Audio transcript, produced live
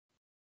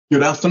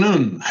Good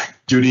afternoon,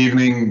 good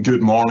evening,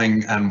 good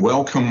morning, and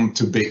welcome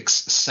to BYK's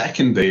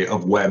second day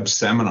of web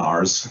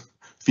seminars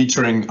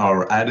featuring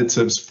our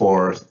additives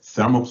for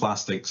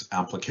thermoplastics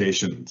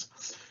applications.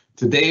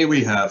 Today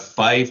we have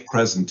 5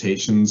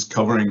 presentations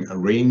covering a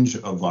range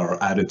of our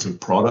additive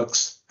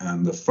products,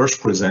 and the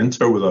first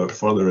presenter, without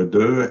further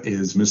ado,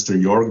 is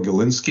Mr. Jörg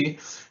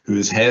Galinsky, who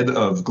is Head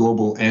of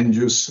Global End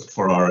Use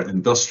for our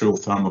Industrial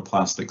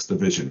Thermoplastics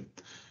division.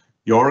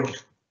 Jörg,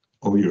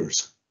 all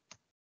yours.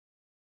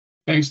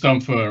 Thanks, Tom,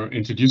 for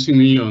introducing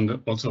me,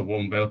 and also a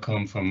warm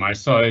welcome from my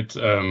side.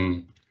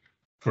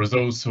 For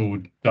those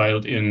who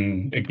dialed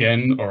in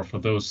again, or for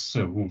those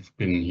who've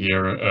been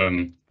here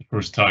the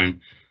first time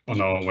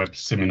on our web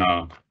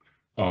seminar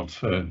of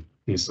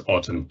this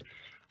autumn.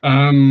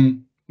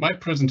 My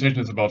presentation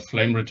is about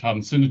flame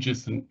retardant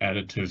synergists and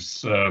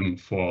additives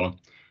for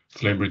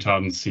flame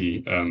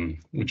retardancy,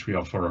 which we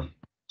offer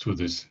to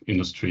this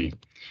industry.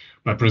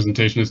 My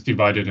presentation is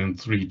divided in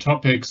 3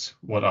 topics.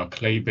 What are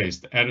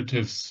clay-based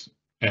additives,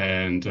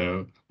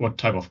 and what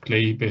type of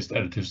clay-based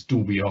additives do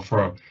we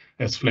offer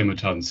as flame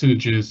retardant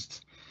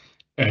synergists,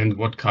 and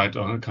what kind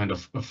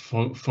of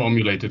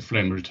formulated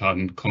flame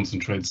retardant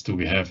concentrates do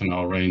we have in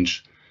our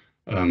range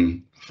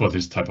for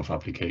this type of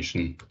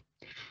application.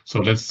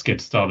 So let's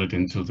get started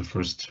into the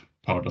first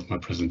part of my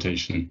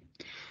presentation.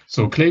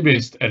 So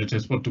clay-based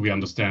additives, what do we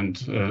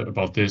understand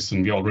about this?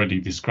 And we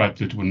already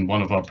described it in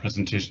one of our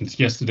presentations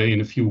yesterday in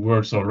a few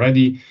words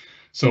already.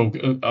 So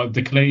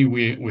the clay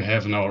we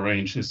have in our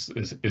range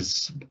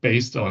is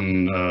based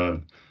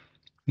on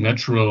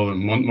natural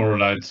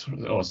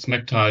montmorillite or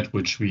smectite,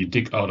 which we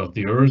dig out of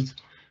the earth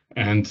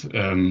and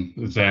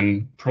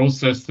then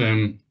process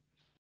them.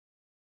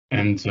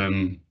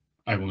 And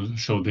I will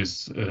show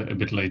this a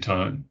bit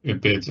later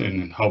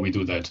in how we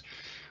do that.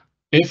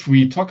 If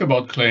we talk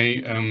about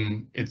clay,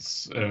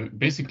 it's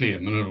basically a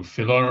mineral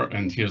filler,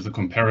 and here's a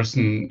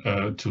comparison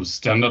to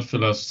standard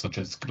fillers such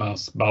as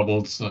glass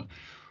bubbles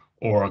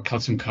or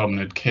calcium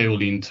carbonate,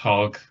 kaolin,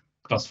 talc,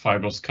 glass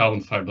fibers,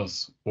 carbon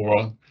fibers,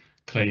 or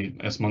clay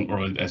as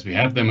montmorillite as we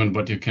have them. And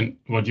what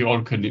you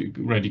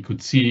already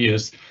could see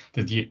is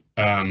that the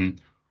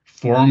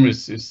form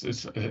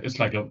is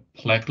like a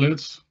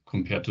platelet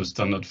compared to a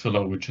standard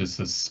filler, which is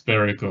a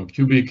spheric or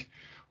cubic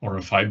or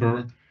a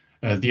fiber.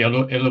 The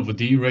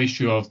L/D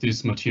ratio of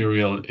this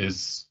material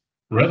is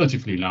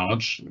relatively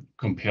large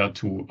compared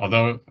to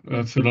other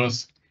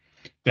fillers.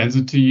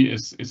 Density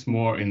is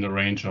more in the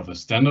range of a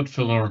standard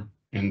filler,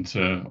 and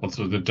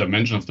also the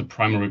dimension of the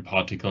primary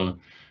particle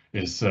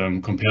is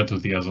compared to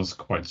the others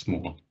quite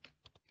small.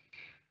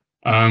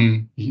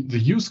 The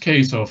use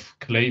case of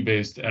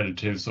clay-based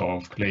additives or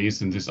of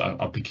clays in this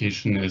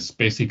application is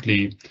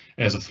basically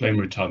as a flame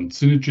retardant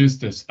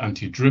synergist, as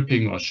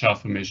anti-dripping or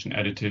shelf formation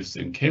additives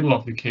in cable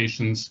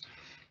applications,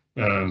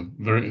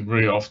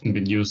 very often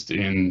been used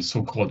in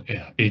so-called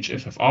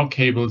HFFR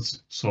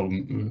cables,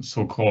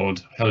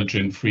 so-called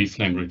halogen-free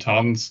flame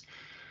retardants.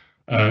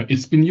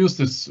 It's been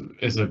used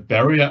as a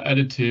barrier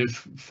additive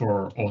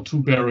for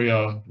O2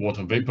 barrier,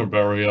 water vapor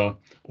barrier,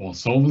 or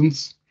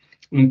solvents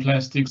in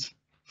plastics,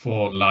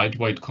 for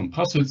lightweight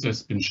composites,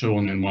 as been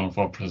shown in one of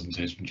our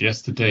presentations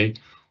yesterday,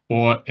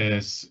 or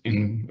as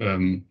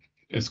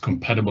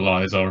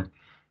compatibilizer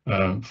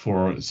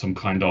for some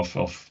kind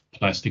of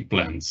plastic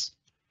blends.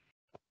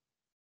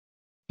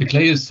 The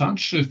clay is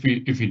such, if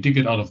we dig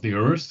it out of the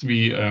earth,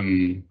 we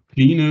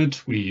clean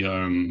it, we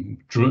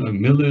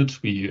mill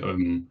it, we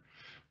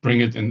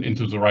bring it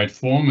into the right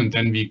form, and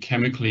then we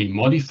chemically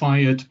modify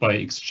it by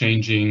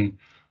exchanging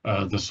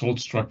the salt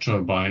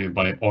structure by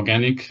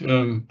organics,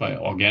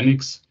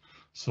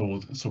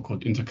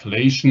 so-called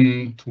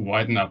intercalation, to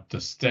widen up the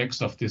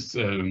stacks of this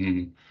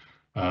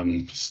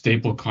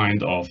staple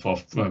kind of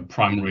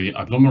primary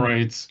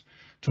agglomerates,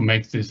 to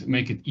make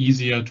it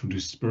easier to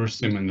disperse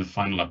them in the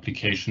final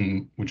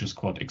application, which is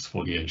called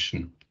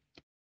exfoliation.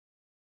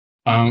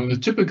 The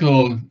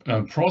typical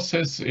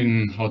process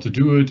in how to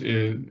do it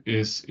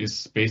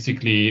is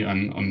basically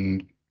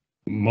on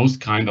most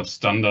kind of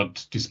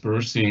standard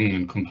dispersing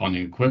and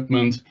compounding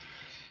equipment.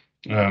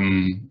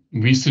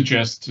 We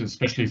suggest,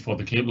 especially for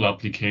the cable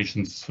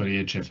applications, for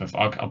the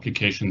HFFR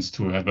applications,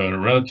 to have a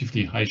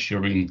relatively high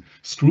shearing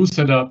screw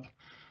setup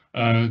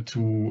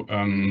to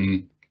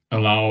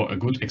allow a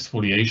good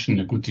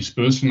exfoliation, a good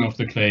dispersion of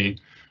the clay.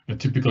 A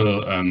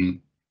typical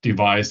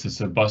device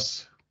is a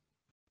bus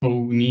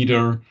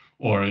kneader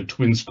or a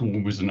twin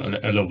screw with an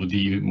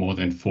L/D more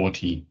than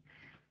 40.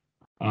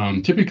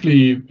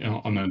 Typically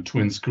on a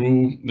twin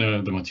screw,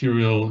 the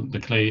material, the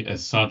clay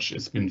as such,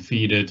 has been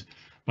feeded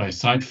by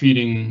side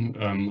feeding,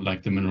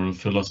 like the mineral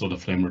fillers or the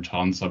flame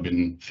retardants have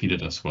been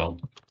feeded as well.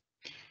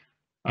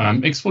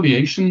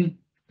 Exfoliation,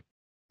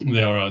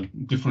 there are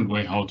different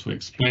ways how to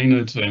explain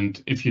it,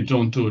 and if you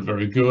don't do it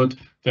very good,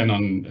 then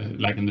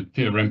like in the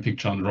PRM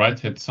picture on the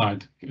right-hand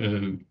side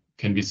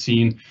can be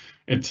seen,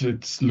 it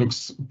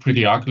looks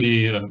pretty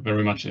ugly,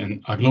 very much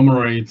in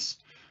agglomerates,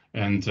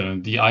 and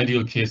the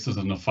ideal cases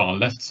on the far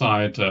left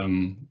side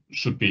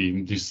should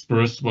be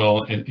dispersed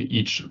well.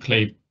 Each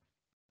clay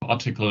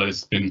particle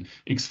has been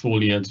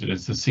exfoliated,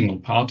 it's a single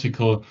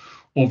particle,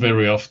 or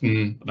very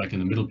often, like in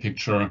the middle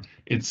picture,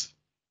 it's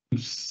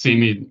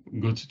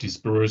semi-good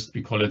dispersed.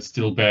 We call it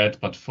still bad,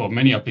 but for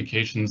many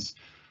applications,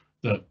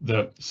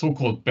 the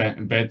so-called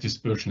bad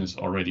dispersion is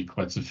already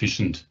quite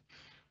sufficient.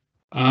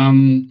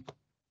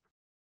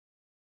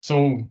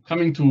 So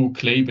coming to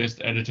clay-based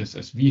additives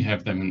as we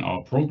have them in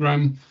our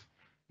program,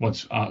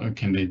 what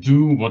can they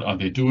do? What are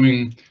they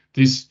doing?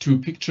 These two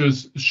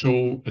pictures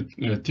show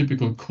a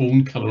typical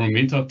cone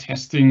calorimeter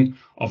testing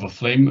of a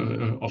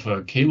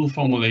cable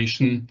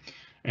formulation.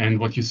 And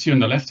what you see on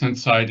the left-hand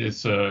side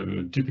is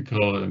a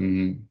typical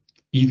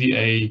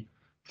EVA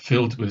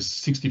filled with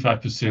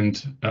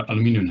 65%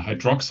 aluminum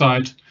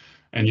hydroxide.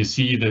 And you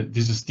see that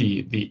this is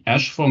the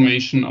ash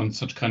formation on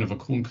such kind of a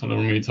cone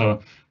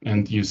calorimeter.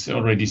 And you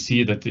already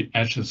see that the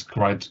ash is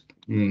quite,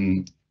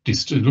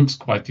 looks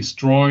quite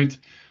destroyed.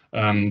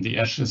 The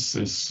ashes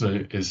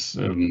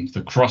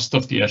the crust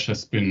of the ash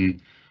has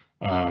been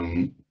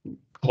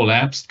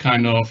collapsed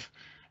kind of.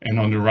 And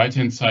on the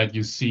right-hand side,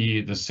 you see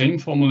the same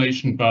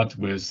formulation, but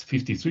with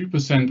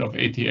 53% of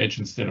ATH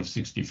instead of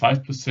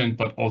 65%,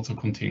 but also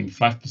containing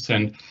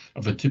 5%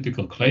 of a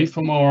typical clay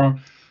from our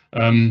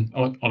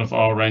out of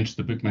our range,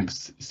 the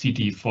BYK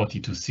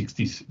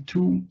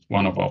CD40-62,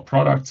 one of our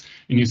products.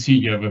 And you see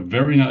you have a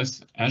very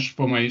nice ash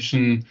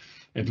formation.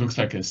 It looks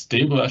like a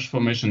stable ash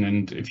formation,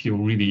 and if you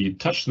really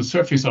touch the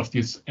surface of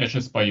these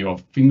ashes by your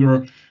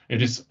finger,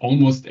 it is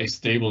almost as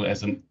stable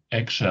as an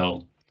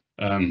eggshell.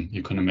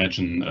 You can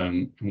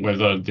imagine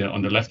whether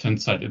on the left-hand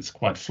side it's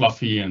quite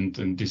fluffy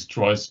and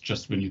destroys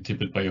just when you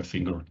tip it by your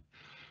finger.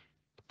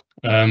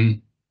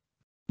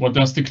 What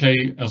does the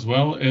clay as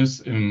well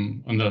is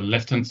on the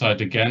left-hand side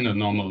again a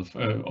normal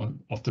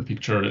of the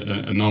picture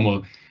a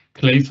normal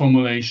clay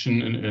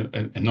formulation,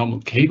 a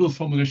normal cable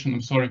formulation.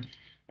 I'm sorry.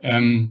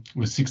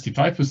 With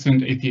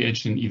 65%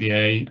 ATH in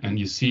EVA, and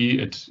you see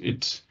it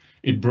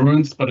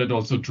burns, but it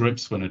also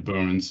drips when it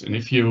burns. And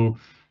if you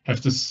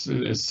have this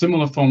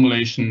similar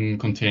formulation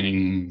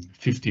containing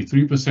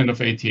 53% of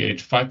ATH,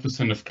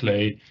 5% of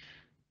clay,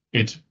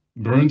 it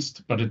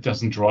burns, but it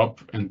doesn't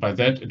drop, and by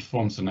that it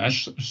forms an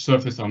ash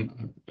surface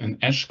an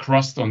ash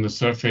crust on the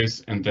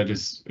surface, and that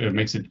is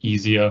makes it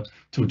easier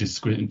to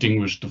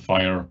distinguish the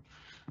fire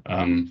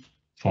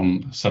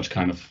from such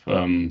kind of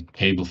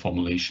cable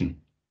formulation.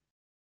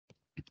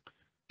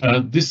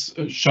 This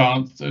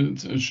chart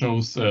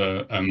shows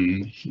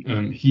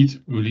heat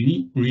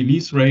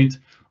release rate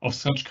of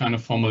such kind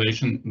of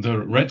formulation. The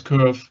red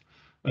curve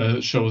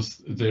shows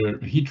the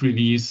heat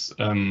release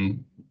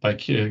by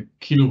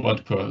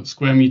kilowatt per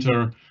square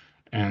meter,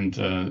 and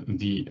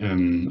the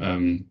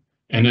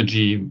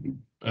energy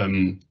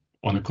on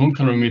a cone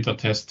calorimeter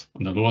test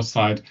on the lower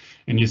side.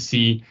 And you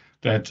see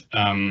that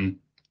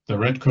the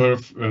red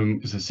curve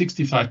is a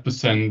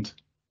 65%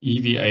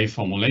 EVA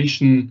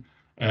formulation.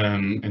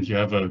 And you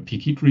have a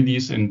peak heat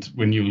release, and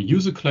when you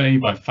use a clay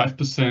by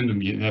 5%, and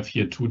we have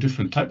here two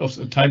different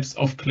types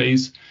of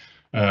clays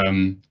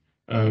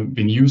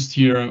been used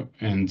here,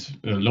 and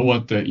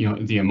lowered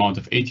the amount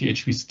of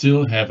ATH, we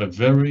still have a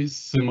very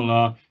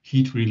similar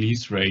heat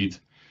release rate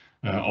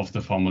of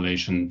the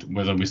formulation,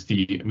 whether with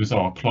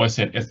our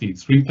Cloyset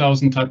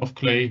SE3000 type of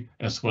clay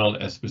as well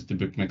as with the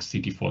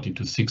BYK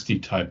CD40-60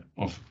 type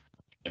of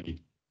clay.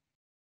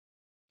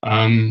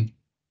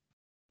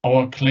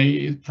 Our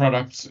clay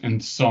products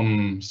and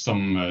some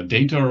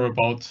data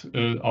about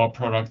our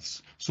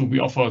products. So we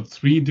offer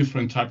 3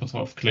 different types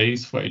of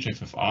clays for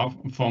HFFR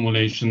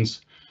formulations.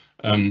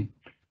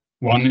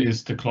 One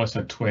is the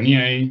Cloyset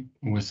 20A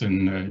with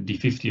an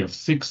D50 of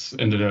 6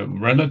 and a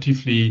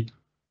relatively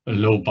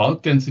low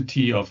bulk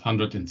density of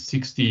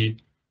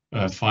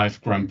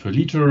 165 gram per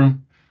liter.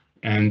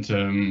 And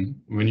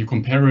when you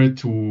compare it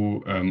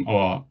to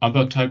our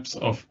other types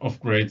of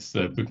grades,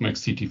 the BYK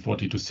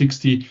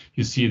CD40-60,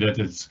 you see that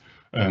it's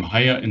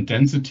higher in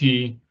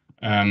density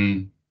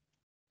by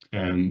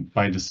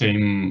the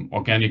same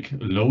organic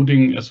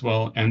loading as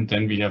well. And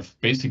then we have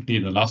basically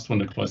the last one,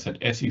 the Cloyset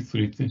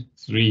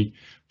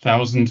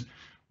SE3000,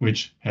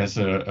 which has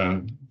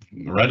a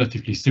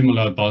relatively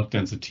similar bulk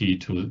density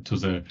to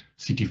the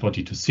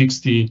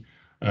CD40-60,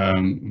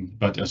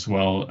 but as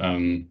well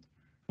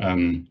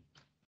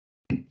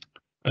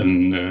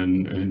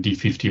and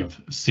D50 of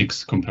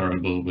 6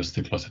 comparable with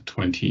the Cloyset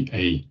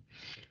 20A.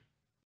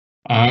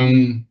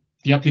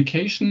 The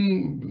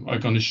application,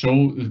 I'm going to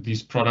show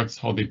these products,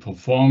 how they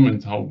perform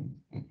and how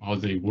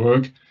they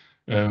work.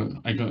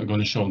 I'm going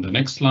to show on the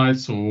next slide.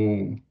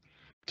 So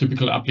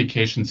typical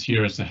applications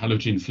here is a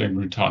halogen flame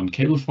retardant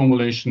cable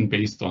formulation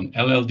based on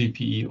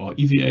LLDPE or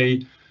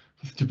EVA.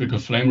 Typical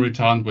flame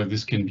retardant where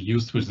this can be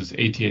used with this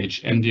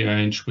ATH MD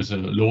range with a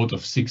load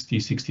of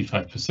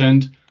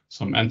 60-65%.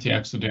 Some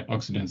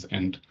antioxidants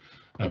and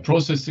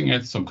processing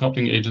aids, some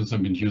coupling agents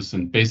have been used,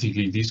 and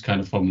basically these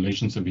kind of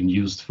formulations have been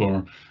used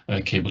for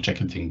cable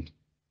jacketing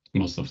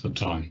most of the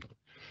time.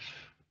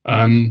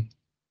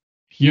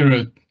 Here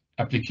an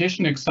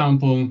application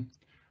example.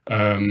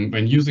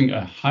 When using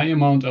a high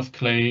amount of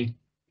clay,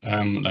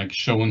 like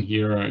shown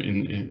here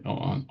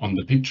on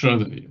the picture.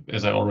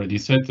 As I already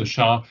said, the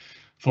char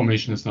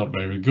formation is not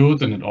very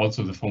good, and it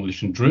also the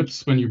formulation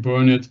drips when you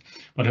burn it,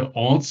 but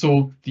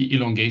also the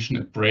elongation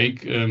at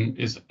break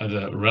is at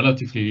a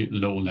relatively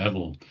low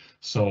level.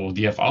 So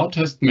the FR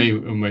test may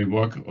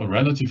work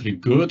relatively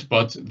good,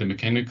 but the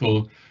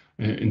mechanical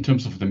in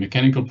terms of the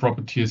mechanical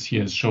properties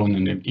here is shown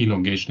in the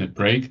elongation at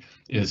break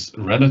is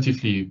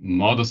relatively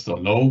modest or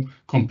low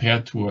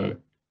compared to a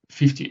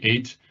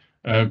 58%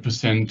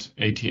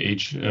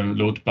 ATH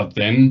load, but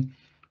then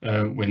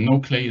when no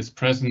clay is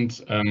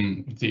present,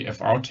 the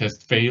FR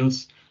test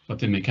fails, but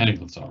the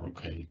mechanicals are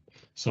okay.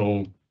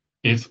 So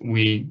if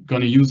we're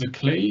going to use a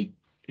clay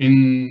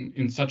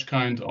in such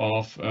kind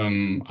of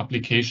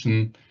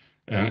application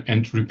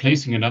and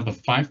replacing another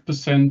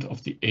 5%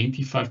 of the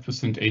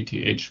 85%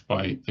 ATH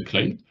by the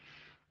clay,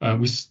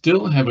 we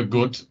still have a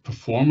good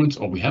performance,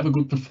 or we have a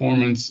good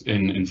performance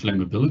in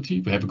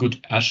flammability. We have a good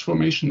ash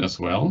formation as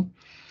well,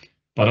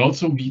 but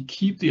also we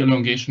keep the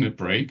elongation at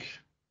break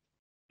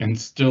and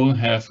still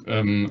have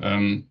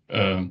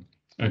a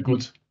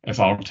good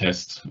FR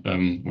test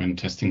when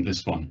testing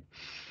this one.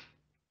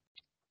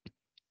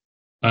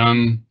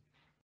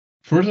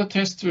 Further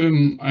tests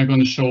I'm going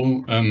to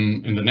show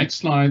in the next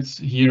slides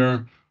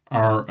here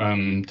are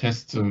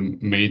tests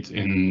made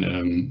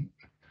in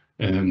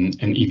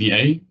an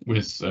EVA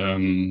with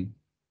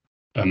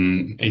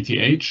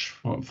ATH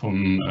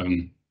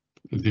from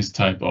this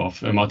type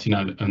of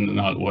martinal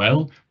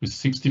OL with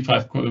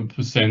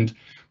 65%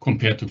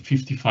 compared to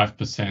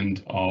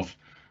 55%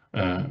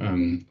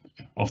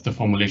 of the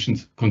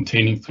formulations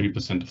containing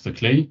 3% of the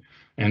clay.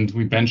 And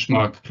we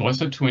benchmark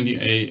cloistered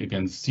 20A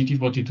against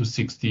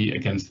CT4260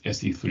 against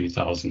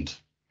SE3000.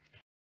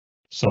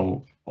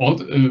 So all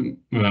the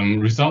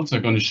results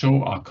I'm going to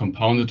show are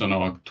compounded on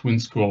our twin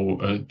screw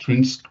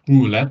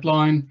lab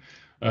line,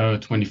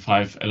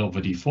 25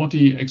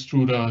 L/D40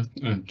 extruder,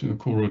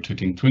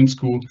 co-rotating twin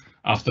screw.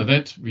 After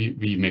that,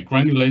 we made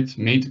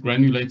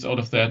granulates out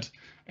of that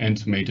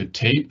and made a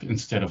tape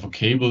instead of a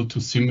cable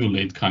to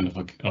simulate kind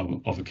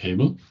of a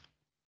cable.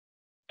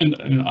 And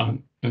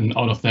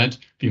out of that,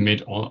 we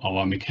made all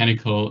our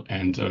mechanical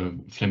and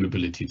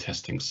flammability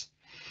testings.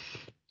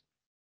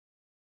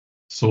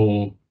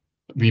 So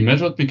we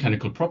measured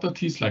mechanical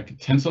properties like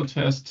tensile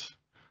test,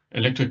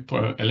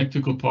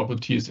 electrical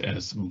properties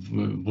as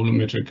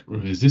volumetric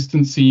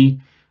resistancy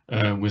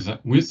with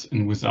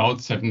and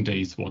without 7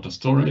 days water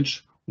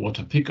storage.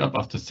 Water pickup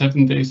after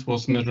 7 days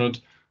was measured.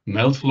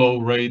 Melt flow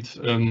rate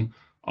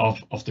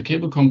of the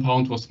cable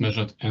compound was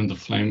measured, and the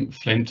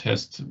flame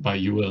test by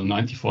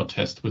UL94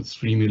 test with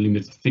 3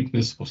 mm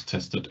thickness was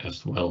tested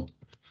as well.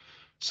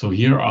 So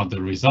here are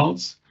the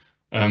results.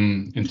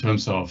 In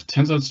terms of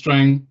tensile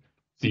strength,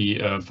 the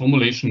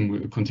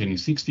formulation containing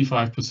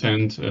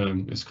 65%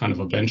 is kind of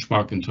a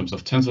benchmark in terms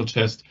of tensile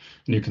test,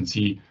 and you can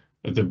see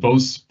that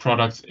both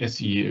products,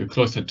 SE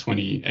cloistered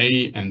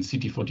 20A and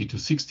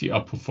CT4260,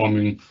 are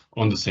performing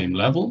on the same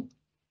level.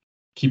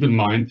 Keep in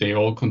mind, they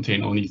all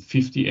contain only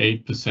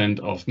 58%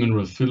 of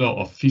mineral filler,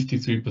 or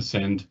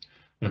 53%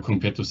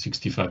 compared to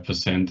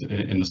 65%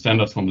 in the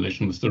standard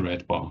formulation with the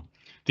red bar.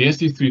 The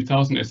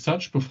SE3000 as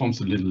such performs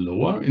a little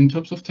lower in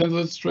terms of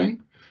tensile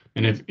strength.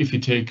 And if you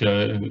take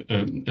a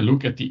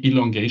look at the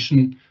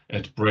elongation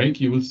at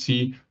break, you will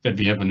see that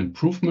we have an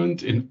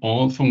improvement in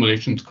all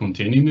formulations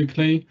containing the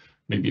clay,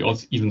 maybe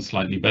also even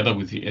slightly better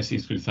with the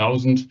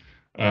SE3000,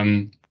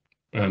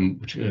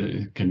 which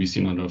can be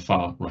seen on the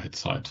far right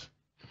side.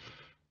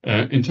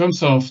 In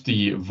terms of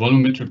the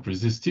volumetric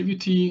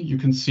resistivity, you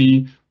can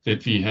see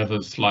that we have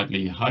a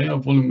slightly higher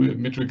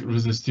volumetric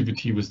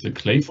resistivity with the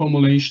clay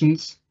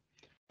formulations.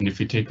 And if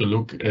we take a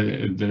look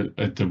at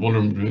the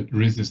volume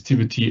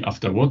resistivity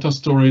after water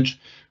storage,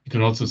 you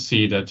can also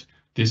see that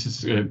this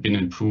has been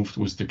improved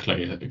with the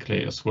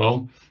clay as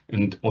well,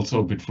 and also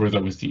a bit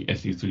further with the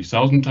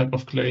SE3000 type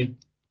of clay.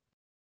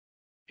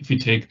 If we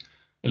take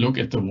a look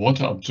at the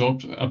water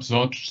absorption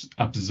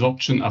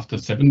after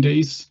 7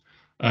 days,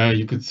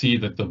 you could see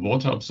that the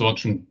water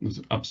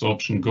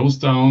absorption goes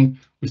down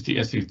with the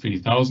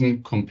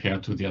SE3000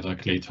 compared to the other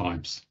clay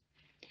types.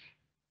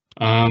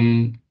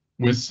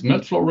 With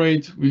melt flow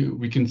rate,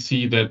 we can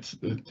see that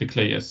the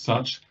clay as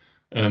such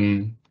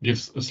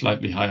gives a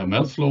slightly higher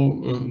melt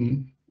flow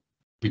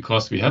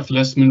because we have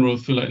less mineral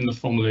filler in the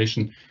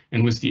formulation.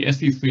 And with the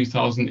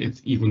SE3000,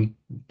 it's even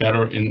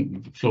better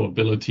in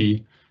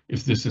flowability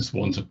if this is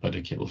wanted by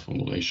the cable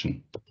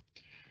formulation.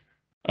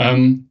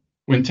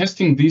 When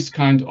testing these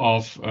kind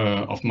of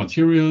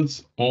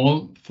materials,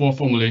 all 4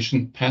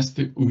 formulations passed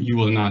the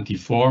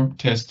UL94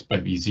 test by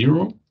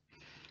V0.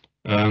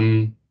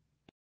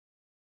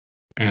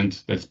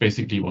 And that's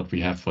basically what we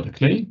have for the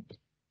clay.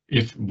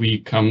 If we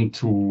come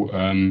to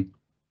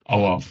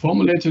our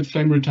formulated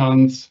flame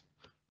retardants,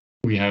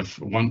 we have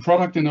one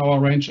product in our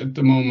range at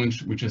the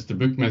moment, which is the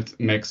BYK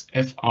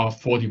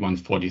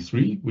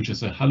FR4143, which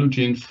is a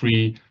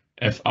halogen-free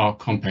FR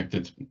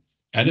compacted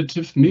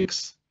additive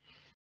mix.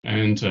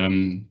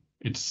 And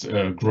it's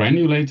a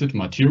granulated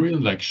material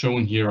like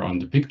shown here on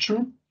the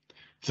picture.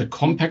 It's a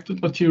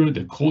compacted material,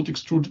 the cold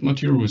extruded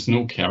material with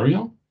no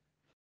carrier.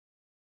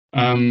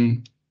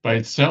 By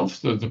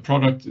itself, the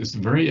product is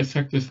very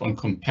effective on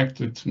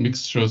compacted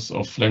mixtures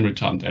of flame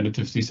retardant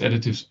additives. These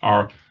additives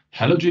are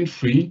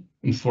halogen-free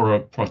and for a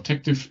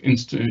protective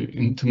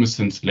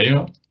intumescence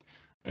layer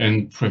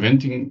and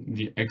preventing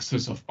the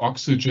access of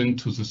oxygen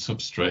to the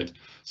substrate.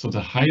 So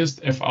the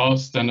highest FR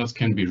standards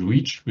can be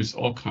reached with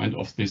all kinds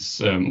of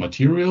these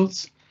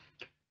materials.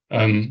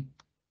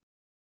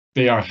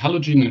 They are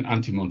halogen and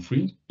antimony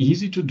free,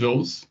 easy to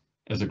dose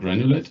as a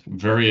granulate,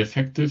 very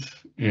effective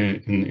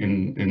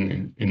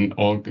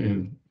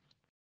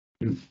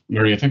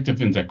very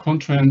effective in their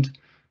content.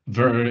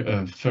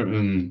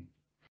 The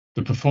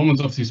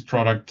performance of this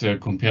product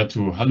compared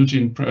to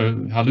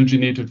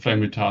halogenated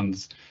flame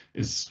retardants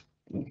is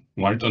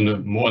right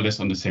on more or less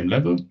on the same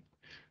level.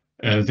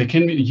 They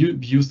can be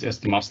used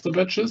as master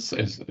batches,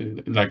 as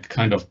like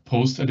kind of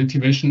post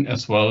additivation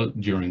as well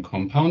during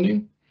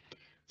compounding.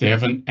 They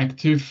have an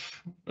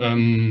active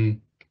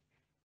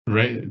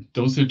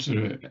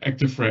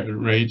active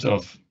rate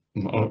of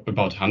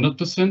about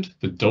 100%.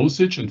 The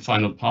dosage and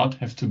final part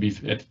have to be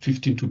at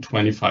 15 to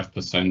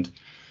 25%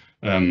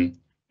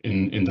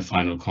 in the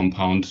final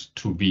compound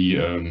to be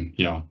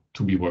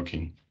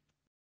working.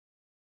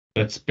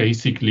 That's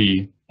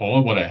basically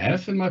all what I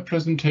have in my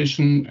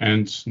presentation,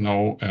 and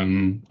now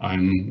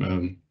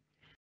I'm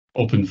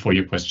open for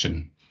your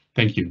question.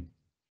 Thank you.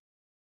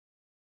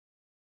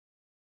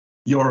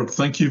 Jörg,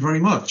 thank you very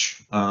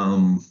much.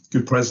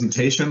 Good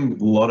presentation,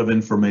 a lot of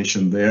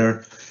information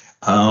there.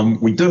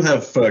 We do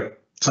have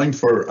time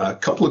for a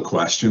couple of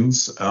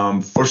questions.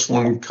 First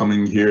one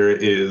coming here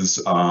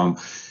is,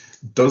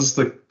 does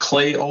the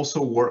clay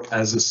also work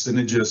as a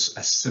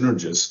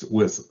synergist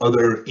with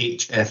other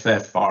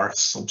HFFR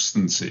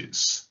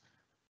substances?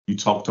 You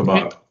talked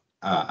about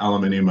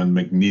aluminium and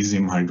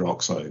magnesium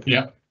hydroxide.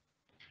 Yeah,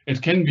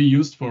 it can be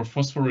used for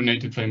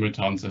phosphorylated flame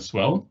retardants as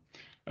well.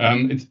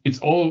 It's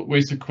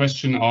always a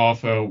question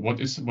of what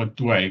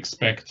do I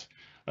expect?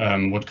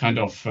 What kind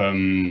of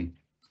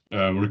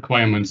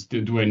requirements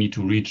do I need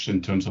to reach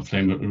in terms of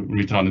flame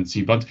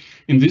retardancy? But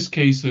in these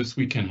cases,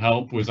 we can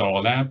help with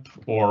our lab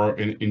or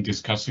in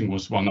discussing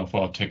with one of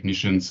our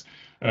technicians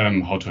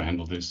how to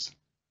handle this.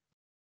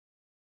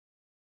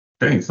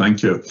 Okay,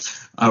 thank you.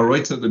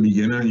 Right at the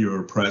beginning of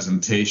your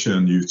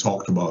presentation, you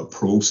talked about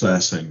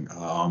processing.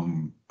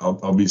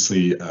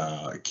 Obviously,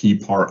 a key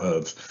part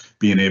of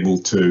being able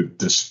to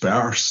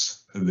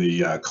disperse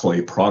the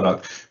clay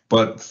product.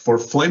 But for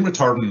flame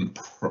retardant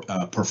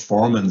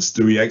performance,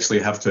 do we actually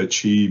have to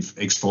achieve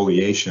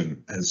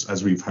exfoliation,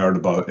 as we've heard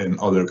about in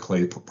other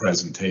clay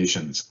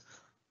presentations?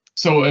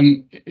 So,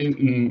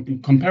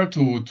 compared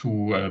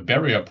to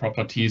barrier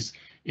properties,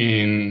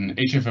 in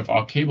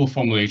HFFR cable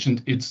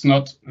formulation, it's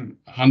not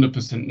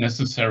 100%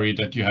 necessary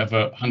that you have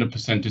a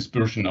 100%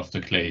 dispersion of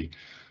the clay.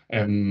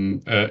 A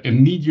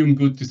medium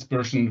good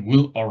dispersion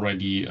will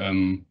already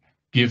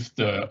give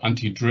the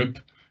anti-drip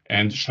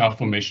and shaft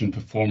formation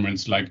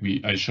performance like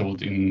I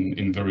showed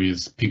in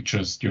various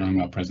pictures during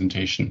my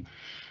presentation.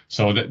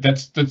 So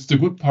that's the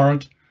good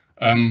part.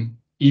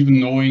 Even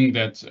knowing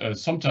that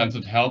sometimes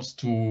it helps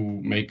to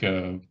make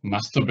a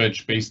master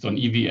batch based on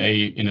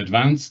EVA in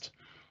advanced,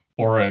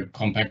 or a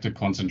compacted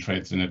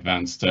concentrates in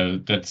advanced.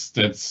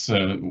 That's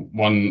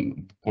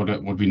one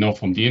what we know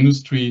from the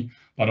industry,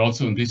 but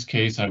also in this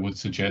case, I would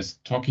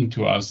suggest talking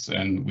to us,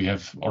 and we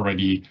have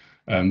already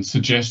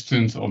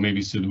suggestions or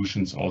maybe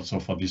solutions also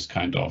for this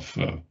kind of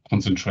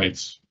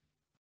concentrates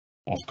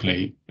of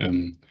clay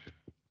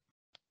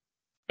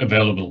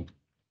available.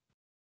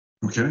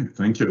 Okay,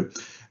 thank you.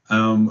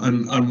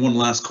 And one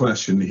last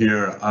question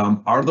here.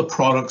 Are the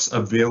products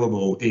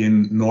available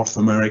in North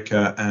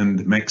America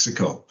and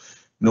Mexico?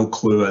 No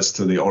clue as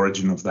to the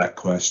origin of that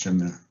question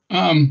there.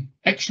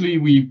 Actually,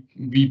 we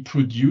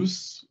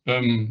produce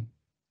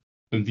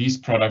these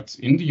products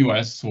in the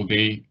US, so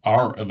they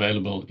are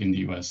available in the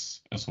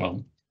US as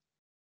well.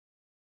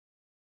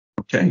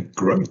 Okay,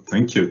 great.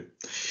 Thank you.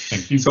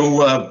 Thank you.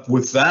 So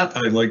with that,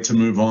 I'd like to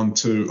move on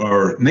to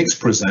our next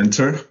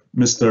presenter.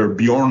 Mr.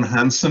 Bjorn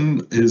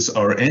Hansen is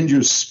our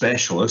end-use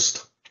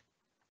specialist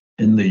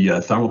in the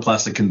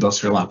thermoplastic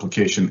industrial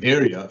application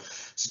area,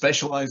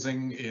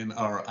 specializing in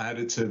our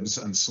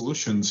additives and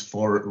solutions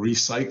for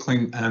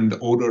recycling and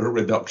odor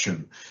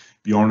reduction.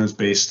 Bjorn is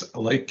based,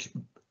 like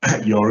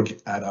Jörg,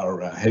 at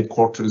our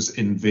headquarters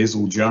in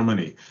Wesel,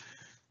 Germany.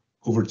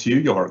 Over to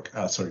you,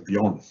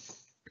 Bjorn.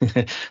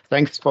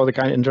 Thanks for the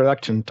kind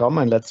introduction, Tom,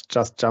 and let's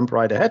just jump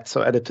right ahead.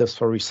 So additives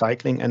for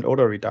recycling and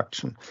odor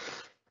reduction.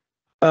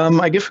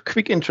 I give a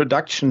quick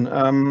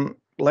introduction.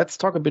 Let's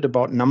talk a bit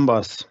about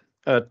numbers.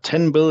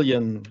 10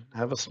 billion,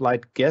 have a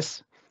slight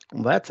guess.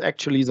 That's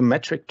actually the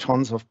metric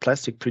tons of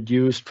plastic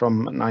produced from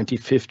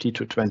 1950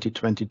 to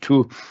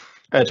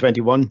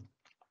 2021.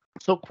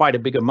 So quite a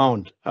big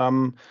amount.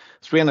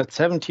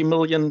 370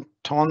 million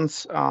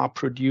tons are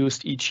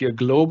produced each year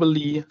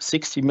globally,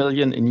 60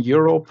 million in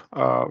Europe.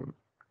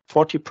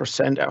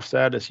 40% of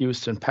that is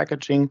used in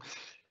packaging.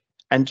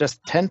 and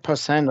just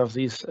 10% of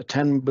these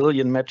 10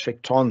 billion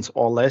metric tons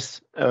or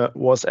less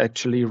was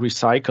actually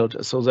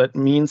recycled. So that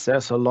means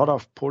there's a lot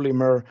of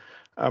polymer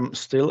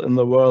still in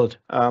the world,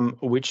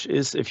 which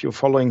is, if you're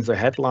following the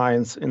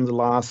headlines in the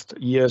last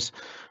years,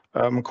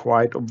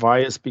 quite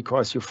obvious,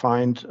 because you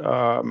find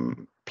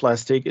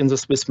plastic in the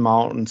Swiss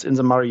mountains, in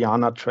the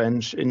Mariana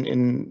Trench,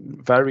 in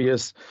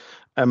various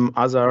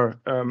other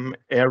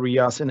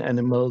areas in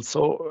animals.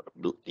 So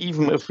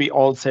even if we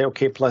all say,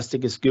 okay,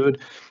 plastic is good,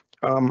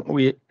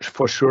 we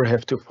for sure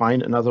have to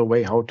find another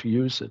way how to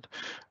use it.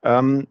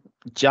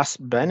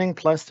 Just banning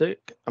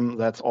plastic,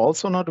 that's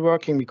also not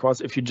working,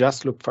 because if you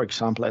just look, for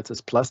example, at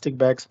these plastic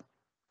bags,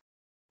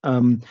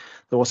 there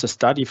was a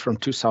study from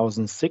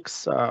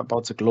 2006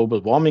 about the global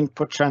warming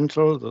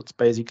potential. That's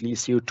basically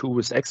CO2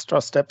 with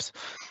extra steps.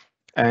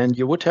 And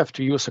you would have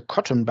to use a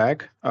cotton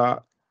bag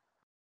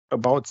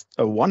about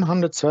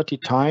 130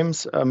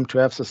 times to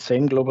have the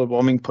same global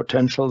warming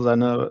potential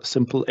than a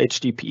simple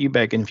HDPE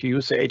bag. And if you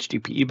use the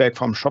HDPE bag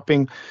from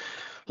shopping,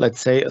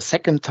 let's say a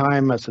second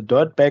time as a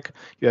dirt bag,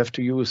 you have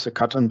to use a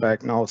cotton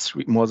bag now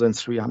more than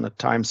 300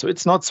 times. So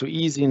it's not so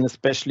easy, and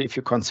especially if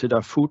you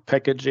consider food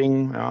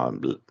packaging.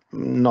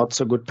 Not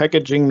so good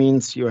packaging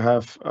means you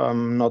have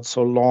not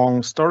so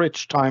long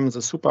storage time in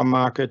the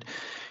supermarket.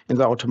 In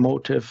the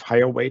automotive,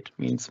 higher weight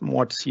means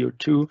more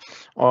CO2,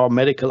 or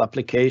medical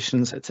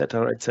applications,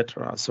 etc.,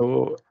 etc.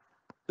 So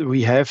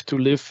we have to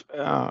live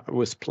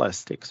with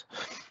plastics.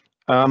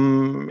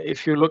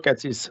 If you look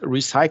at this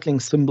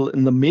recycling symbol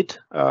in the mid,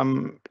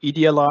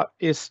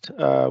 idealist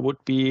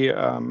would be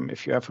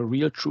if you have a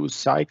real true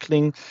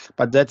cycling,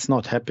 but that's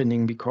not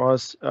happening,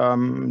 because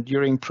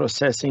during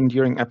processing,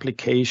 during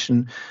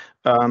application,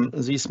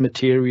 this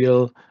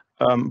material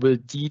will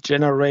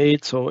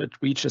degenerate, so it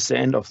reaches the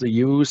end of the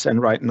use,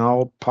 and right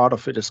now part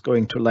of it is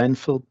going to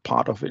landfill,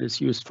 part of it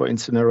is used for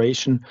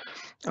incineration.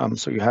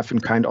 So you have in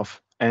kind of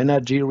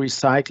energy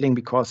recycling,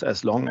 because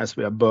as long as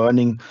we are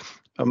burning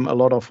a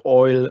lot of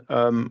oil,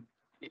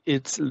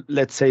 it's,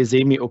 let's say,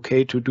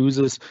 semi-okay to do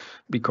this,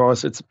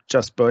 because it's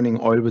just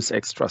burning oil with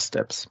extra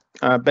steps.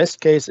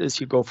 Best case is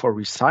you go for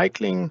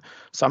recycling.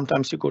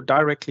 Sometimes you go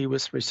directly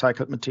with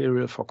recycled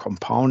material for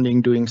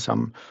compounding, doing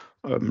some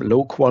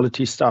low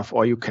quality stuff,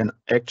 or you can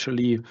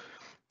actually,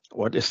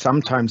 what is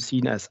sometimes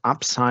seen as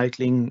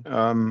upcycling,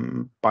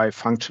 by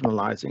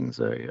functionalizing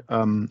the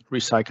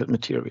recycled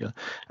material.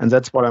 And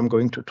that's what I'm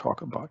going to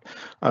talk about.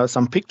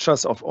 Some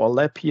pictures of our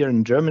lab here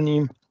in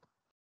Germany.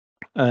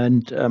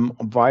 And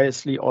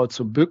obviously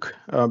also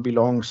BYK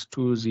belongs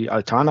to the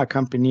Altana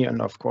company.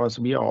 And of course,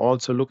 we are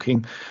also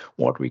looking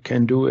what we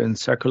can do in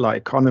circular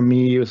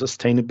economy,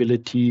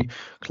 sustainability,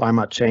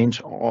 climate change.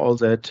 All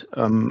that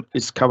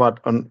is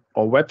covered on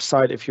our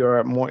website if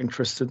you're more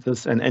interested in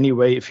this. And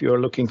anyway, if you're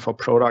looking for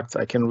products,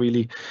 I can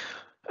really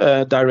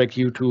direct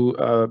you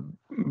to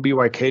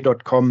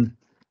byk.com.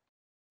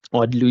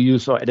 or do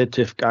use our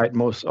additive guide.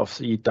 Most of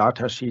the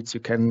data sheets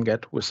you can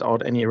get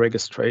without any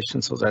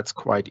registration, so that's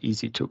quite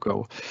easy to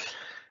go.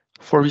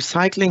 For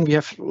recycling, we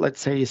have,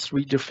 let's say,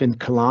 3 different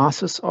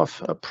classes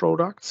of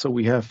products. So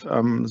we have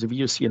the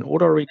VOC and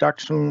odor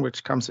reduction,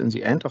 which comes in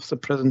the end of the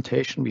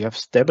presentation. We have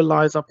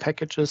stabilizer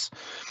packages,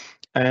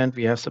 and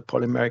we have the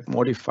polymeric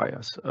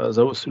modifiers.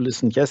 Those who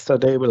listened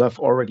yesterday will have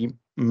already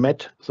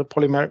met the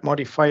polymeric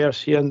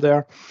modifiers here and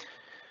there.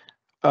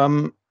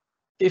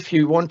 If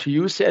you want to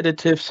use the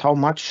additives, how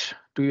much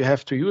do you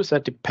have to use?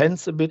 That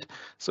depends a bit.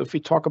 So if we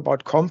talk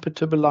about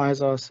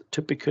compatibilizers,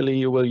 typically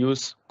you will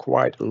use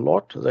quite a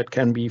lot. That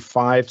can be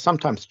 5%,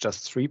 sometimes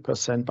just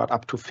 3%, but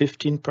up to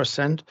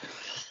 15%.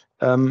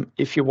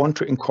 If you want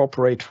to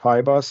incorporate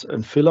fibers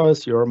and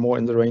fillers, you're more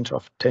in the range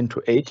of 10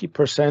 to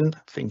 80%,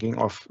 thinking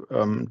of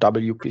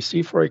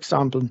WPC, for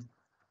example.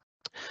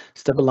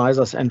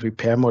 Stabilizers and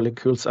repair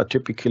molecules are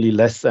typically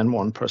less than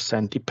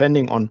 1%,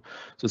 depending on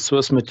the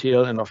source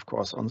material and, of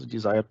course, on the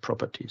desired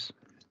properties.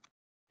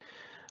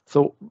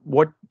 So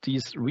what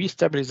these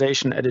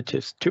restabilization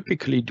additives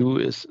typically do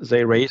is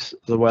they raise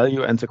the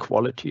value and the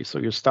quality. So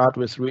you start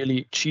with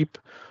really cheap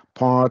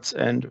parts,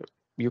 and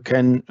you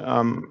can,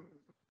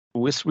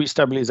 with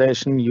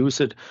restabilization,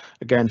 use it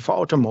again for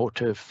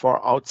automotive,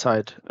 for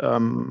outside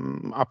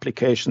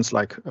applications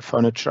like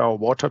furniture or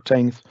water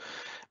tanks.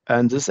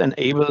 And this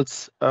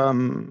enables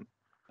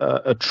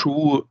a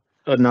true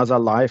another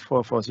life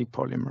for the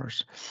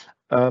polymers.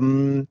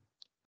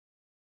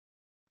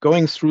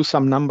 Going through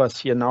some numbers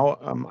here now,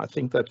 I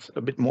think that's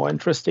a bit more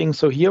interesting.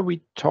 So here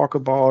we talk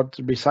about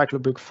the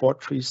recyclable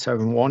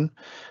 4371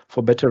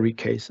 for battery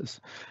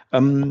cases.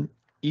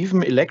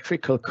 Even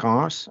electrical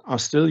cars are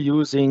still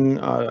using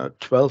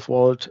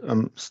 12-volt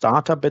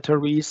starter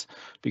batteries,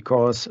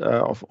 because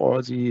of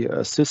all the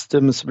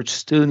systems which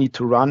still need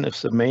to run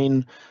if the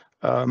main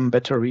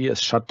battery is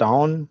shut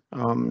down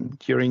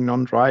during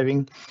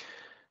non-driving.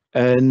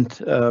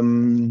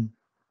 And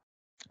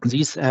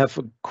these have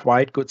a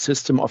quite good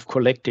system of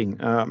collecting.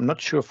 I'm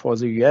not sure for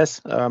the US,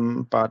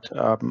 but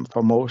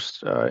for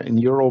most in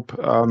Europe,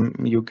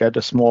 you get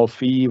a small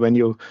fee when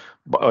you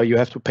you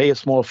have to pay a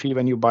small fee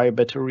when you buy a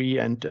battery,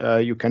 and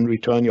you can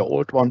return your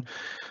old one.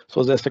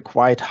 So there's a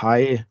quite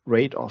high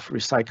rate of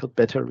recycled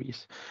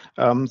batteries.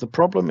 The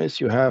problem is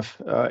you have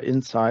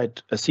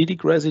inside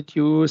acidic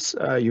residues,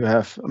 you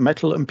have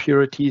metal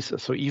impurities.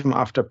 So even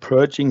after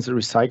purging, the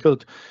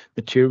recycled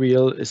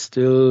material is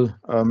still,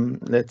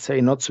 let's say,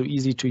 not so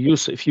easy to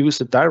use. So if you use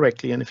it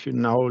directly, and if you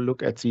now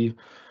look at the,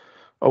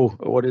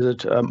 what is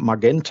it,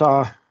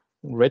 magenta,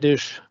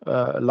 reddish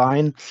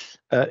line,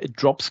 it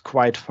drops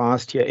quite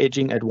fast here,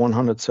 aging at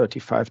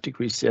 135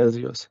 degrees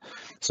Celsius.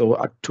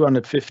 So at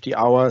 250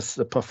 hours,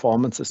 the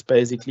performance is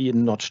basically a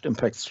notched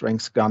impact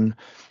strength gun.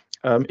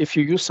 If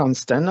you use some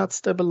standard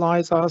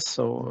stabilizers,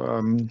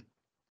 so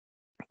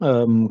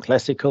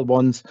classical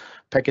ones,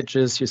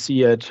 packages you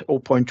see at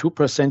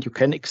 0.2%, you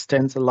can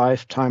extend the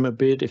lifetime a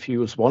bit. If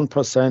you use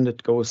 1%,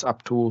 it goes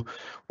up to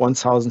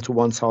 1,000 to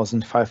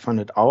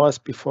 1,500 hours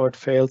before it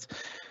fails.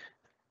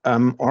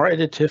 Our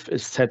additive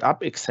is set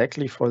up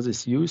exactly for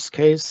this use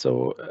case,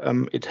 so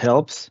it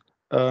helps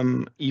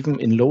even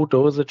in low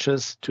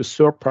dosages to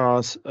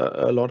surpass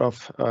a lot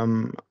of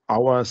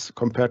hours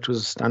compared to the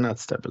standard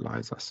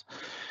stabilizers.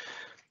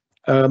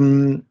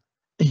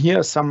 Here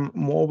are some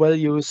more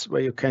values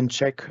where you can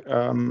check,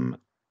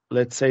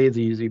 let's say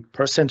the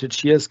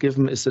percentage here is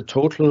given is the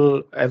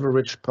total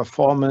average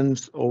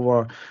performance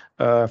over,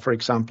 for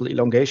example,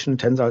 elongation,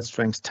 tensile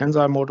strength,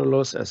 tensile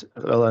modulus, as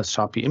well as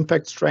Sharpie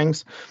impact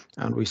strength.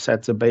 And we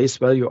set the base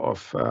value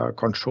of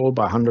control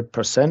by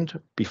 100%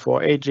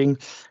 before aging.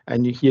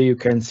 And here you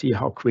can see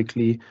how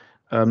quickly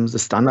the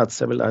standard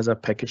stabilizer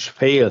package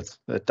fails.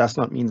 That does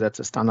not mean that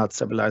the standard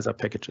stabilizer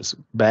package is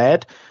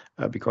bad,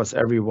 because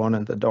everyone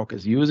and the dog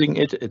is using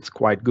it. It's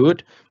quite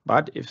good.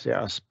 But if there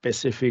are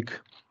specific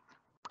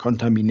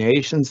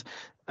contaminations,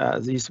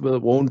 these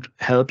won't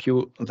help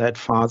you that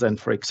far than,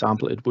 for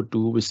example, it would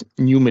do with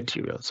new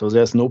material. So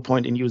there's no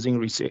point in using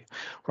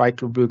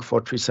Recyclable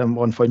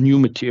 4371 for new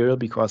material,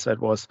 because that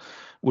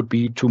would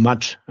be too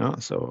much.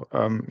 So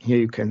here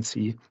you can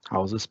see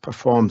how this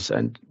performs.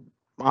 And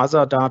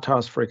other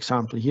data, for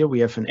example, here we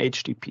have an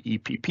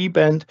HDPE PP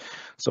band.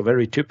 So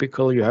very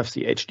typical, you have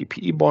the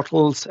HDPE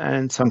bottles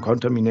and some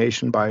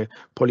contamination by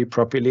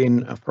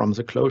polypropylene from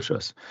the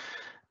closures.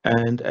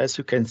 And as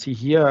you can see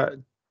here,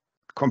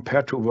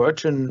 compared to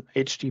virgin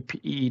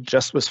HDPE,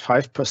 just with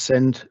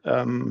 5%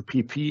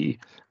 PP,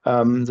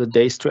 the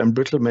days to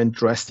embrittlement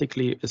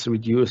drastically is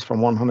reduced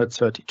from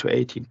 130 to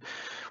 18.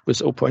 With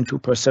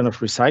 0.2% of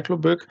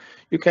recyclable,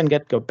 you can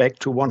go back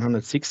to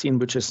 116,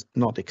 which is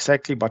not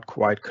exactly, but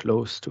quite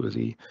close to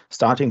the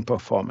starting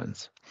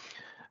performance.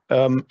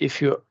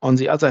 If you, on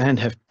the other hand,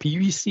 have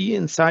PVC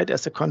inside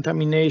as a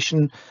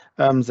contamination,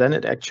 then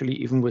it actually,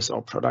 even with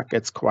our product,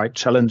 gets quite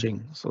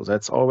challenging. So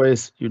that's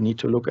always, you need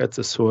to look at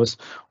the source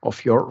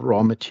of your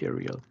raw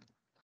material.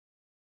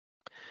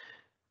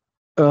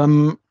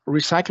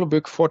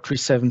 Recyclable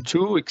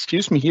 4372,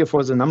 excuse me here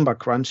for the number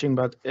crunching,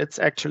 but it's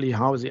actually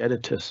how the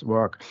additives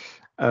work.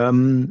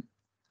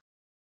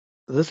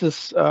 This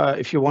is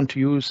if you want to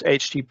use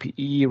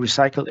HDPE,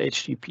 recycled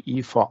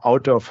HDPE for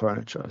outdoor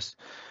furnitures.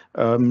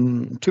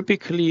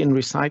 Typically in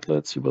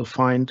recyclates, you will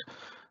find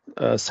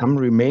some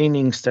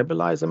remaining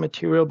stabilizer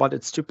material, but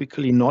it's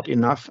typically not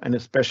enough, and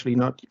especially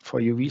not for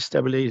UV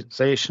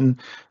stabilization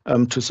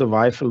to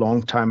survive a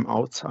long time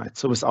outside.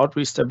 So without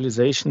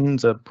restabilization,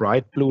 the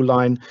bright blue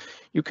line,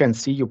 you can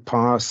see you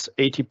pass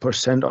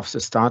 80% of the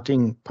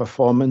starting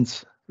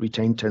performance,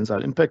 retained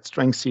tensile impact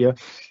strength here.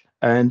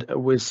 And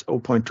with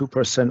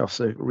 0.2% of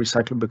the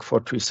recyclable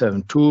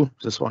 4372,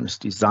 this one is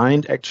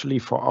designed actually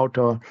for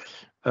outdoor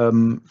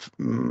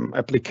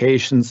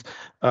applications.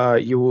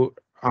 You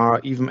are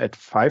even at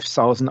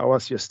 5,000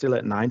 hours, you're still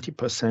at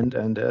 90%,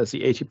 and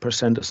the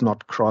 80% is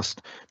not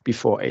crossed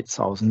before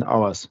 8,000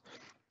 hours.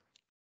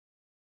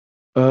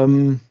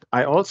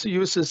 I also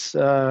use this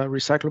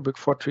recyclable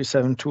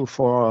 4372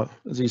 for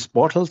these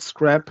bottle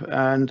scrap,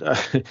 and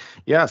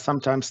yeah,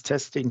 sometimes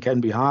testing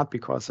can be hard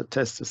because the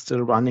test is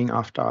still running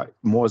after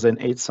more than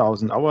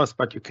 8,000 hours,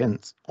 but you can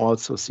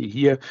also see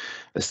here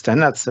a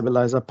standard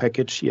stabilizer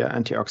package here,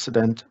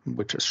 antioxidant,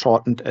 which is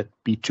shortened at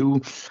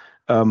B2.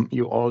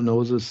 You all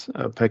know this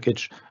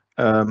package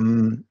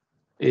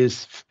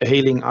is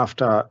hailing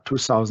after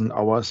 2,000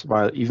 hours,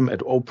 while even at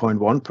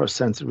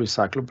 0.1%, the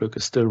recyclable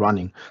is still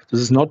running.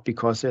 This is not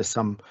because there's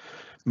some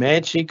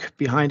magic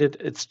behind it,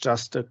 it's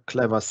just a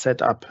clever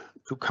setup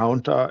to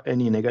counter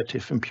any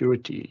negative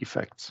impurity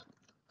effects.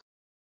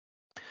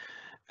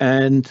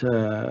 And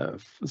the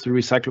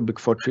recyclable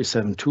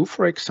 4372,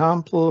 for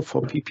example,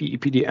 for PP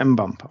EPDM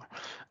bumper.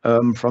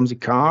 From the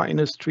car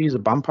industry, the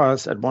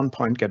bumpers at one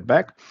point get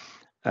back,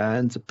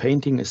 and the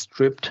painting is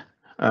stripped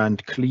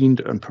and cleaned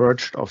and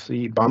purged of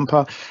the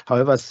bumper.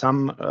 However,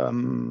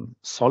 some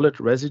solid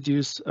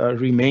residues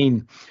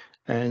remain,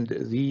 and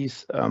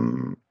these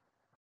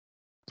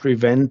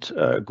prevent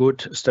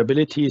good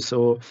stability.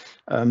 So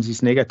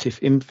these negative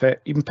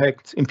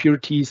impacts,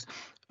 impurities,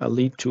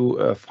 lead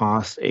to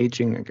fast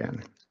aging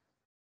again.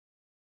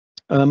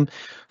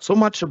 So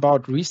much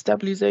about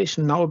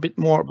restabilization. Now a bit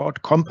more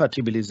about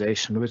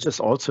compatibilization, which is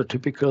also a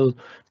typical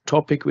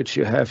topic which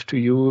you have to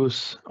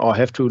use or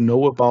have to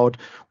know about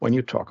when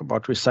you talk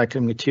about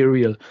recycling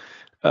material.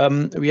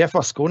 We have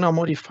Ascona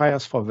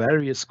modifiers for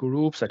various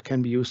groups that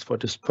can be used for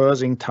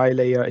dispersing, tie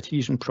layer,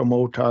 adhesion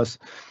promoters,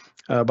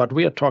 but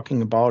we are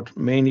talking about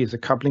mainly the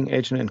coupling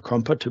agent and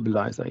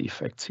compatibilizer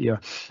effects here.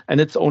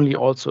 And it's only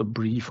also a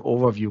brief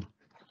overview.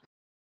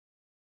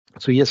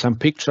 So here's some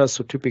pictures,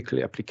 so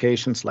typical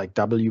applications like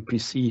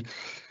WPC.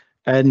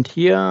 And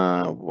here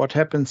what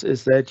happens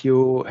is that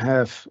you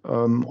have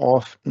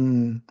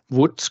often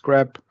wood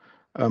scrap,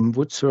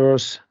 wood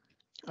source,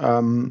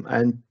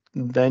 and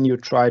then you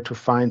try to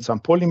find some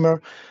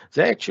polymer.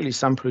 There are actually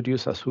some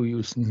producers who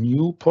use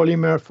new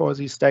polymer for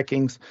these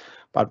stackings,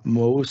 but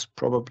most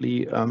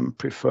probably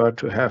prefer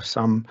to have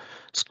some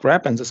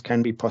scrap, and this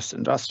can be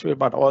post-industrial,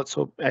 but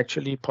also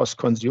actually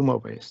post-consumer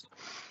waste.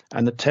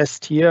 And the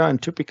test here,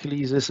 and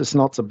typically this is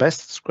not the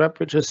best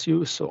scrap which is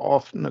used, so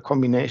often a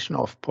combination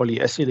of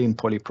polyethylene,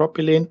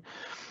 polypropylene,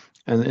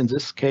 and in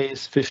this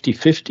case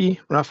 50-50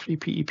 roughly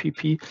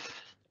PEPP,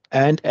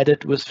 and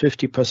added with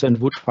 50%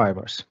 wood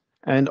fibers.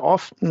 And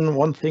often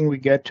one thing we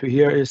get to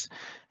hear is,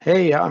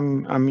 hey,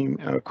 I'm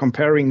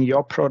comparing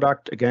your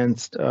product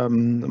against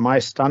my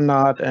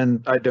standard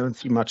and I don't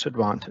see much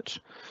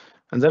advantage.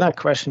 And then I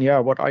question, yeah,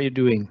 what are you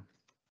doing?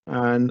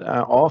 And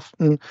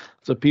often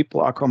the people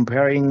are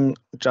comparing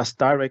just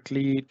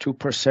directly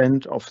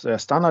 2% of their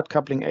standard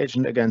coupling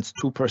agent against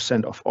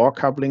 2% of our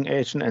coupling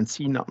agent and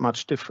see not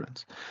much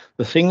difference.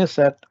 The thing is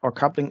that our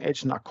coupling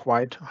agent are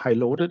quite high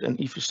loaded and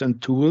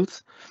efficient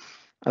tools.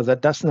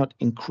 That does not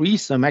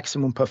increase the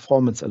maximum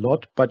performance a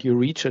lot, but you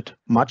reach it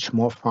much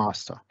more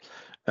faster.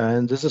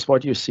 And this is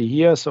what you see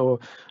here. So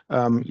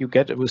you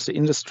get with the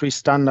industry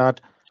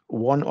standard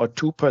 1 or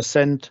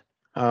 2%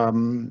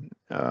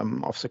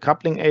 of the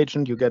coupling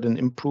agent, you get an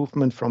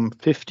improvement from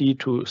 50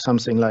 to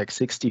something like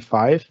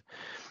 65.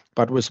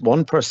 But with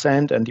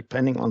 1%, and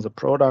depending on the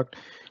product,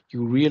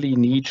 you really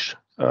need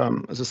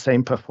the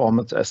same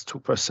performance as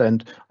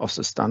 2% of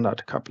the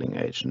standard coupling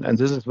agent. And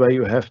this is where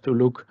you have to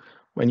look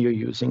when you're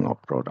using our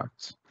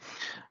products.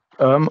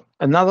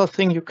 Another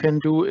thing you can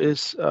do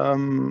is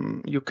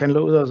you can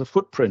lower the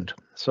footprint.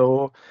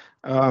 So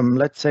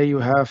let's say you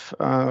have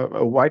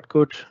a white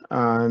good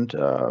and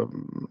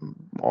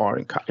or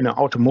in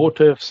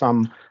automotive,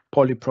 some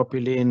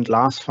polypropylene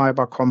glass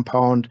fiber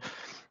compound,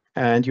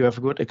 and you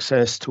have good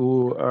access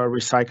to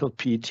recycled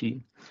PET.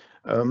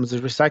 The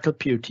recycled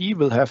PET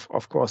will have,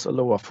 of course, a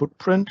lower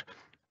footprint,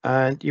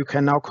 and you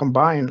can now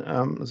combine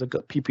the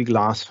PP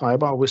glass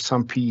fiber with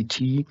some PET,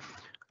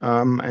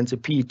 and the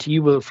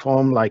PET will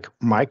form like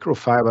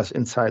microfibers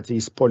inside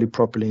these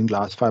polypropylene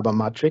glass fiber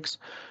matrix.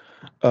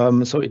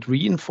 So it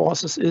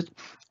reinforces it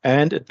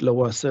and it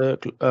lowers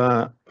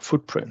the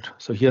footprint.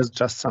 So here's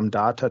just some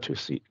data to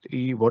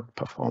see what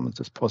performance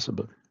is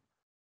possible.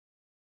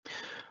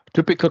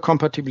 Typical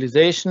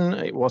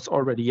compatibilization, it was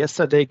already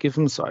yesterday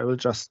given, so I will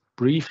just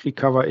briefly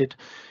cover it,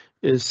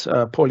 is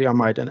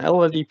polyamide and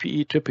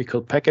LLDPE,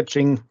 typical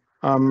packaging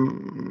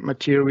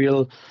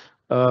material.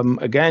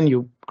 Again,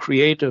 you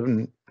create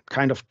a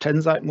kind of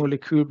tensite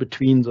molecule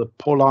between the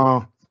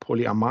polar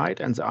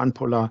polyamide and the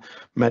unpolar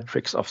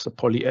matrix of the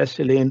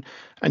polyethylene.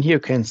 And here you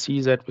can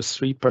see that with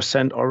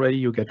 3% already,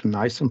 you get a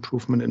nice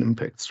improvement in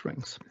impact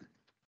strength.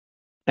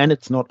 And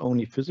it's not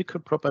only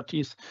physical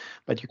properties,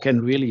 but you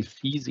can really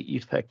see the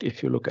effect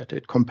if you look at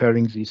it,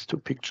 comparing these two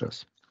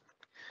pictures.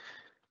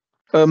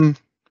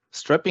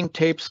 Strapping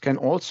tapes can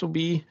also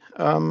be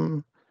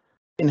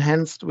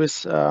enhanced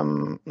with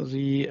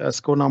the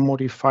Ascona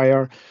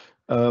modifier.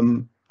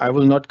 I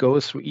will not go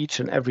through each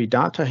and every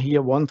data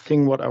here. One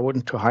thing what I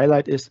want to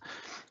highlight is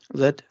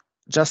that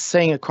just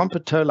saying a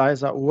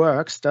compatibilizer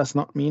works does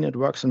not mean it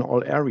works in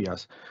all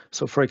areas.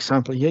 So for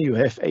example, here you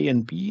have A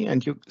and B,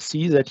 and you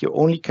see that you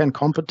only can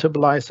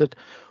compatibilize it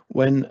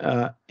when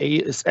A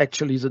is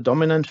actually the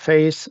dominant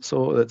phase.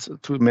 So that's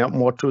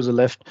more to the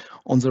left.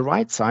 On the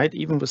right side,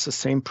 even with the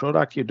same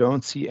product, you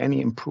don't see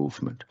any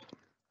improvement.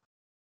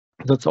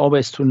 That's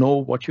always to know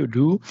what you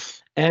do,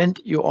 and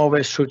you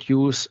always should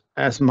use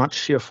as much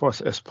shear force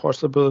as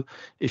possible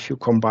if you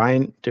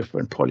combine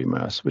different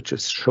polymers, which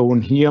is shown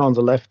here on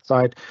the left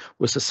side.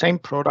 With the same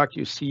product,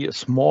 you see a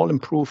small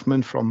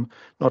improvement from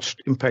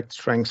notched impact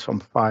strength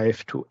from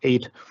 5 to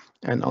 8,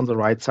 and on the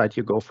right side,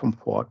 you go from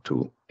 4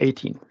 to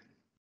 18.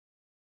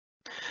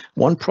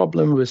 One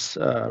problem with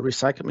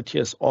recycled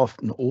material is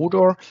often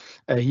odor.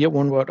 Here,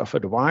 one word of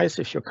advice: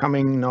 if you're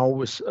coming now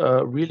with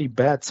really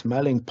bad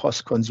smelling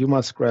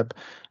post-consumer scrap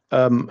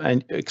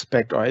and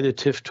expect our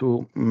additive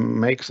to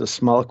make the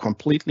smell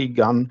completely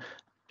gone,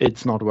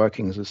 it's not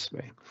working this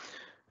way.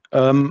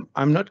 I'm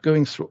not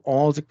going through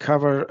all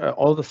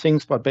the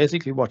things, but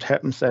basically what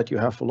happens is that you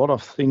have a lot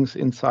of things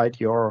inside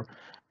your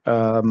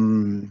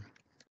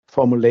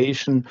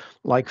formulation,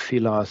 like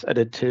fillers,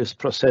 additives,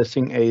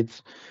 processing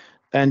aids,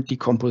 and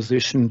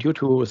decomposition due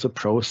to the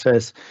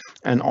process.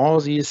 And all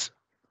these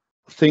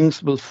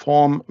things will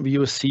form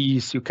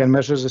VOCs. You can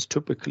measure this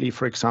typically,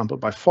 for example,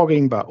 by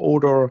fogging, by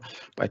odor,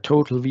 by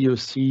total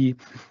VOC,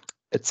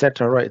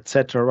 etc.,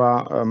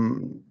 etc.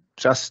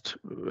 Just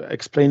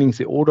explaining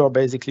the odor,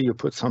 basically, you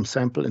put some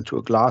sample into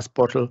a glass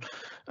bottle,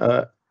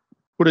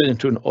 put it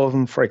into an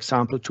oven, for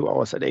example, 2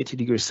 hours at 80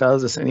 degrees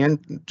Celsius, and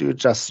then you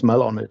just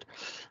smell on it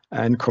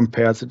and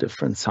compare the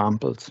different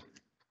samples.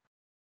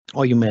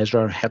 Or you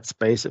measure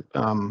headspace.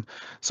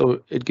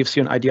 So it gives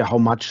you an idea how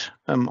much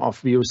of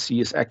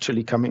VOC is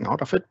actually coming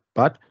out of it,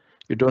 but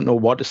you don't know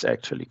what is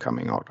actually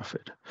coming out of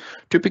it.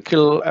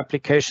 Typical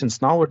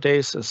applications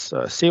nowadays is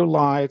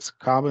zeolites,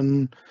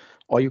 carbon,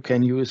 or you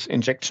can use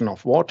injection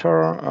of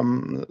water.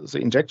 The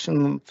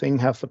injection thing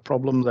has the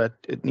problem that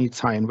it needs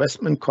high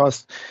investment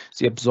costs.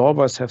 The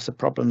absorbers have the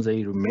problem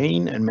they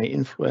remain and may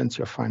influence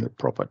your final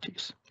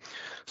properties.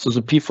 So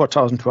the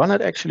P4200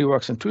 actually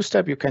works in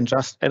two-step. You can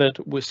just add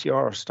it with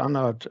your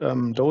standard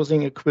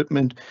dosing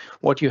equipment.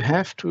 What you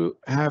have to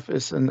have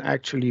is an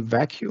actually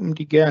vacuum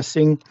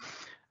degassing,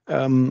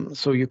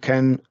 so you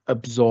can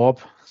absorb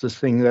this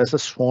thing. There's a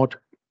short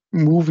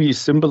movie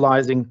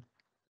symbolizing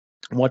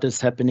what is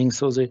happening.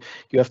 So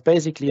you have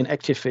basically an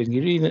active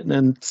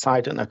ingredient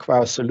side in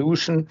aqueous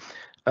solution,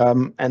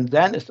 and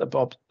then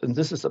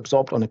this is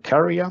absorbed on a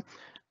carrier.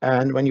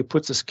 And when you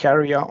put this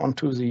carrier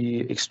onto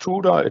the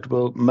extruder, it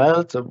will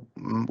melt, the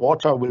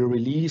water will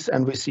release,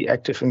 and with the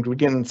active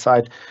ingredient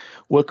inside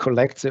will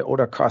collect the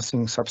odor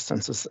causing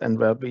substances and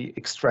will be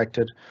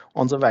extracted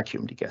on the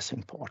vacuum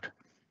degassing port.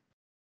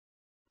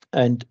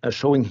 And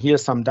showing here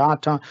some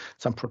data,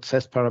 some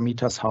process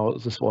parameters, how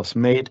this was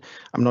made.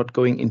 I'm not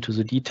going into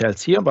the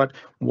details here, but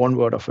one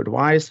word of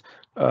advice.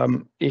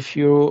 If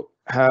you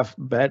have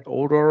bad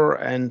odor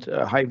and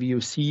high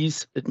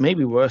VOCs, it may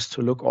be worth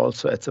to look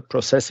also at the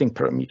processing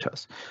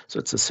parameters. So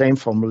it's the same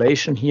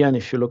formulation here. And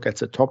if you look at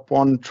the top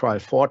one, trial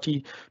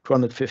 40,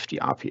 250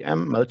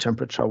 RPM, melt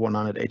temperature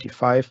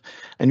 185,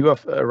 and you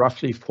have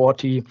roughly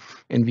 40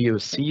 in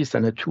VOCs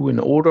and a 2 in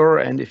odor.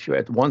 And if you're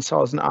at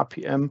 1000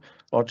 RPM,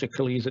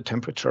 logically the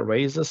temperature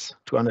raises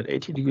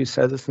 280 degrees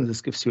Celsius, and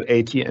this gives you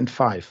 80 and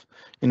 5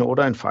 in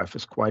odor, and 5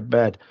 is quite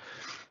bad.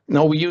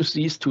 Now we use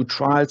these two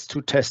trials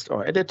to test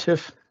our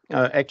additive.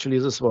 Actually,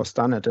 this was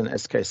done at an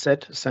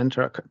SKZ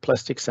center,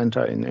 plastic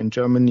center in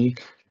Germany.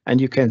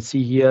 And you can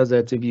see here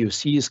that the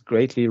VOC is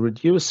greatly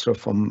reduced, so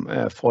from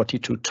 40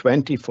 to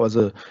 20 for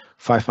the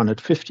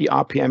 550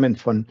 RPM and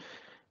from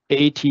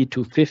 80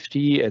 to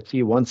 50 at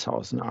the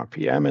 1000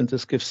 RPM. And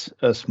this gives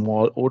a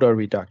small odor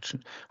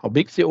reduction. How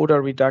big the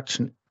odor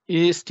reduction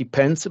is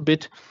depends a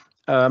bit.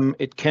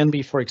 It can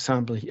be, for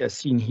example, as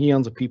seen here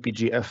on the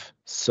PPGF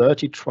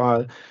 30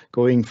 trial,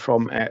 going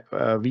from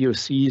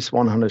VOCs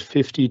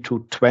 150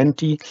 to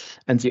 20,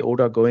 and the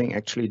odor going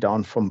actually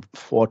down from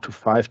 4 to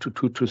 5 to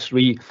 2 to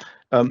 3.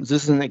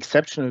 This is an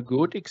exceptional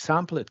good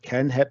example. It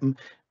can happen.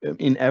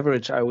 In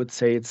average, I would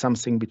say it's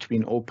something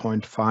between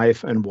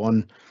 0.5 and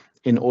 1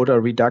 in odor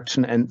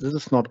reduction, and this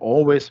is not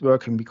always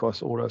working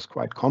because odor is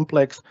quite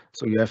complex,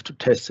 so you have to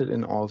test it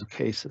in all the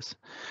cases.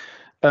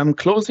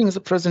 Closing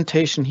the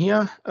presentation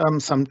here,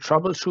 some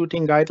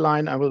troubleshooting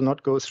guideline. I will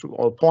not go through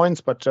all points,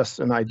 but just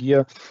an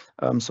idea.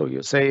 So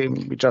you say,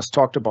 we just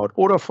talked about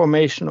odor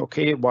formation.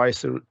 Okay, why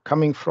is it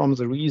coming from?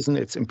 The reason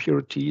it's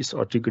impurities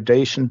or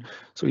degradation.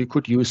 So you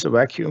could use a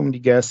vacuum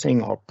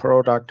degassing or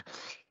product.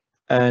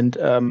 And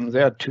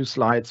there are 2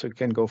 slides, so you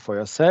can go for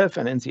yourself.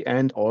 And in the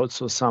end,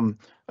 also some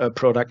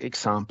product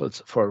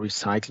examples for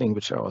recycling,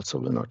 which I also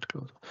will not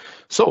go.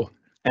 So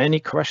any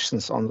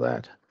questions on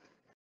that?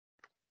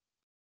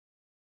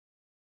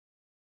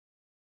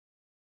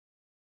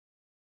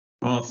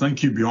 Well,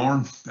 thank you,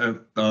 Bjorn.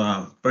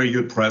 Very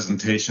good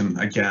presentation.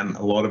 Again,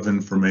 a lot of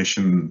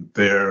information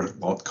there, a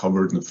lot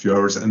covered in a few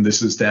hours, and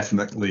this is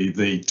definitely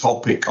the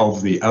topic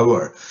of the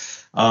hour.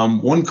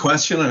 One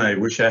question, and I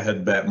wish I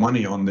had bet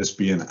money on this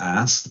being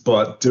asked,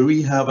 but do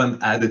we have an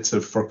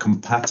additive for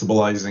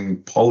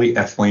compatibilizing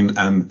polyethylene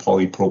and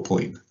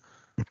polypropylene?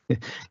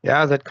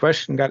 Yeah, that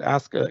question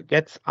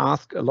gets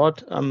asked a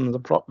lot.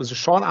 The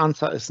short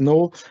answer is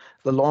no.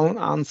 The long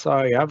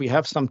answer, yeah, we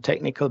have some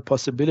technical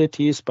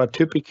possibilities, but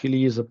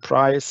typically the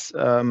price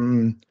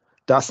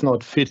does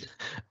not fit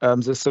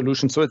the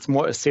solution. So it's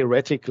more a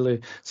theoretical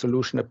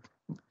solution, a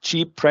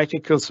cheap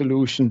practical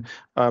solution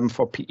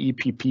for PE,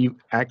 PP.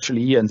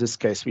 Actually, in this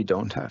case, we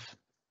don't have.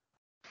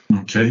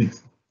 Okay,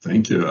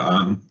 thank you.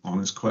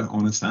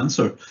 Honest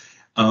answer.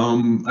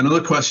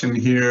 Another question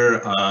here,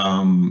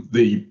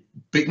 the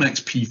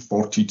BYK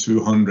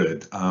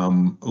P4200,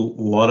 a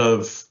lot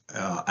of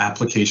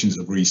applications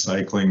of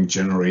recycling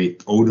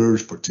generate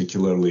odors,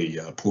 particularly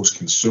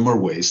post-consumer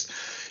waste.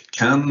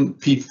 Can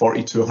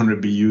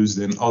P4200 be used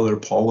in other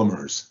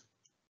polymers?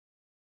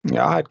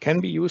 Yeah, it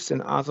can be used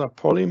in other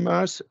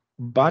polymers,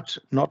 but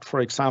not, for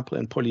example,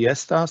 in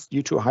polyesters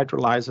due to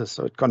hydrolysis.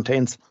 So it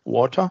contains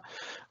water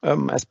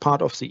as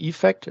part of the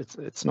effect.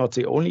 It's not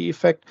the only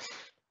effect.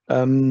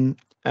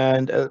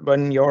 And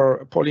when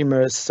your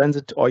polymer is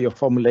sensitive, or your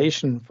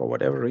formulation for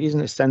whatever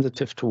reason is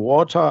sensitive to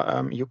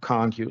water, you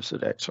can't use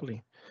it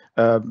actually.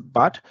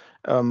 But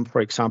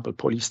for example,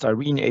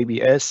 polystyrene,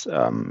 ABS,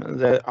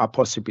 there are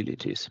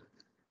possibilities.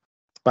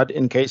 But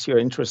in case you're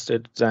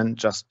interested, then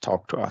just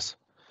talk to us.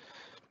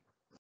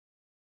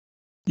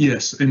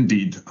 Yes,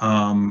 indeed.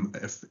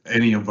 If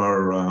any of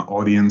our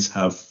audience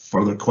have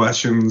further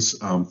questions,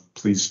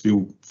 please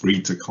feel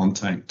free to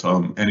contact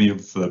any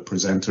of the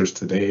presenters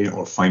today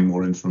or find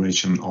more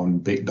information on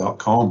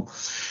BYK.com.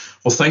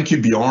 Well, thank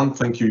you, Bjorn.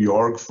 Thank you,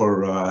 Jorg,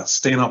 for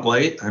staying up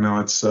late. I know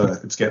it's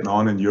getting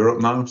on in Europe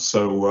now.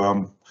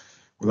 So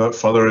without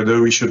further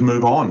ado, we should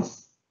move on.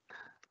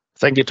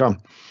 Thank you,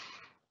 Tom.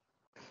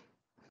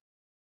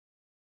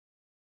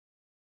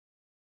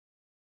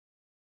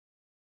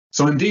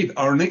 So indeed,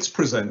 our next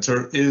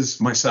presenter is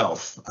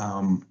myself.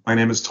 My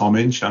name is Tom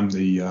Inch. I'm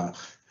the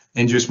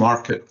end-use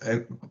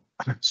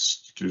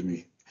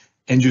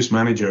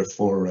manager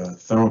for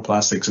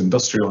Thermoplastics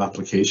industrial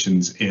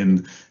applications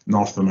in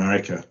North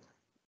America.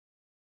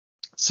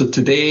 So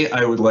today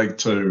I would like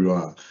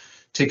to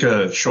take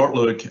a short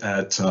look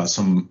at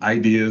some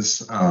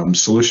ideas,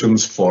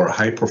 solutions for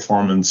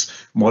high-performance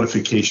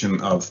modification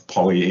of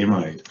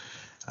polyamide.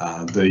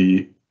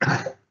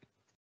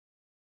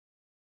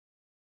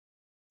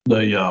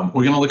 We're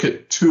going to look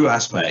at two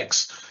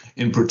aspects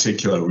in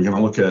particular. We're going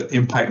to look at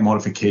impact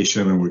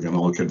modification and we're going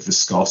to look at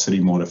viscosity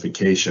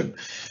modification.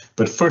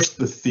 But first,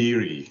 the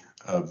theory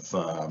of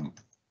our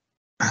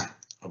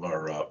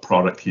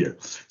product here.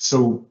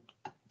 So,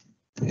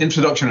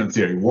 introduction and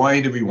theory. Why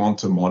do we want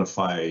to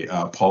modify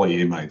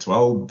polyamides?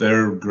 Well,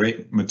 they're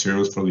great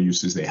materials for the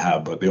uses they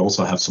have, but they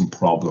also have some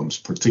problems,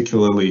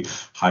 particularly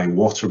high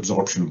water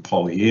absorption in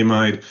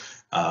polyamide.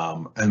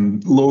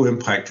 And low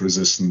impact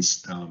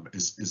resistance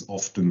is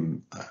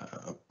often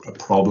a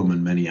problem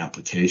in many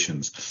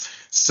applications.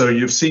 So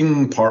you've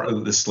seen part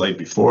of this slide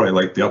before. I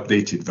like the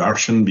updated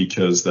version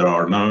because there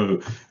are now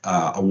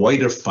a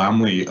wider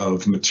family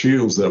of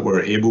materials that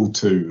we're able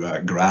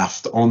to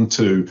graft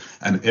onto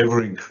an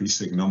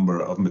ever-increasing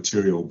number of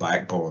material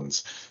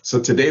backbones. So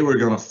today we're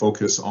going to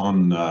focus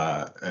on,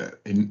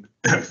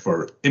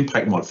 for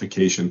impact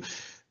modification,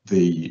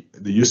 the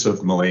use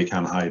of maleic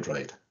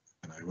anhydride.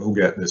 I will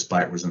get this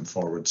backwards and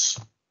forwards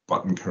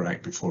button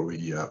correct before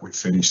we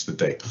finish the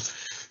day.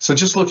 So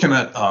just looking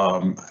at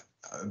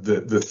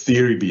the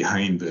theory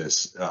behind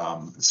this.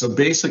 So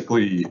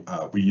basically,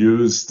 we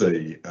use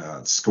the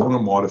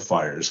Skona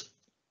modifiers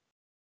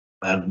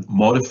and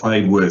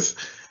modified with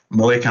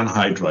maleic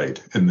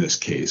anhydride in this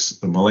case.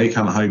 The maleic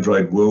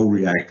anhydride will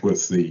react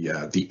with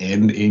the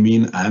end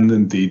amine and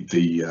indeed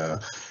the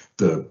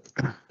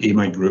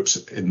amide groups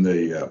in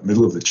the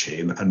middle of the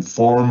chain and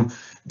form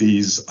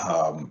these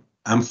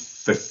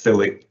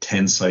amphiphilic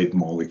tenside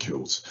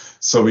molecules.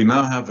 So we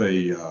now have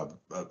a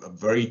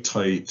very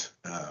tight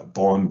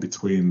bond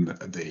between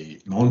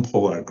the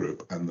non-polar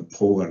group and the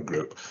polar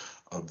group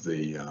of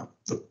the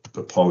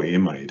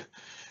polyamide.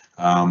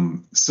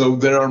 So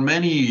there are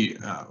many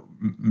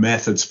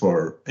methods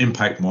for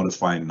impact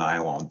modifying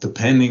nylon,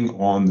 depending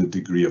on the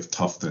degree of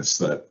toughness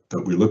that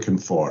we're looking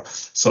for.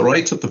 So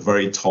right at the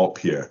very top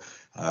here,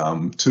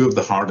 two of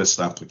the hardest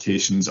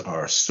applications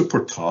are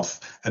super tough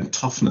and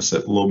toughness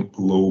at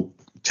low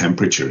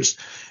temperatures.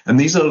 And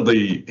these are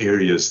the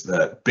areas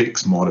that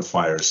BYK's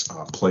modifiers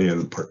play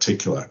in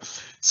particular.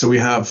 So we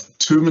have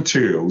two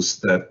materials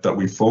that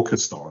we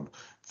focused on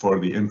for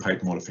the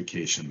impact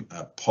modification,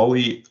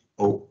 polyolefin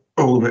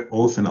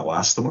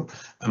elastomer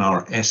and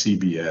our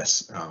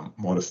SEBS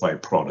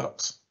modified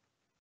products.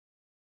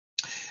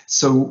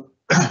 So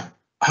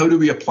how do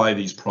we apply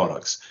these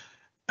products?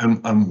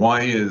 And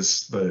why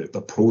is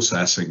the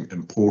processing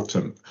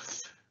important?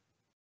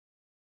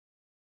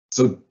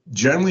 So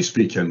generally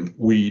speaking,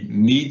 we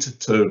need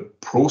to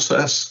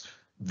process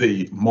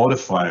the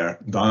modifier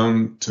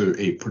down to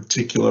a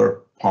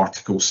particular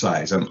particle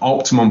size, an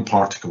optimum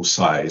particle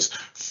size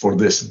for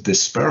this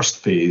dispersed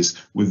phase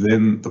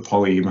within the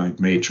polyamide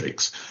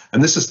matrix.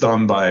 And this is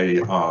done by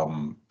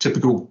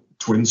typical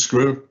twin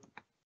screw.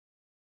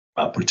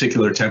 A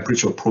particular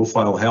temperature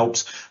profile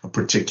helps, a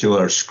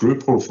particular screw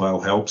profile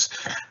helps,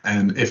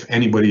 and if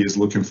anybody is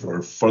looking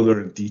for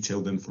further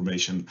detailed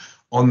information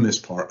on this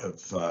part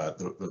of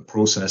the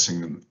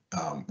processing,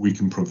 we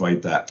can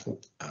provide that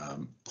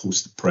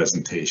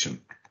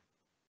post-presentation.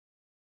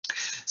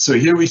 So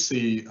here we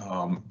see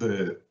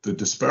the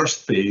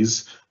dispersed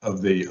phase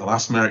of the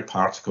elastomeric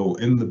particle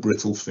in the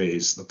brittle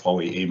phase, the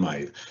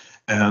polyamide,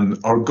 and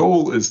our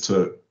goal is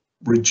to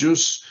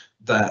reduce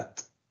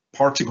that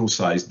particle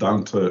size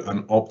down to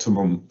an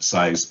optimum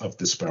size of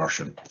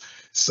dispersion.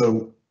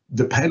 So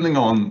depending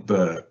on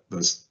the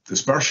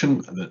dispersion,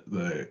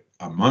 the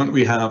amount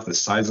we have, the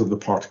size of the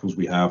particles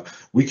we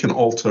have, we can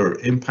alter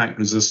impact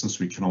resistance,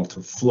 we can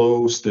alter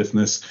flow,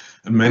 stiffness,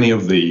 and many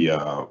of the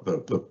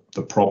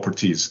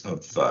properties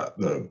of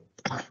the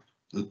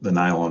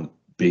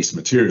nylon-based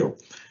material.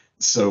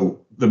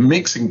 So the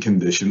mixing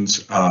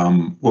conditions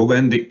will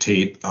then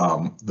dictate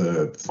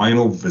the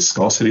final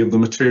viscosity of the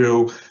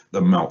material,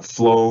 the melt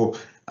flow,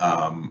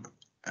 and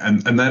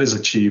that is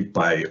achieved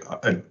by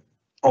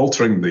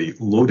altering the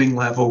loading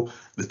level,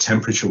 the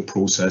temperature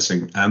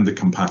processing, and the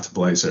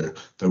compatibilizer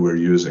that we're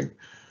using.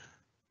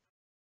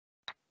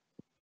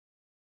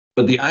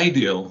 But the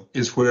ideal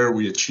is where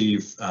we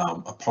achieve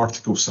a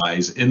particle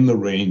size in the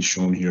range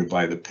shown here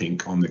by the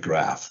pink on the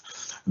graph.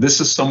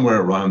 This is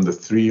somewhere around the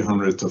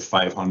 300 to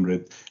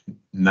 500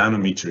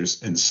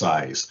 nanometers in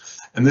size.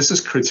 And this is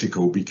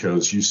critical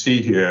because you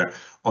see here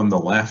on the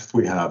left,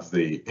 we have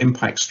the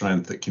impact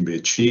strength that can be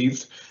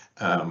achieved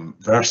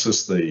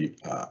versus the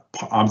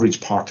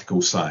average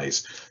particle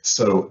size.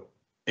 So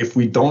if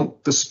we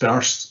don't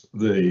disperse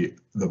the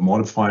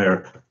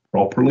modifier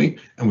properly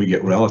and we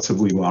get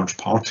relatively large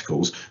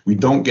particles, we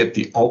don't get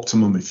the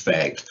optimum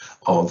effect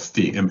of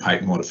the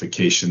impact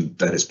modification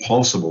that is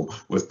possible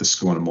with the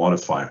SCONA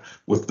modifier.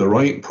 With the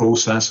right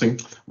processing,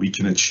 we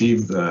can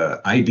achieve the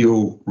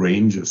ideal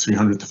range of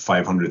 300 to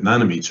 500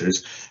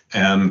 nanometers,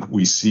 and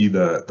we see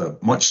the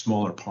much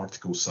smaller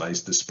particle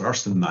size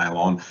dispersed in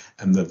nylon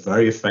and the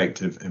very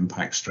effective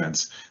impact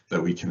strengths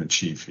that we can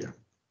achieve here.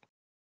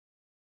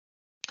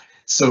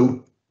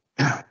 So,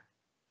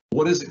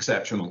 what is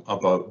exceptional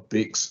about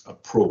BYK's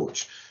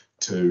approach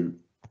to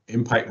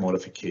impact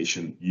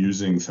modification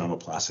using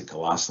thermoplastic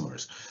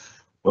elastomers?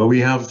 Well, we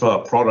have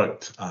a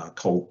product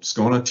called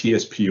SCONA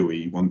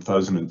TSPOE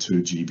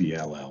 1002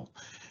 GBLL,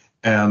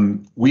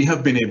 and we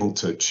have been able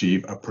to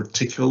achieve a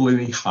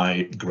particularly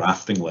high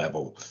grafting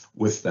level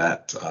with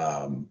that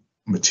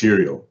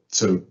material.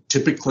 So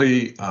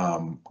typically,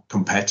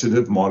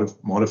 competitive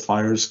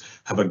modifiers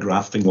have a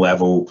grafting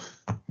level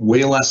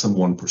way less than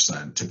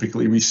 1%.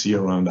 Typically, we see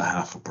around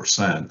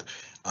 0.5%.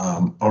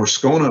 Our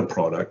SCONA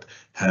product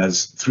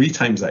has 3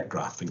 times that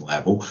grafting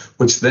level,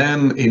 which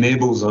then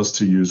enables us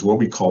to use what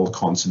we call a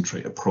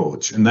concentrate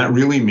approach. And that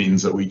really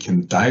means that we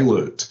can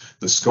dilute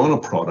the SCONA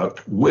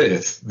product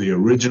with the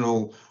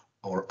original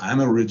or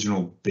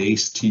unoriginal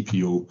base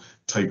TPO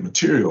type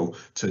material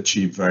to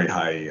achieve very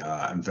high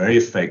and very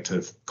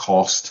effective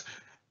cost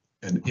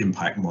and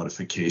impact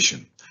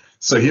modification.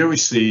 So here we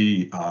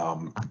see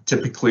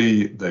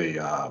typically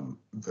the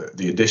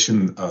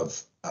addition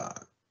of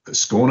the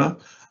SCONA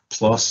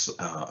plus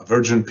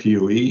virgin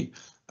POE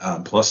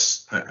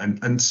plus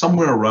and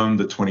somewhere around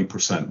the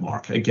 20%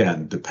 mark.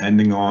 Again,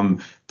 depending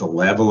on the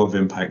level of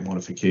impact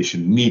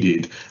modification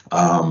needed,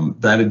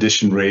 that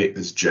addition rate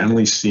is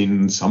generally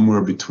seen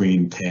somewhere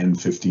between 10,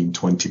 15,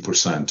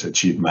 20% to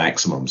achieve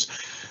maximums.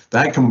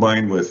 That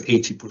combined with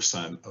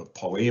 80% of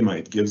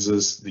polyamide gives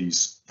us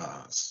these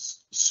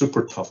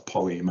super tough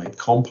polyamide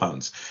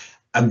compounds.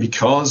 And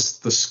because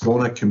the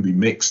SCONA can be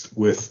mixed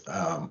with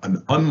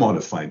an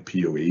unmodified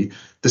POE,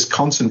 this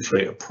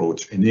concentrate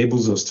approach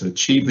enables us to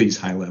achieve these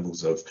high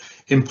levels of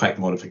impact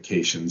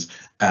modifications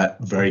at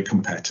very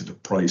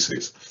competitive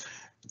prices.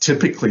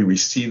 Typically, we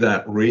see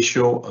that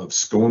ratio of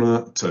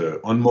SCONA to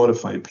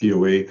unmodified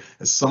POE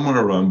as somewhere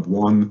around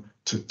 1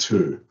 to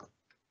 2.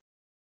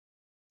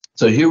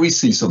 So here we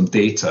see some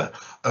data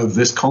of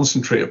this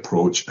concentrate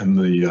approach and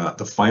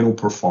the final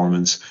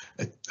performance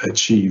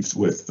achieved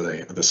with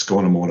the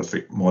SCONA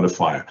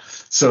modifier.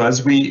 So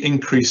as we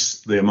increase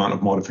the amount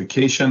of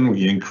modification,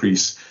 we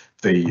increase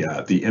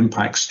the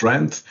impact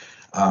strength,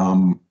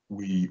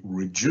 we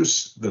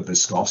reduce the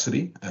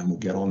viscosity, and we'll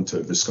get on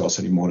to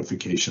viscosity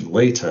modification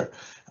later.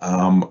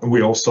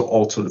 We also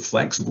alter the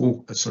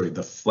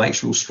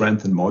flexural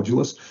strength and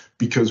modulus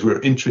because we're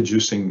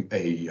introducing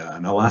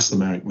an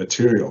elastomeric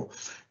material.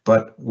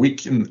 But we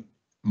can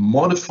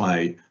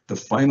modify the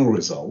final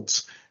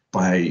results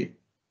by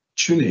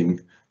tuning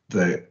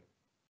the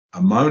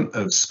amount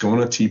of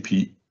SCONA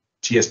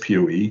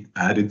TSPOE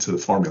added to the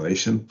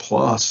formulation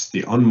plus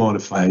the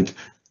unmodified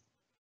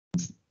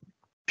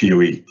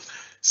POE.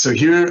 So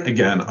here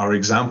again, our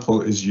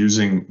example is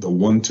using the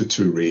 1 to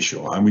 2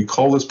 ratio, and we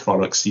call this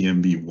product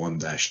CMB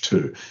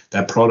 1-2.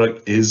 That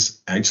product is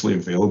actually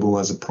available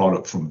as a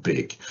product from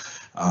BYK.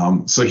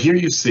 So here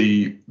you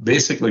see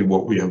basically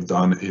what we have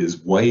done is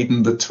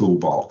widen the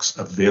toolbox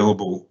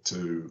available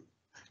to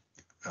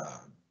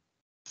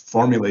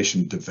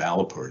formulation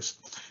developers.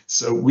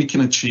 So we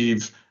can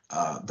achieve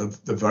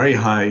the very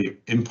high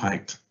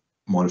impact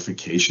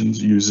modifications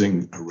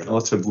using a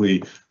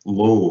relatively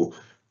low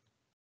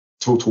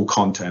total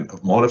content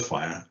of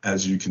modifier,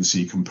 as you can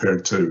see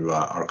compared to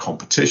our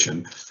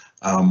competition,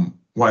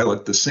 while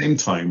at the same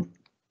time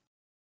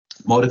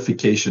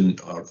modification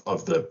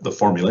of the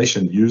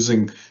formulation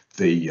using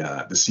the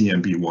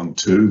CMB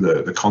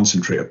 1-2, the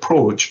concentrate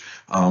approach,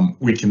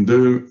 we can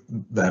do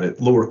that at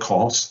lower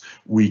cost.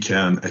 We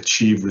can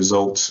achieve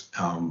results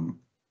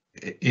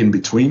in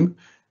between,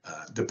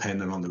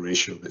 depending on the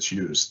ratio that's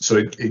used. So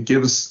it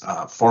gives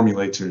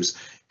formulators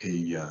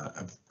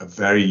a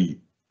very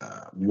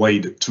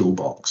wide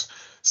toolbox.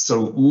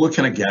 So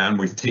looking again,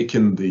 we've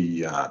taken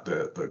the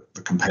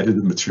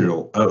competitive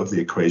material out of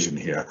the equation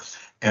here,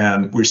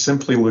 and we're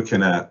simply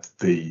looking at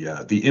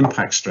the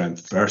impact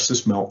strength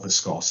versus melt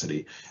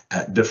viscosity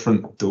at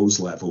different dose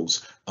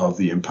levels of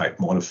the impact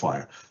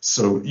modifier.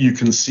 So you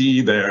can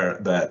see there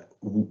that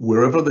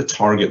wherever the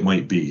target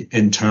might be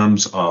in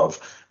terms of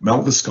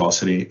melt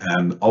viscosity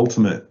and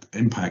ultimate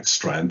impact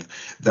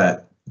strength,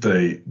 that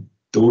the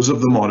dose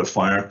of the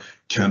modifier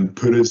can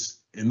put us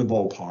in the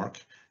ballpark,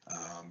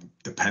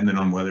 depending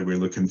on whether we're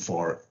looking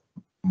for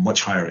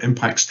much higher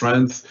impact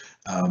strength,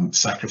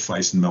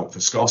 sacrifice in melt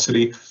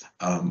viscosity,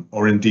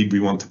 or indeed we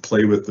want to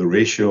play with the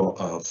ratio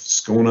of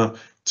SCONA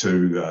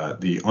to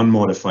the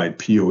unmodified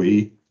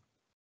POE,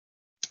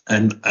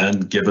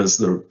 and give us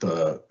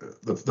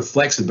the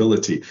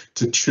flexibility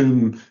to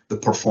tune the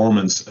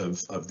performance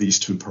of these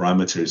two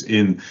parameters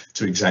in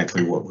to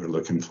exactly what we're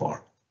looking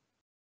for.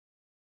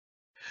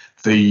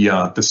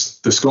 The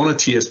SCONA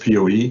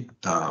TSPOE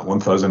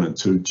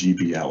 1002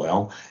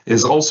 GBLL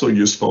is also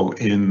useful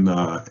in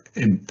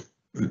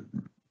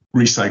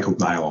recycled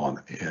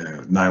nylon,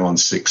 nylon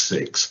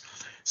 6,6.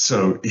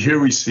 So here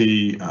we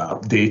see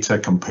data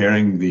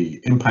comparing the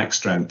impact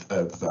strength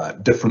of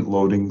different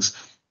loadings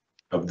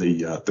of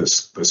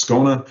the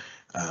SCONA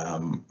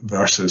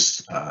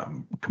versus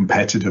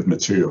competitive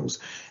materials.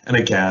 And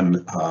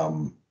again,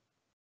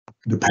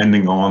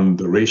 depending on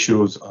the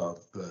ratios of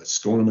the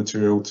SCONA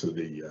material to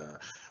the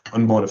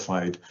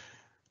unmodified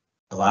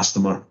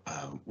elastomer,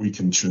 we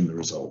can tune the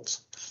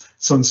results.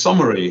 So in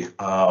summary,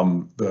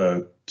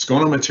 the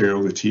SCONA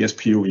material, the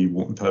TSPOE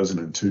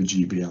 1002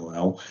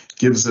 GBLL,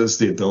 gives us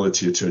the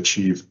ability to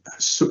achieve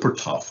super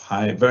tough,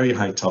 very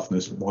high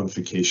toughness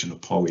modification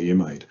of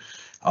polyamide.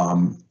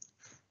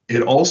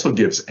 It also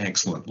gives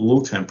excellent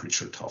low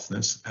temperature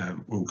toughness,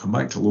 and we'll come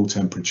back to low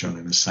temperature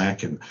in a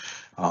second.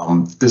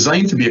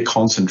 Designed to be a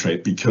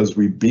concentrate because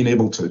we've been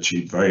able to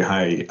achieve very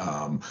high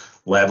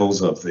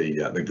levels of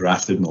the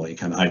grafted maleic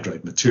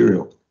anhydride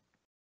material.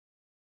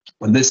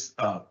 And this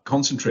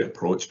concentrate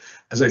approach,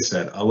 as I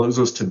said, allows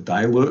us to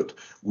dilute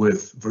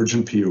with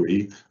virgin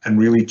POE and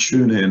really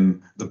tune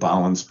in the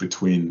balance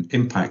between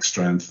impact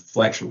strength,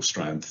 flexural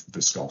strength,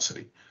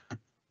 viscosity.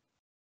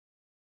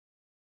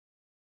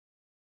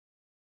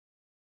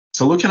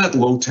 So looking at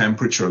low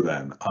temperature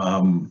then,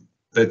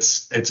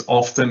 it's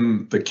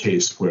often the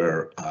case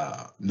where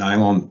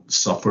nylon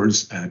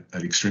suffers at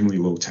extremely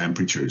low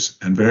temperatures,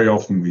 and very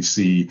often we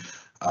see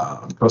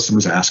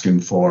customers asking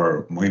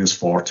for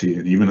 -40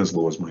 and even as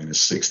low as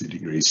 -60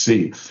 degrees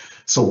C.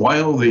 So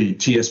while the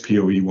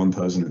TSPOE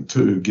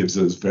 1002 gives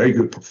us very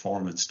good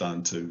performance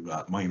down to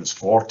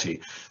 -40,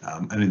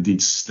 and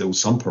indeed still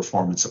some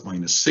performance at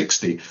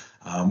 -60,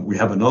 we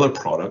have another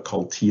product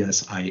called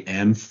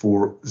TSIN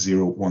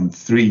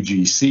 4013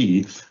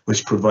 GC,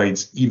 which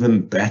provides even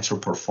better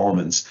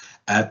performance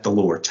at the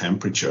lower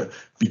temperature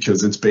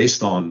because it's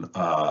based on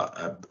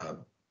a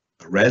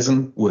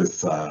resin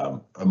with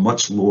a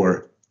much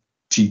lower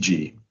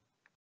TG,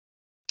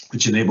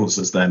 which enables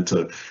us then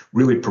to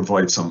really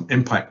provide some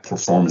impact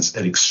performance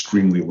at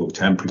extremely low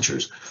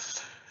temperatures.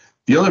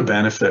 The other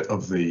benefit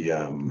of the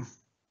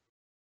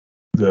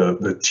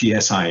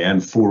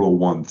TSIN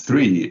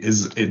 4013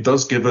 is it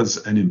does give us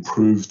an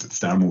improved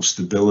thermal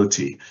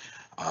stability,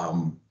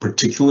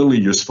 particularly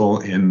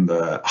useful in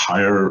the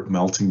higher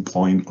melting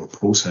point or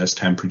process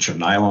temperature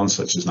nylons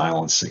such as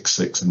nylon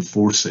 6,6 and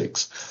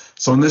 4,6.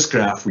 So in this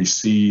graph, we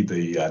see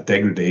the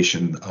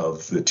degradation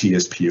of the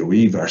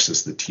TSPOE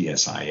versus the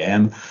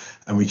TSIN,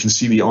 and we can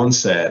see the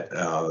onset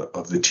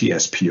of the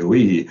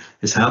TSPOE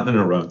is happening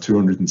around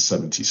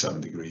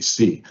 277 degrees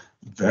C.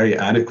 Very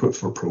adequate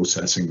for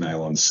processing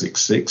nylon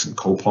 6,6 and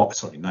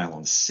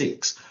nylon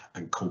 6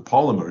 and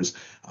copolymers,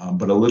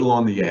 but a little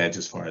on the edge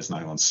as far as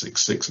nylon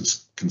 6,6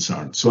 is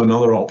concerned. So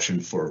another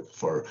option for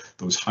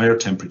those higher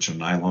temperature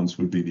nylons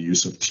would be the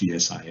use of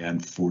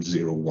TSIN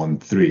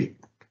 4013.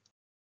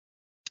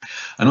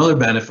 Another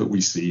benefit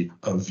we see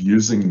of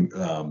using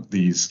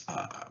these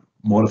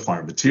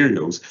modifier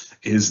materials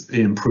is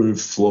the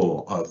improved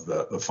flow of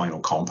the final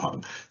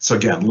compound. So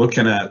again,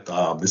 looking at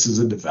this is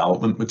a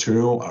development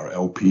material, our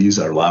LPs,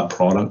 our lab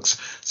products.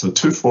 So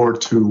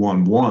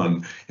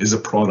 24211 is a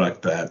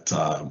product that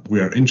we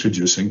are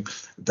introducing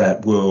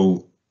that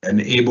will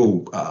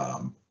enable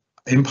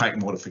impact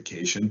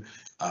modification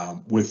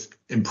with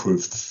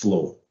improved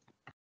flow.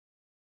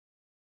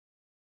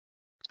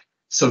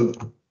 So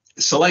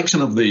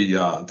selection of the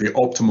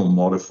optimal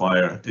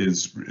modifier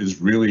is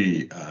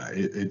really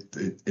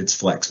it's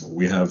flexible.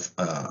 We have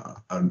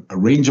a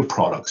range of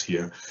products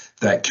here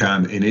that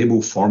can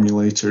enable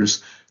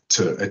formulators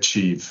to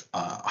achieve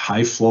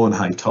high flow and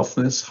high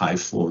toughness, high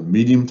flow and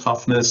medium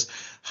toughness,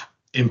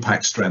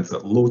 impact strength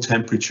at low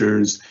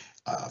temperatures.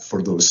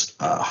 For those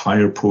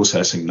higher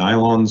processing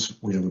nylons,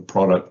 we have a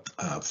product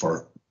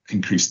for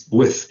increased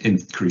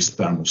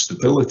thermal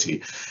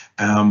stability,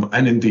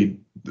 and indeed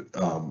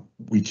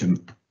we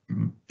can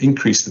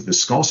increase the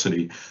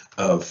viscosity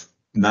of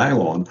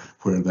nylon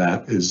where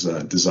that is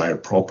a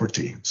desired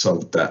property. So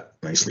that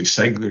nicely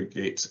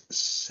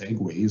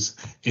segues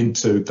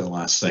into the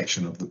last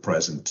section of the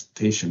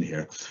presentation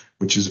here,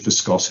 which is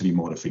viscosity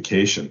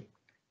modification.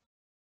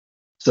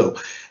 So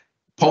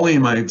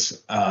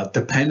Polyamides,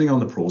 depending on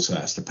the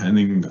process,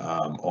 depending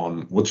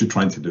on what you're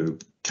trying to do,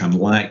 can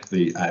lack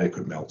the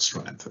adequate melt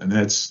strength. And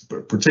that's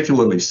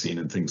particularly seen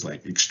in things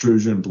like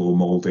extrusion, blow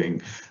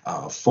molding,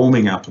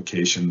 foaming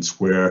applications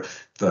where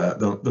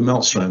the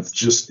melt strength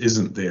just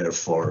isn't there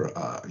for,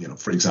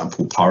 for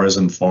example,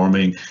 paraffin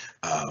forming,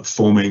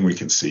 foaming. We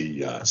can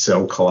see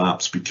cell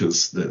collapse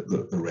because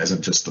the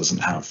resin just doesn't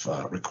have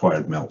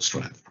required melt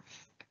strength.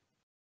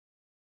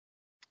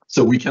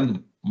 So we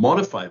can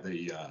modify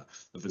the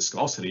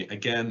viscosity,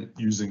 again,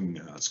 using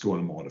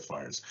Skona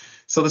modifiers.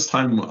 So this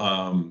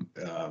time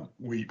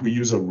we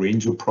use a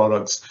range of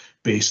products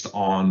based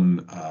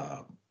on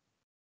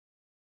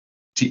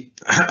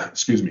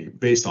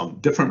based on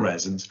different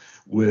resins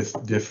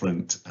with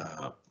different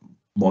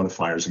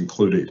modifiers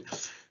included.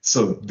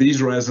 So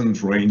these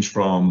resins range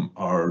from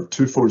our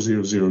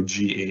 2400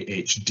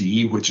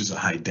 GAHD, which is a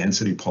high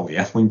density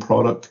polyethylene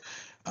product,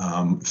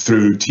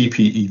 through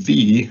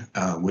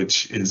TPEV,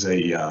 which is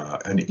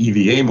an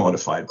EVA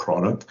modified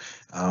product.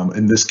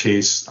 In this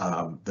case,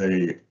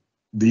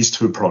 these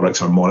two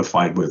products are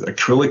modified with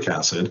acrylic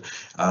acid,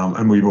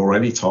 and we've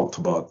already talked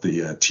about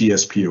the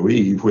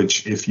TSPOE,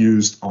 which, if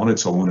used on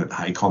its own at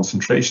high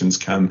concentrations,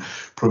 can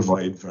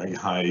provide very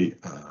high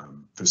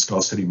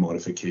viscosity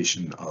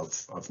modification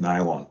of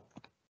nylon.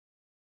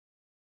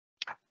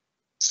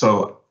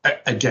 So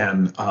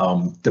again,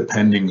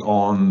 depending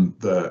on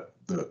the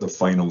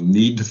final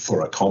need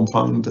for a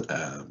compound,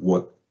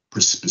 what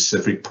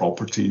specific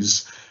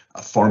properties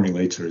a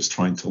formulator is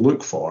trying to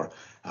look for,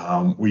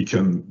 we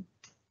can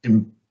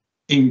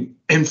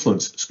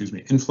influence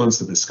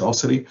the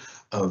viscosity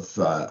of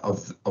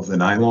the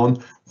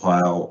nylon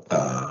while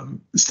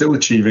still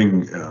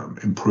achieving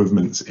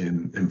improvements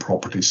in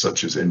properties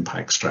such as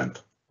impact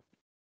strength.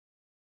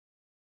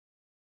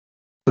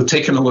 So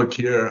taking a look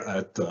here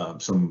at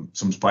some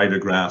spider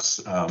graphs,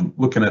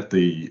 looking at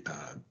the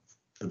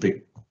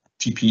big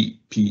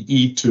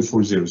TPPE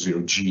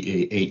 2400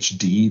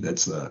 GAHD,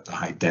 that's the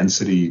high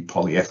density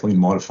polyethylene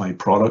modified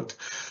product,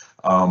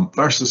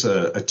 versus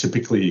a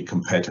typically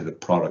competitive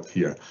product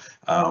here.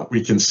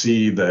 We can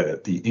see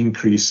the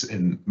increase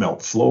in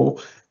melt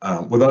flow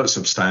without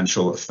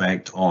substantial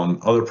effect on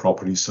other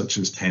properties such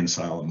as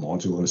tensile and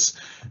modulus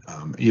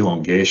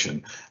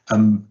elongation,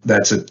 and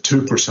that's at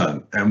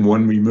 2%. And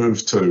when we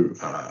move to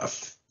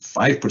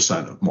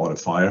 5% of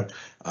modifier,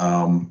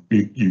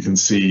 you can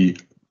see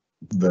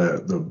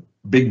the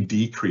big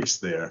decrease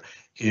there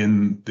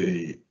in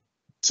the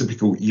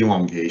typical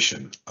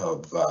elongation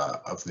of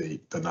the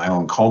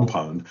nylon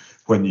compound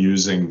when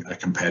using a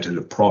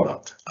competitive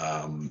product.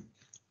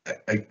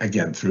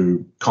 Again,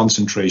 through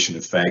concentration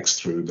effects,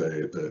 through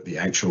the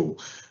actual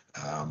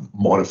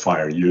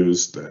modifier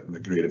used, the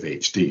grade of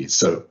HD.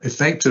 So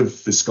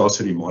effective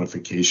viscosity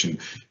modification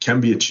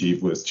can be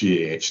achieved with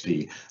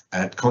GAHD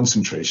at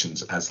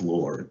concentrations as low,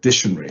 or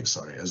addition rates,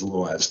 sorry, as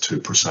low as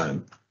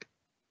 2%.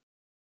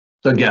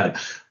 So again,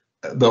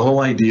 the whole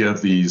idea of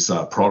these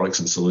products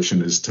and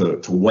solution is to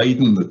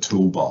widen the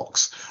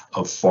toolbox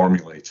of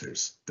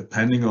formulators,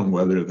 depending on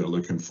whether they're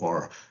looking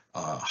for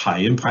high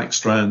impact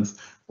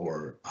strength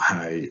or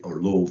high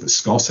or low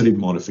viscosity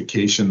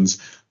modifications.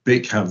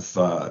 BYK have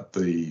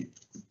the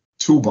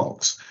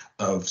toolbox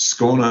of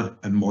Skona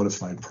and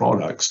modified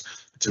products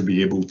to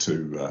be able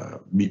to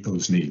meet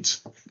those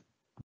needs.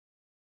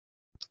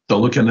 So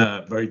looking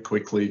at very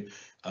quickly,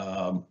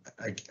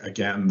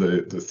 again,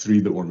 the three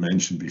that were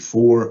mentioned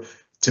before,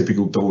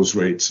 typical dose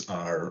rates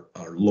are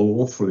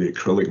low for the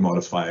acrylic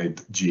modified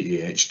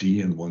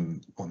GAHD and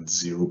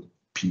 110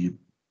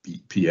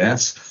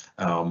 ppps,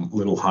 a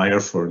little higher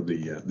for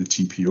the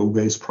TPO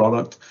based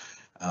product.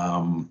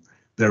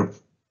 They're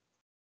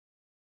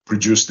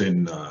produced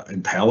in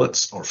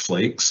pellets or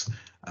flakes,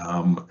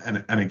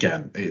 and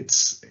again,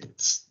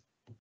 it's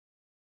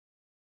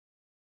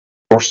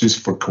horses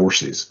for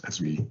courses, as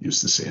we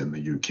used to say in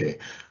the UK.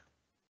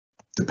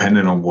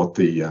 Depending on what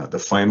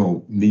the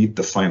final need,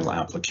 the final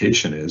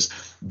application is,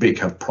 BYK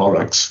have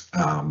products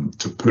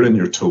to put in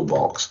your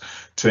toolbox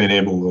to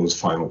enable those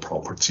final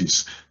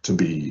properties to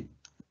be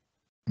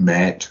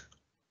met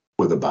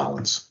with a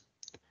balance.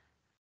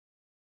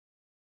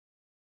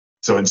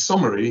 So in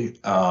summary,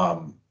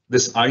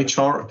 this eye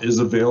chart is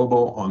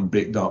available on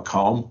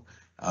BYK.com.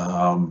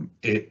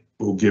 It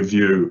will give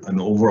you an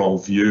overall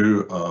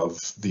view of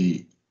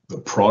the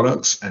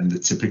products and the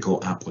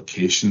typical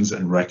applications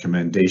and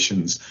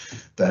recommendations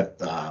that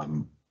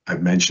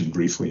I've mentioned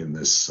briefly in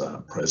this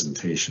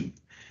presentation.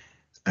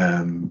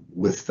 And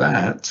with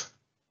that,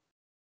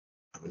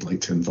 I would like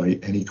to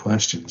invite any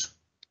questions.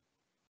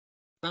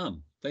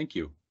 Tom, thank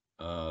you.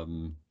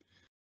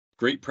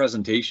 Great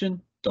presentation.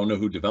 Don't know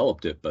who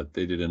developed it, but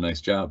they did a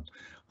nice job.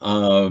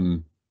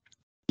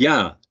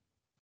 Yeah.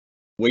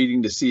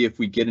 Waiting to see if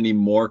we get any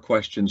more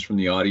questions from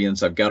the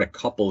audience. I've got a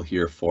couple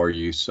here for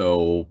you,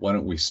 so why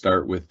don't we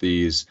start with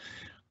these.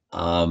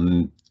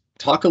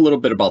 Talk a little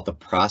bit about the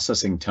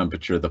processing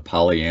temperature of the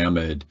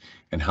polyamide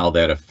and how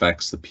that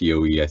affects the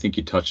POE. I think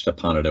you touched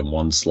upon it in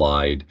one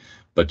slide,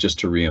 but just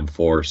to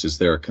reinforce, is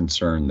there a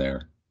concern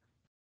there?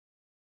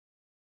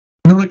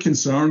 Not a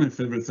concern if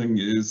everything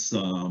is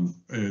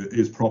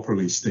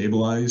properly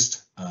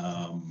stabilized,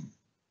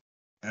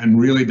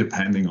 and really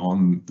depending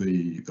on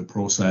the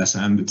process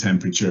and the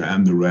temperature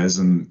and the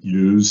resin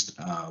used,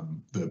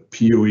 the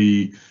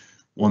POE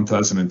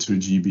 1002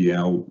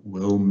 GBL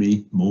will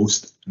meet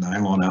most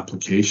nylon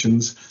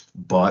applications.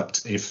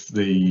 But if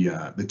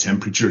the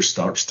temperature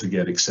starts to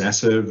get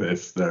excessive,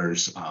 if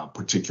there's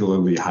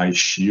particularly high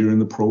shear in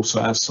the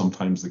process,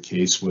 sometimes the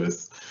case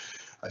with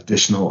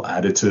additional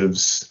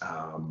additives,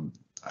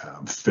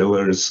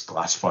 fillers,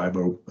 glass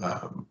fiber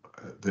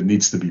that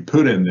needs to be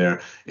put in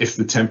there, if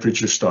the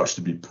temperature starts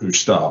to be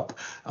pushed up,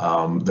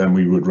 then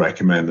we would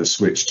recommend a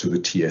switch to the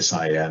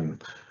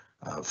TSIN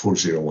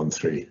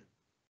 4013.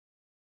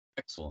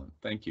 Excellent,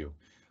 thank you.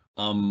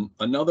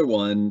 Another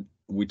one,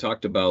 we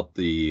talked about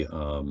the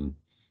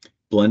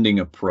blending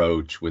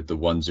approach with the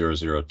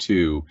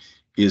 1002.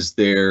 Is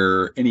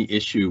there any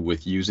issue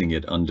with using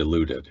it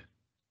undiluted?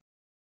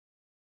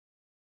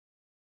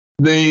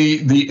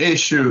 The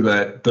issue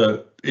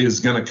that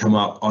is going to come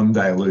up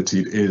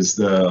undiluted is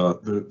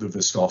the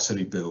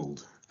viscosity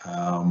build.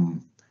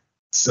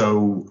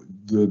 So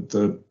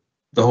the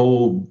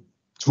whole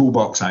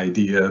toolbox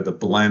idea, the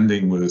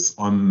blending with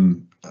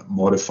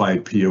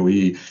unmodified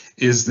POE,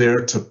 is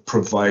there to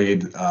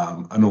provide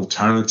an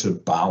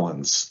alternative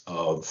balance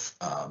of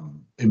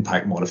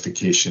impact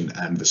modification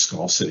and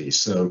viscosity.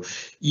 So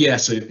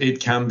yes, it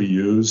can be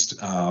used.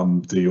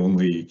 The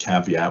only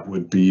caveat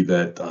would be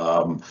that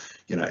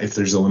if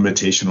there's a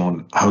limitation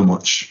on how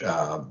much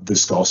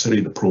viscosity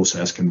the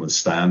process can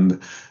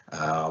withstand,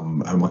 how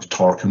much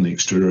torque on the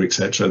extruder,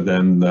 etc.,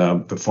 then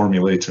the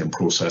formulator and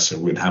processor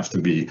would have to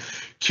be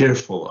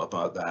careful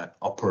about that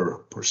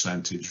upper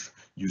percentage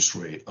use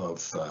rate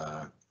of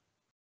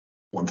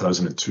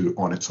 1002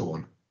 on its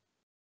own.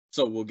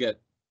 So we'll get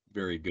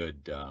very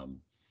good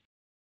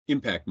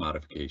impact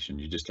modification.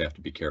 You just have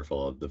to be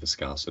careful of the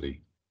viscosity.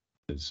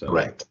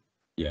 Correct.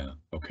 Yeah.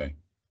 Okay.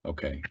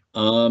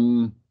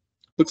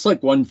 Looks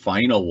like one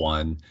final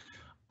one.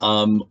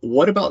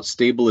 What about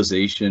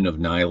stabilization of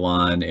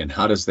nylon, and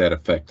how does that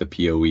affect the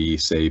POE?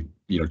 Say,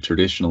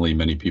 traditionally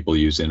many people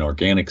use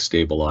inorganic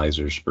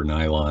stabilizers for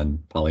nylon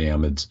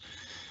polyamides.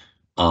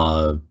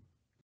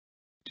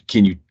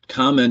 Can you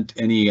comment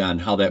any on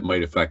how that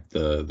might affect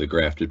the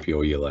grafted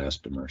POE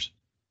elastomers?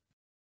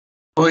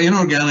 Well,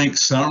 inorganic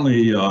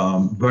certainly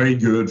very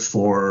good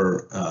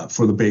for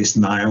the base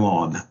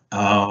nylon.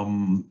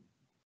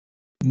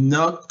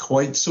 Not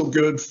quite so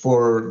good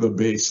for the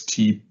base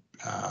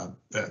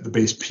the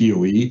base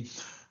POE.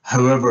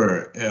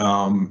 However,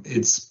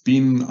 it's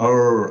been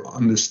our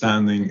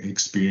understanding,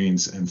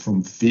 experience, and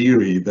from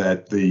theory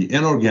that the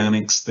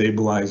inorganic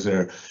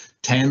stabilizer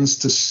tends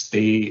to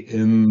stay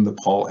in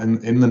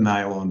the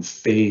nylon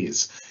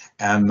phase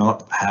and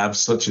not have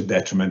such a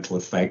detrimental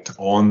effect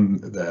on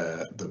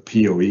the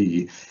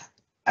POE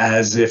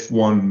as if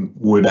one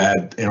would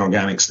add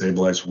inorganic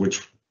stabilizer,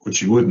 which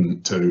you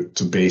wouldn't,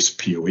 to base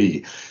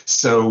POE.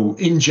 So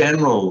in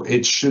general,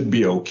 it should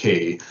be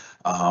okay,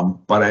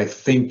 but I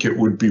think it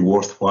would be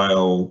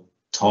worthwhile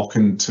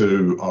talking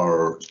to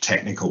our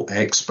technical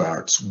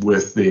experts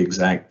with the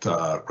exact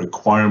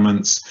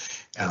requirements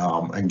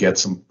and get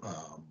some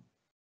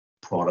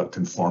product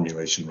and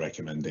formulation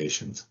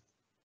recommendations.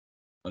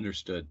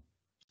 Understood.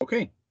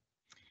 Okay.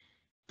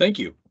 Thank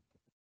you.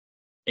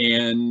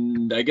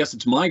 And I guess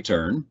it's my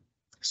turn.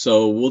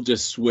 So we'll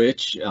just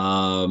switch.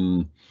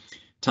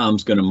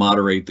 Tom's going to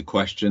moderate the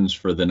questions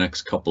for the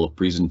next couple of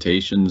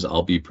presentations.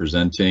 I'll be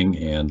presenting,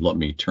 and let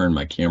me turn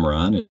my camera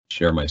on and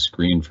share my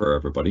screen for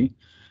everybody.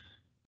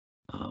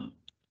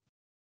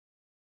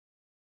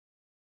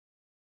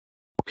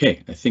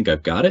 Okay, I think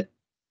I've got it.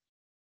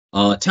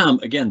 Tom,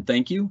 again,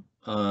 thank you.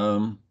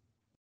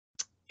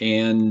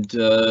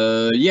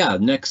 Yeah,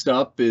 next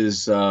up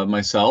is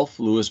myself,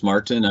 Louis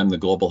Martin. I'm the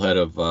global head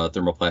of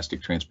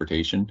thermoplastic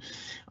transportation.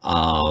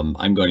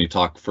 I'm going to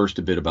talk first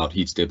a bit about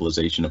heat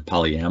stabilization of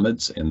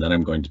polyamides, and then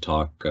I'm going to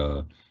talk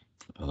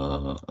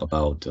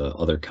about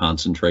other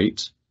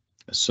concentrates.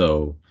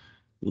 So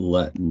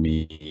let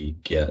me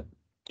get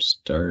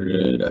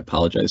started. I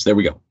apologize. There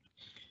we go.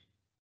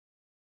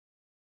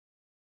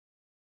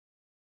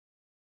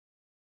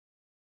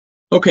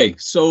 Okay,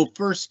 so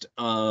first,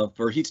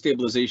 for heat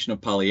stabilization of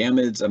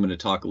polyamides, I'm going to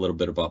talk a little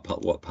bit about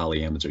what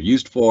polyamides are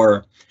used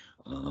for,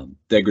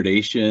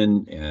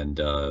 degradation and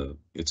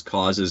its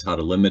causes, how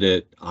to limit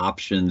it,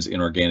 options,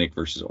 inorganic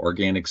versus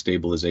organic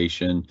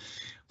stabilization,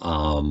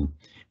 and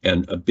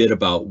a bit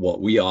about what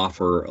we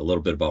offer, a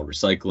little bit about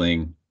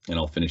recycling, and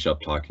I'll finish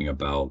up talking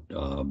about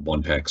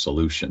one-pack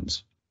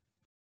solutions.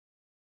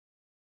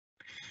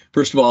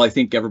 First of all, I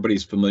think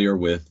everybody's familiar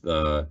with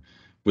the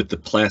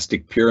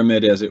plastic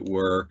pyramid, as it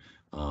were.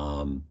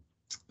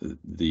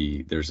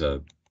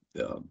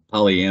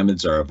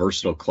 Polyamides are a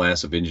versatile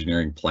class of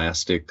engineering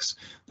plastics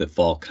that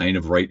fall kind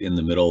of right in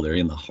the middle. They're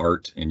in the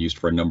heart and used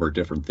for a number of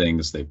different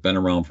things. They've been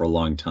around for a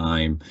long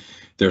time.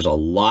 There's a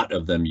lot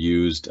of them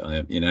used,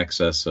 in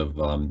excess of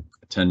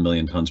 10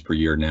 million tons per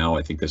year now.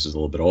 I think this is a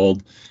little bit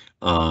old.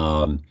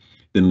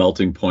 The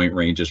melting point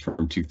ranges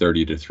from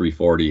 230 to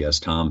 340, as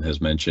Tom has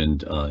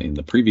mentioned in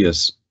the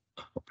previous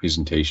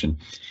presentation,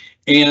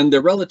 and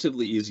they're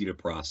relatively easy to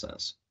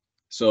process.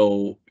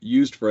 So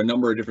used for a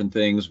number of different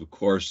things, of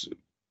course,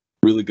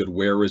 really good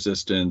wear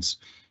resistance,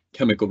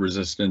 chemical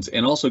resistance,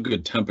 and also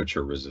good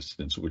temperature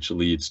resistance, which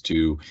leads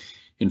to,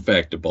 in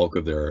fact, the bulk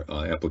of their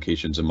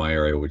applications in my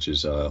area, which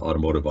is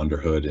automotive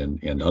underhood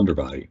and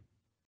underbody.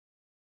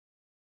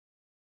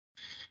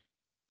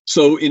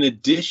 So in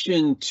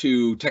addition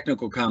to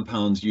technical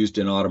compounds used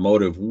in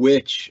automotive,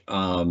 which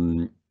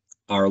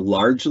are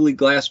largely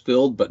glass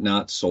filled, but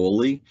not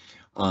solely,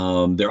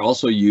 they're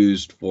also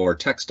used for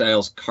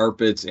textiles,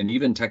 carpets, and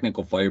even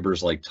technical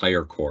fibers like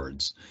tire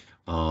cords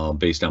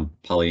based on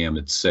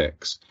polyamide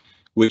 6,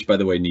 which, by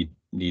the way,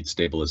 need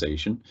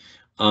stabilization.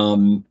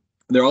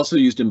 They're also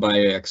used in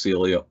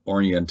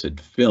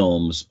biaxially-oriented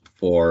films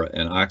for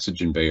an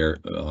oxygen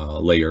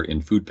layer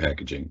in food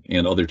packaging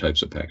and other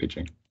types of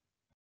packaging.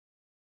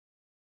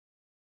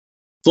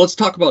 So let's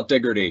talk about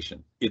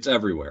degradation. It's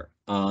everywhere.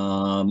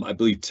 I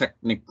believe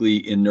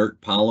technically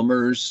inert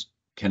polymers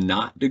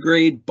cannot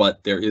degrade,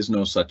 but there is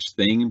no such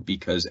thing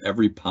because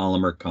every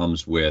polymer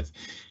comes with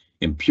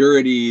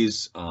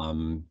impurities,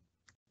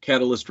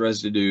 catalyst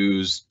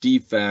residues,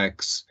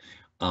 defects.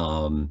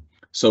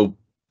 So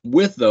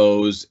with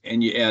those,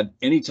 and you add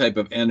any type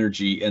of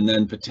energy and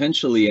then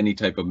potentially any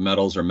type of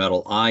metals or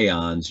metal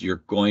ions,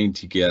 you're going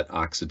to get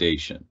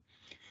oxidation.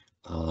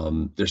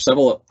 There's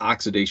several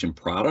oxidation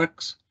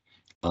products.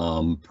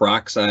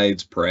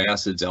 Peroxides,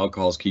 peracids,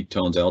 alcohols,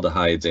 ketones,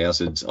 aldehydes,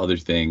 acids, other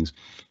things.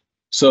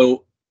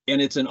 So,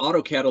 and it's an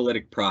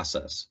autocatalytic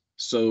process.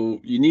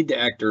 So you need to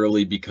act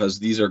early because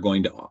these are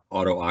going to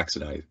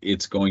auto-oxidize.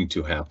 It's going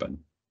to happen.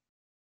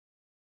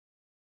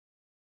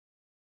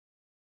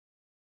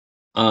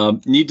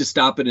 Need to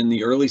stop it in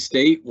the early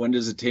state. When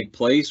does it take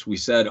place? We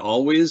said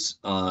always.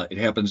 It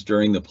happens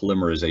during the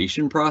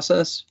polymerization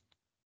process.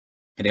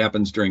 It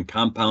happens during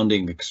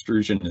compounding,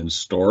 extrusion, and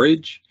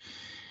storage.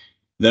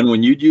 Then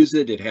when you use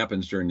it, it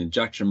happens during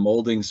injection,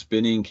 molding,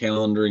 spinning,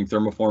 calendaring,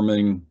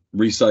 thermoforming,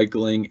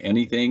 recycling,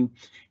 anything.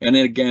 And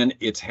then again,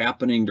 it's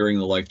happening during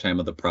the lifetime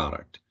of the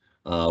product,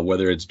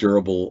 whether it's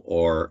durable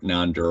or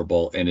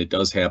non-durable, and it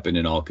does happen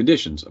in all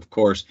conditions. Of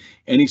course,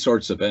 any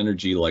sorts of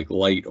energy like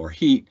light or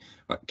heat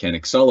can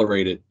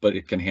accelerate it, but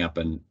it can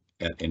happen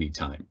at any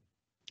time.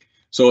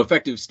 So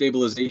effective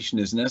stabilization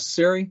is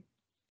necessary.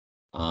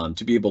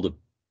 To be able to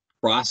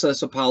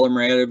process a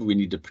polymer additive, we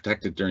need to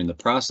protect it during the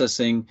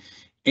processing,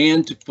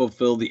 and to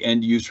fulfill the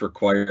end use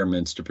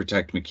requirements to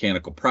protect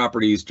mechanical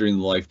properties during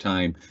the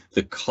lifetime,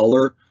 the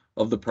color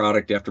of the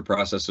product after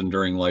process and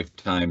during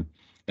lifetime,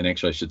 and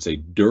actually I should say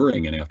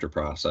during and after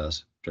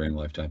process during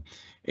lifetime,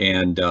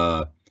 and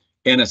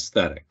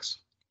aesthetics.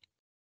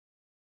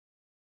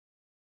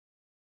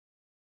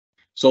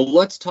 So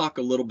let's talk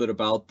a little bit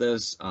about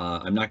this.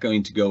 I'm not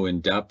going to go in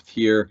depth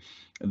here.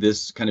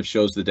 This kind of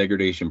shows the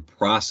degradation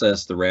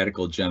process, the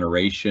radical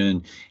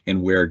generation,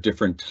 and where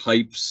different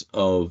types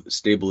of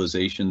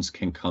stabilizations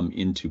can come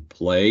into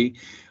play.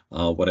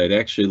 What I'd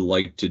actually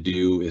like to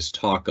do is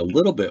talk a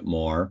little bit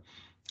more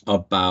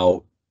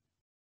about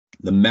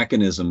the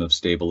mechanism of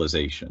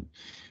stabilization.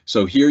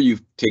 So here you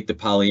take the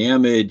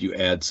polyamide, you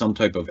add some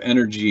type of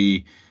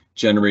energy,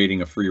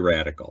 generating a free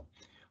radical.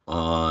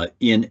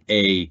 In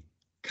a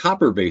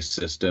copper-based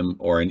system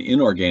or an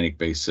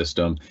inorganic-based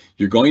system,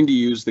 you're going to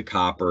use the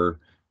copper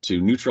to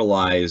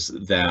neutralize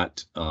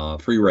that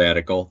free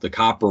radical. The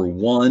copper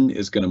 1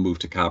 is going to move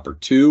to copper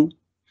 2.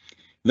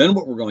 Then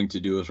what we're going to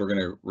do is we're going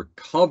to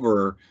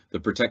recover the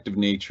protective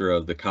nature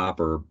of the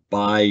copper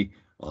by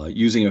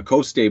using a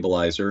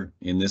co-stabilizer.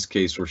 In this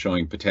case, we're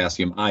showing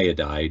potassium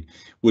iodide,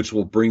 which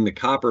will bring the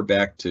copper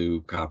back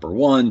to copper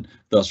 1,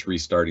 thus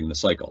restarting the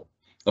cycle.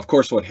 Of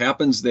course, what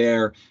happens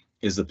there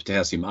is the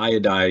potassium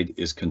iodide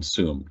is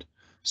consumed.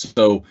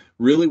 So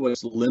really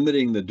what's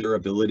limiting the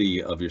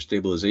durability of your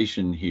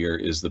stabilization here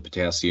is the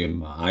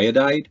potassium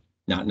iodide,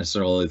 not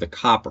necessarily the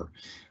copper.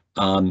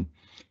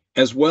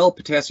 As well,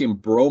 potassium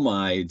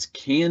bromides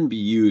can be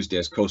used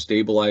as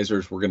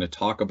co-stabilizers. We're going to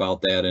talk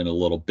about that in a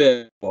little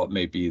bit, what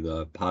may be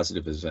the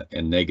positives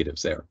and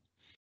negatives there.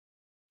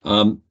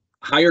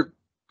 Higher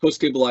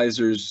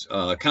co-stabilizers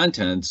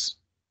contents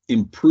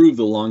improve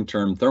the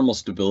long-term thermal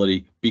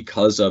stability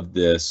because of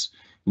this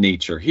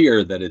nature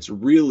here, that it's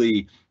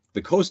really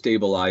the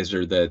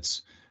co-stabilizer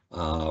that's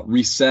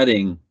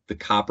resetting the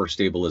copper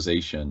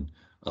stabilization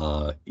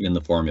in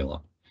the formula.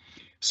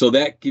 So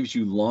that gives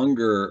you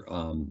longer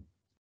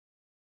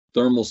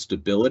thermal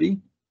stability.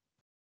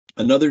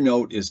 Another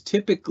note is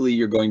typically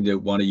you're going to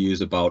want to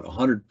use about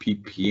 100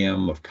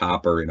 ppm of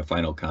copper in a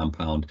final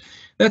compound.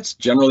 That's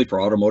generally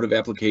for automotive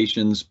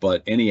applications,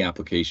 but any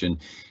application,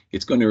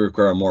 it's going to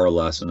require more or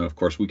less. And of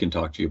course, we can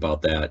talk to you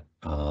about that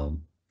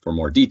for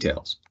more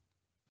details.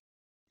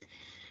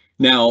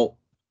 Now,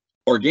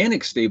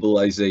 organic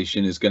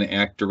stabilization is going to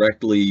act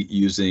directly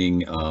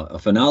using a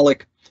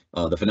phenolic.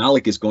 The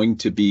phenolic is going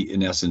to be,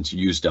 in essence,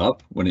 used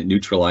up when it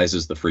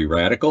neutralizes the free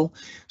radical.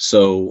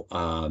 So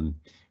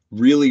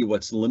Really,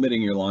 what's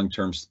limiting your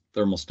long-term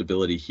thermal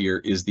stability here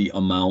is the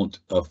amount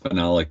of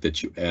phenolic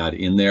that you add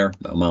in there,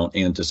 the amount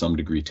and to some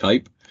degree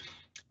type.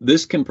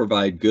 This can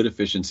provide good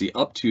efficiency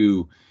up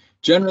to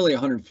generally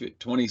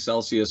 120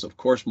 Celsius. Of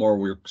course, more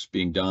work's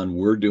being done.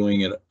 We're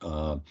doing it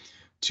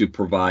to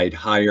provide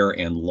higher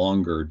and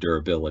longer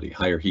durability,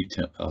 higher heat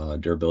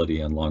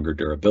durability and longer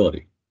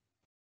durability.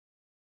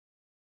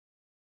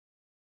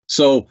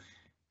 So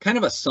kind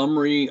of a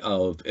summary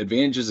of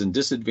advantages and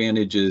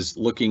disadvantages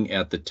looking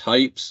at the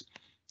types.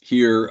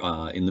 Here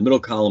in the middle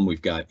column,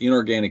 we've got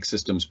inorganic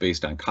systems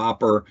based on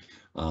copper.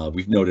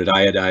 We've noted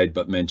iodide,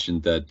 but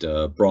mentioned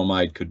that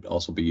bromide could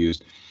also be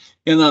used.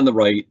 And on the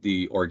right,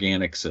 the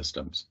organic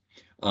systems.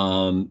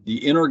 The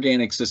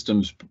inorganic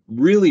systems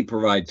really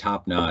provide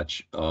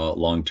top-notch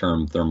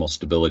long-term thermal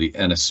stability,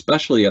 and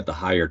especially at the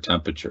higher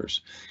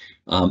temperatures.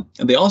 And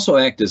they also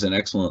act as an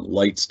excellent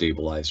light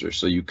stabilizer,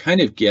 so you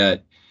kind of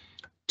get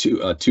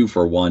two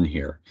for one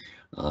here.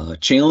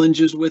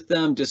 Challenges with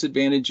them,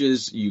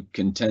 disadvantages, you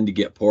can tend to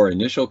get poor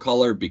initial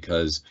color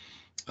because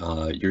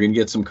you're going to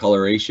get some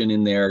coloration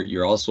in there.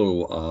 You're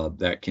also,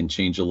 that can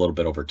change a little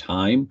bit over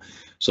time.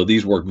 So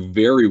these work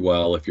very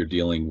well if you're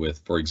dealing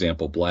with, for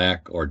example,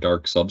 black or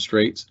dark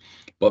substrates,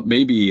 but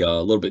maybe a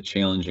little bit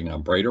challenging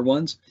on brighter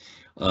ones.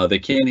 They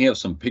can have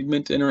some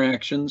pigment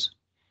interactions.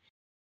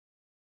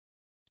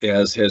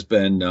 As has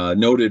been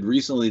noted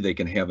recently, they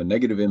can have a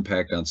negative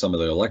impact on some of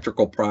the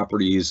electrical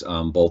properties,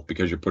 both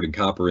because you're putting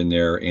copper in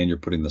there and you're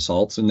putting the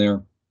salts in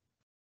there.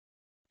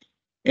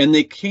 And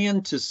they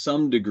can, to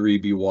some degree,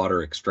 be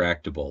water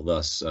extractable,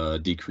 thus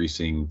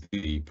decreasing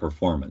the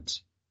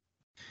performance.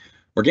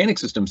 Organic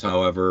systems,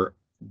 however,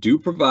 do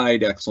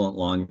provide excellent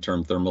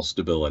long-term thermal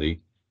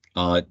stability,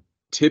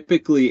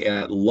 typically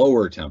at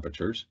lower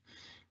temperatures.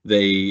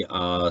 They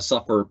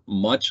suffer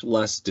much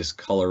less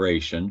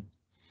discoloration,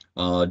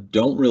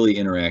 don't really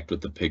interact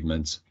with the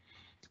pigments,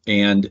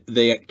 and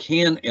they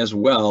can as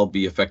well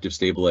be effective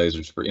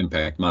stabilizers for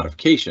impact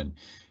modification,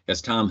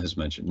 as Tom has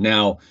mentioned.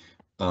 Now,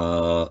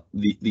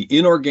 the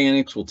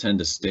inorganics will tend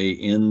to stay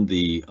in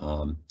the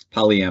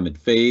polyamide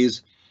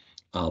phase,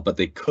 but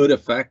they could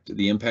affect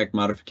the impact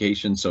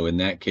modification. So in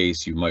that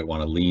case, you might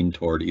want to lean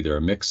toward either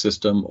a mixed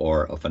system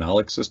or a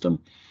phenolic system.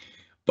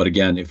 But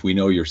again, if we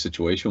know your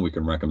situation, we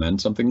can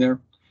recommend something there.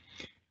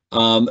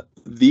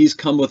 These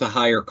come with a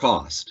higher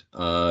cost.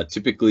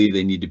 Typically,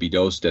 they need to be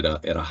dosed at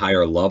a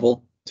higher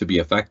level to be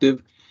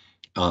effective.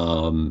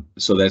 So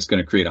that's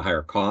going to create a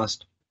higher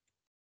cost.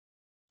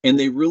 And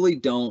they really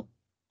don't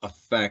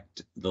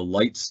affect the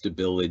light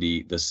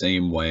stability the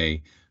same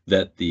way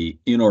that the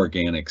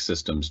inorganic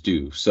systems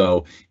do.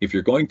 So if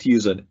you're going to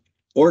use an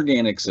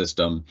organic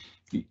system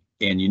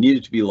and you need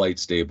it to be light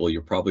stable,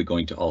 you're probably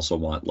going to also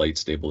want light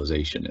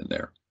stabilization in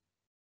there.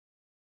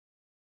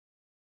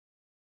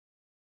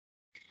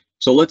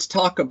 So let's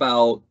talk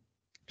about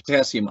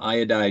potassium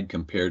iodide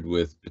compared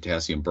with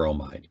potassium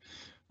bromide.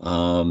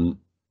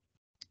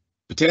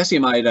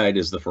 Potassium iodide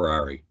is the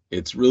Ferrari.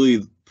 It's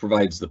really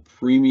provides the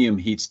premium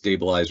heat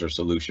stabilizer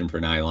solution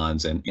for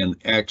nylons, and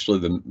actually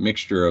the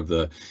mixture of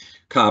the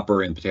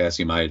copper and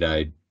potassium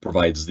iodide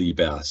provides the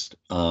best.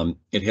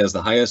 It has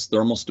the highest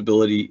thermal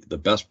stability, the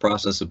best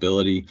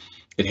processability.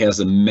 It has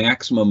the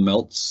maximum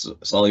melt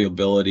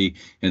solubility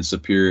and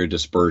superior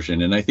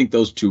dispersion. And I think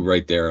those two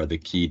right there are the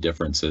key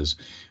differences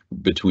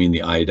between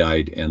the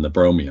iodide and the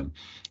bromium.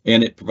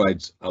 And it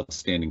provides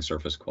outstanding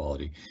surface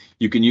quality.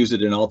 You can use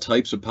it in all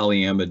types of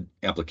polyamide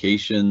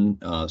application,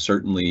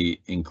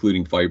 certainly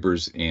including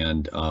fibers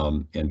and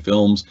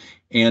films,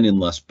 and in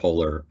less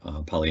polar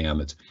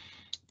polyamides.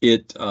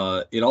 It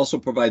also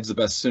provides the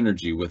best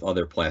synergy with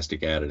other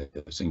plastic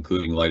additives,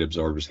 including light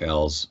absorbers,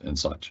 hals, and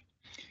such.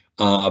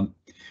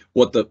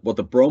 What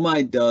the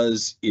bromide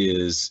does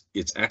is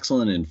it's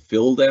excellent in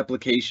filled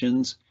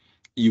applications.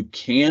 You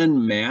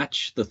can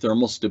match the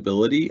thermal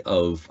stability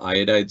of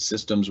iodide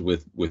systems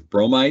with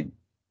bromide.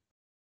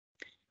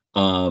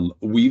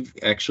 We've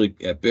actually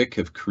at BYK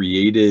have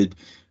created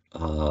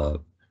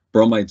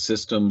bromide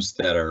systems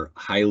that are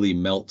highly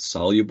melt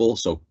soluble,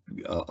 so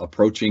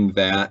approaching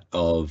that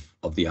of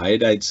the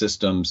iodide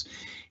systems.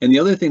 And the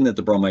other thing that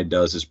the bromide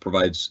does is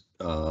provides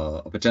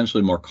a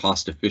potentially more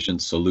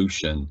cost-efficient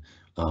solution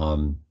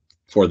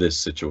for this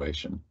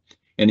situation.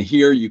 And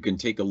here you can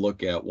take a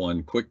look at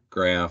one quick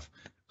graph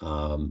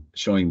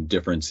showing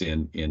difference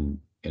in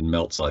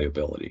melt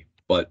solubility,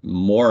 but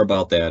more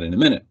about that in a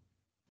minute.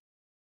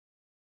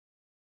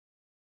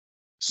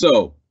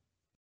 So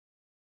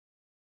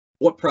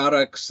what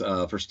products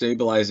for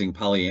stabilizing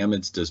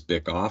polyamides does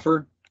BYK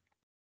offer?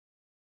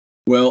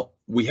 Well,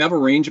 we have a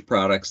range of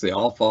products. They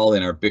all fall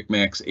in our BYK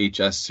Max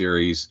HS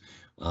series.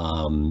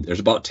 There's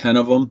about 10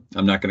 of them.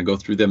 I'm not going to go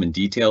through them in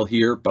detail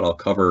here, but I'll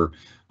cover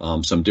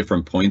some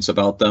different points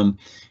about them.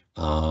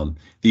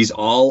 These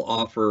all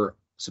offer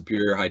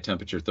superior high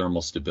temperature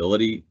thermal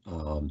stability.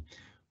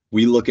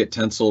 We look at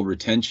tensile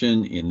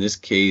retention. In this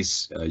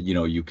case,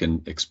 you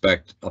can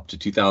expect up to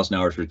 2,000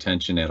 hours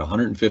retention at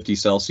 150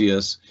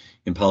 Celsius.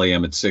 In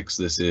polyamide 6,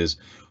 this is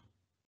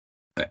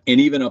and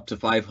even up to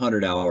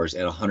 500 hours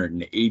at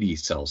 180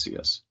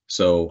 Celsius.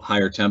 So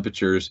higher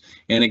temperatures.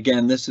 And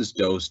again, this is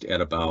dosed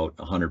at about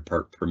 100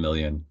 part per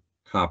million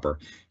copper.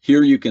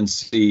 Here you can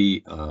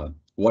see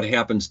what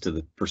happens to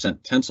the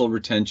percent tensile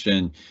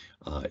retention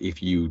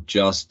if you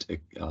just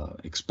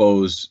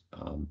expose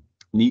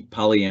neat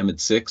polyamide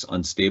 6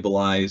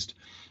 unstabilized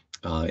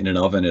in an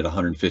oven at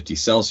 150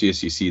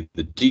 Celsius. You see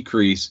the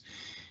decrease.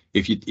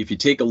 If you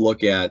take a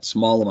look at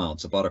small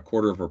amounts, about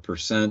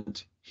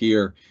 0.25%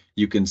 here,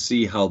 you can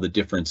see how the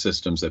different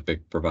systems that BYK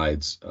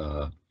provides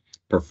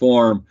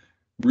perform,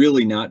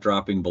 really not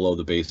dropping below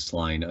the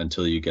baseline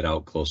until you get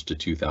out close to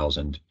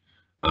 2,000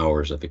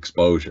 hours of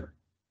exposure.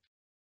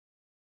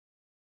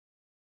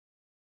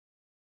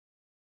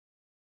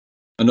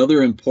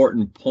 Another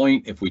important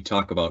point, if we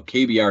talk about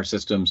KBR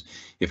systems,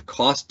 if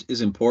cost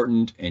is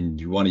important and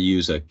you want to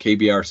use a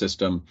KBR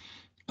system,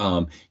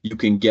 you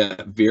can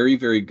get very,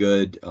 very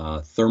good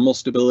thermal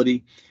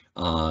stability.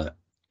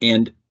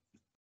 And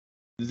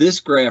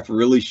this graph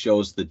really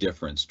shows the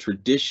difference.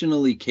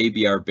 Traditionally,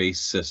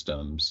 KBR-based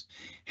systems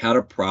had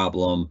a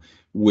problem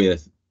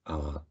with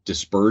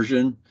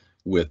dispersion,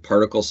 with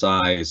particle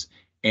size,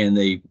 and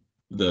the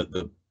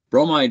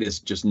bromide is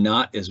just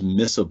not as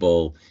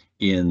miscible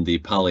in the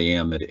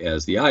polyamide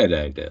as the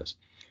iodide is.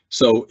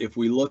 So if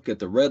we look at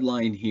the red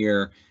line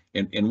here,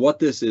 and what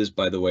this is,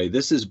 by the way,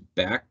 this is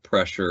back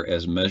pressure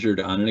as measured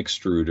on an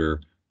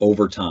extruder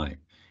over time.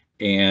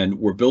 And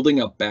we're building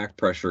up back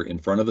pressure in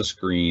front of the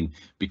screen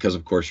because,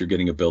 of course, you're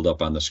getting a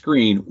buildup on the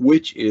screen,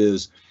 which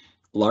is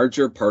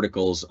larger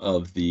particles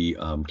of the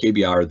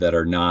KBR that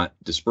are not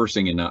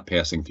dispersing and not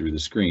passing through the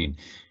screen.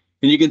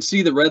 And you can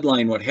see the red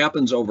line, what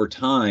happens over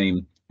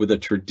time with a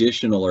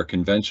traditional or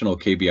conventional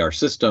KBR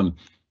system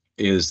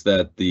is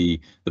that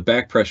the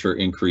back pressure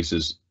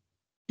increases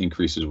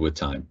with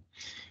time.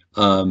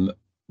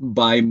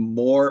 By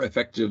more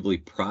effectively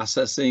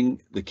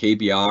processing the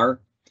KBR,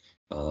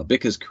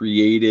 BYK has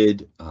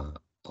created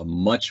a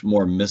much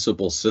more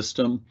miscible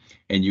system,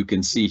 and you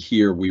can see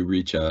here we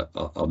reach a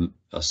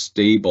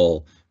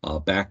stable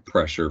back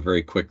pressure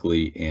very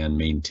quickly and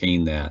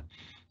maintain that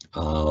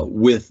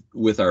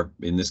with our,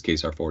 in this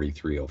case, our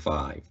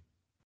 4305.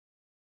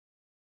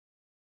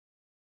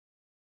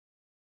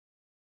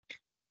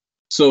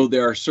 So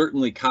there are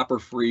certainly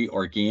copper-free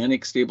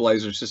organic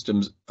stabilizer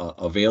systems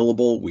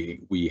available.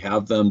 We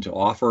have them to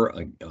offer.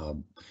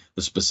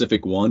 The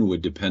specific one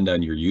would depend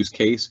on your use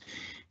case.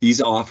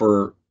 These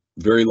offer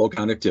very low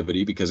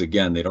conductivity because,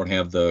 again, they don't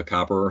have the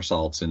copper or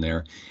salts in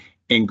there,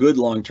 and good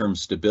long-term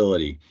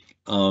stability.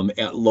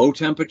 At low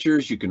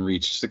temperatures, you can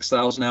reach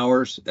 6,000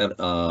 hours in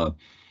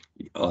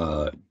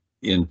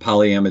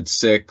polyamide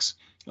 6.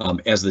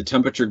 As the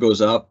temperature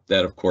goes up,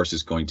 that, of course,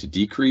 is going to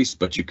decrease,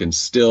 but you can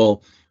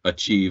still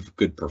achieve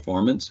good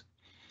performance.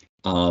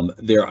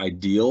 They're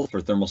ideal for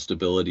thermal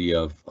stability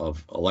of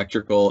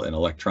electrical and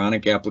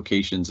electronic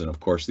applications, and of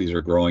course these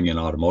are growing in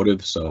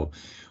automotive, so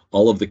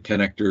all of the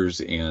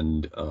connectors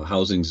and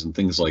housings and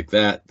things like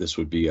that, this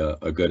would be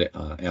a good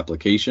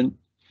application.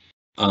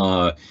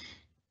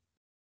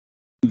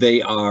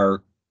 They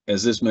are,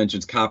 as this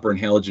mentions, copper and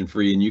halogen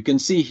free, and you can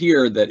see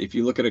here that if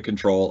you look at a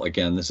control,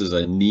 again, this is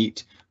a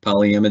neat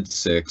polyamide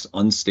 6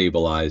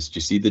 unstabilized.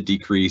 You see the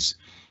decrease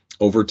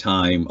over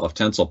time of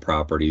tensile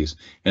properties,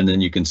 and then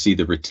you can see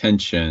the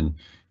retention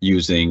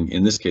using,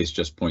 in this case,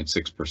 just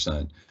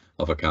 0.6%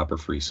 of a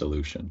copper-free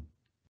solution.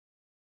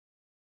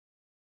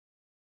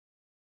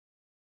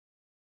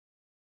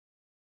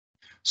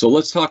 So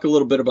let's talk a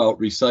little bit about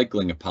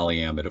recycling of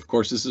polyamide. Of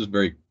course, this is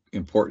very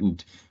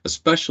important,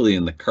 especially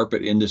in the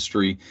carpet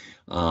industry.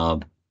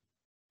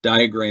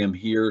 Diagram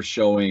here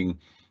showing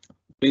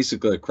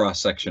basically a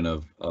cross-section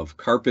of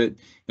carpet,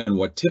 and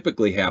what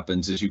typically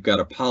happens is you've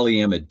got a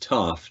polyamide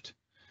tuft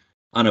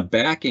on a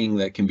backing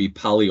that can be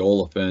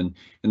polyolefin,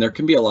 and there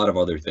can be a lot of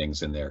other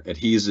things in there,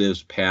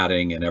 adhesives,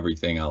 padding, and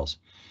everything else.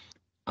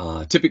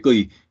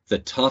 Typically, the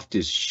tuft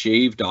is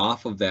shaved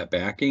off of that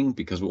backing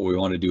because what we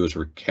want to do is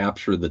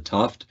recapture the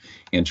tuft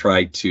and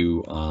try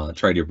to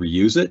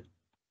reuse it.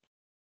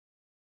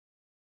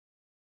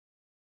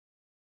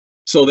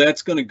 So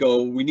that's going to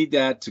go, we need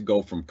that to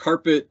go from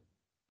carpet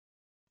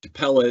to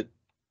pellet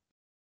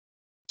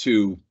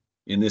to,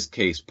 in this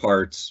case,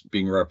 parts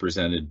being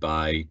represented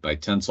by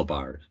tensile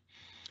bars.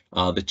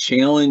 The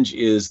challenge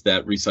is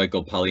that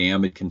recycled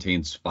polyamide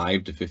contains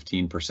 5 to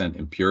 15%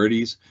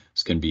 impurities.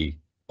 This can be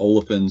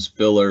olefins,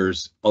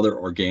 fillers, other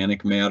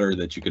organic matter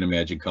that you can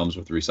imagine comes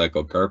with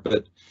recycled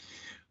carpet.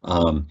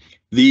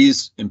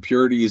 These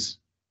impurities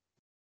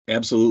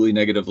absolutely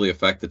negatively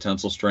affect the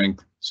tensile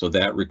strength, so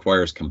that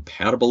requires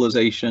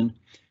compatibilization.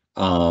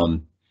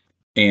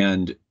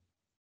 And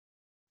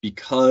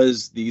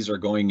because these are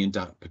going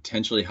into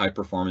potentially high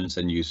performance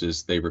end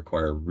uses, they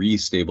require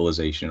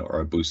restabilization or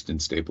a boost in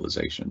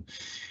stabilization.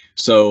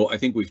 So I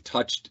think we've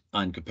touched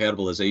on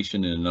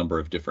compatibilization in a number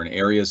of different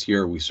areas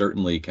here. We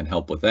certainly can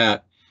help with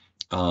that.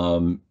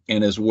 And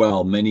as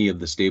well, many of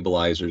the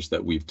stabilizers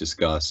that we've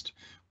discussed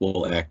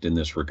will act in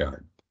this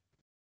regard.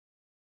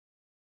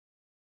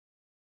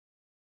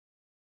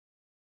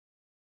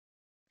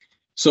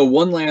 So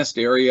one last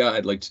area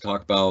I'd like to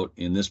talk about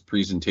in this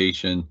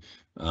presentation,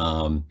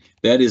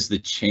 that is the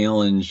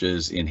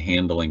challenges in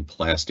handling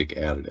plastic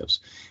additives.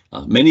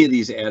 Many of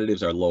these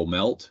additives are low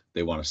melt.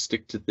 They want to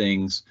stick to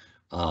things.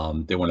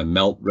 They want to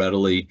melt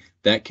readily.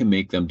 That can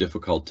make them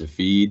difficult to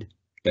feed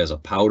as a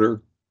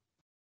powder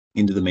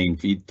into the main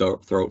feed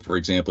throat, for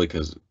example,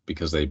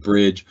 because they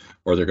bridge,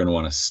 or they're going to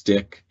want to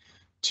stick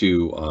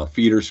to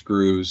feeder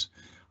screws.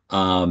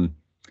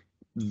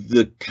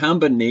 The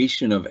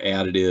combination of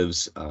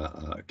additives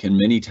can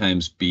many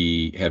times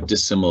have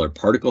dissimilar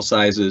particle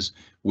sizes,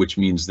 which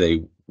means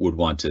they would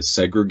want to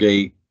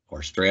segregate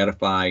or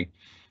stratify.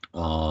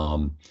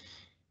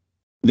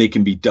 They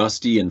can be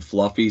dusty and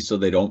fluffy, so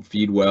they don't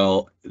feed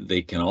well.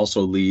 They can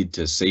also lead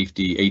to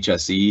safety,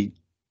 HSE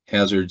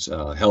hazards,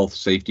 health,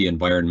 safety,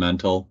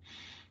 environmental.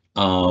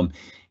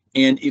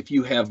 And if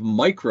you have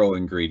micro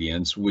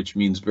ingredients, which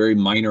means very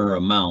minor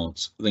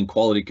amounts, then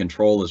quality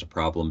control is a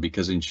problem,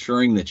 because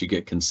ensuring that you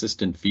get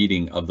consistent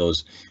feeding of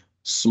those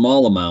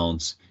small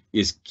amounts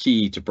is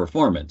key to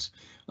performance.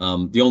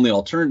 The only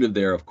alternative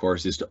there, of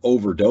course, is to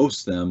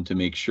overdose them to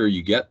make sure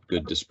you get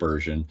good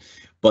dispersion.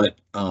 But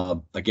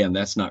again,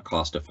 that's not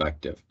cost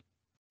effective.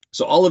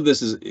 So all of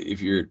this is,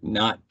 if you're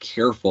not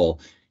careful,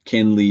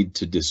 can lead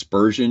to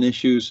dispersion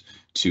issues,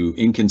 to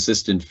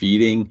inconsistent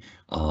feeding,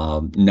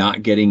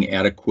 not getting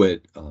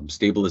adequate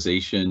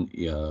stabilization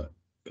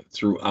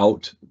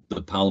throughout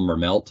the polymer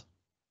melt.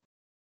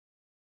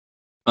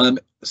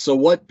 So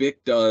what BYK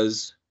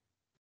does,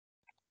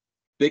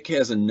 BYK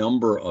has a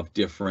number of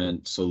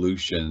different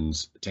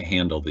solutions to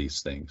handle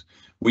these things.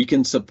 We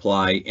can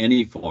supply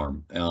any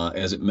form.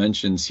 As it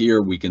mentions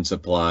here, we can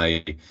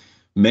supply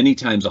many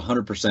times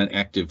 100%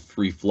 active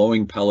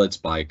free-flowing pellets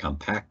by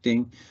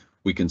compacting.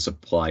 We can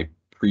supply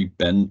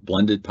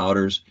pre-blended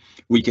powders.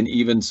 We can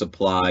even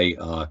supply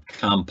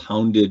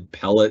compounded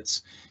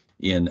pellets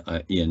in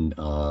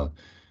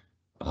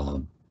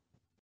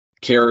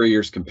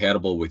carriers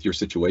compatible with your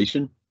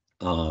situation.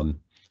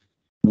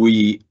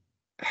 We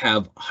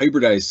have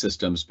hybridized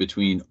systems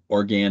between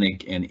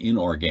organic and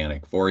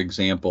inorganic. For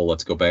example,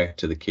 let's go back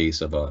to the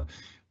case of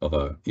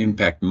a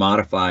impact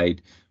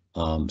modified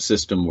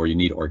system where you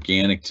need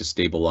organic to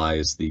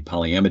stabilize the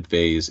polyamide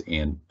phase,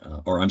 and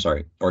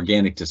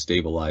organic to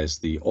stabilize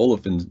the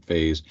olefin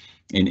phase,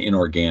 and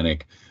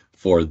inorganic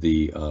for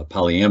the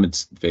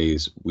polyamide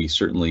phase. We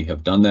certainly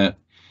have done that.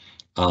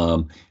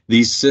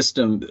 These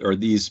systems, or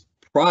these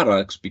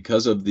products,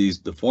 because of the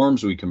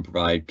forms we can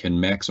provide, can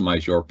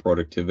maximize your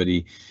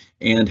productivity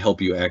and help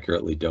you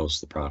accurately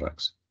dose the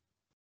products.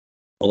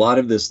 A lot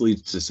of this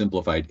leads to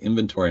simplified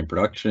inventory and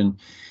production.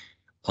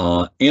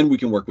 And we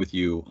can work with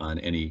you on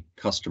any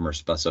customer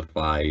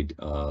specified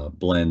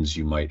blends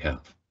you might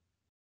have.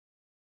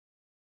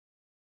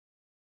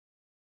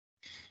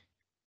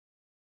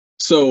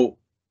 So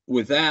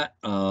with that,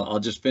 I'll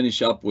just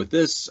finish up with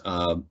this.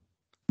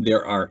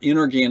 There are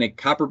inorganic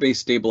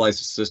copper-based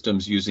stabilizer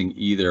systems using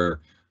either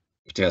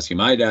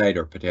potassium iodide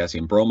or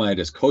potassium bromide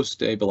as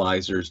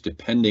co-stabilizers,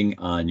 depending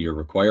on your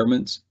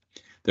requirements.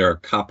 There are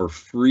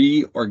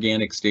copper-free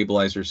organic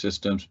stabilizer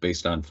systems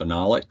based on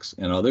phenolics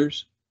and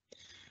others.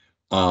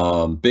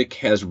 BYK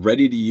has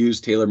ready-to-use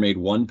tailor-made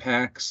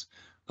one-packs.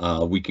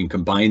 We can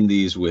combine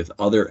these with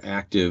other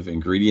active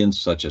ingredients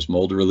such as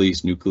mold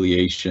release,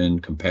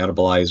 nucleation,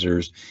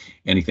 compatibilizers,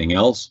 anything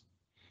else.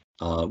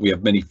 We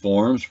have many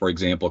forms, for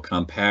example,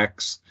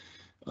 compacts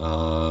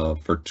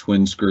for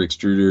twin screw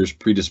extruders,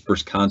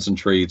 pre-dispersed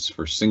concentrates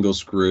for single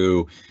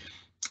screw,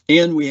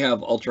 and we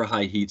have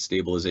ultra-high heat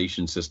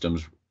stabilization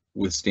systems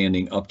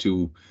withstanding up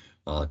to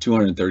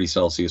 230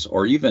 Celsius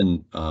or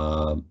even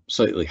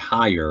slightly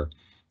higher.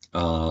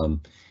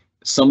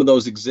 Some of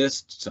those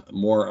exist,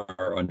 more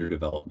are under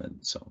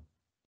development. So,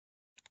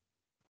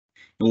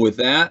 and with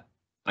that,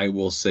 I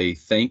will say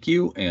thank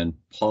you and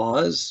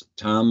pause.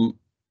 Tom,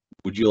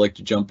 would you like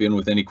to jump in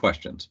with any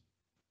questions?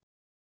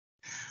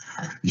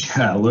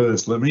 Yeah,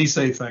 Lewis, let me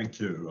say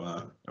thank you.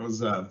 It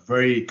was a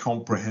very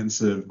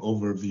comprehensive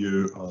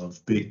overview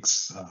of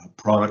BYK's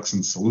products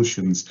and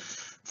solutions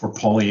for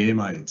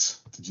polyamides.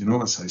 Did you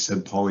notice I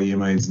said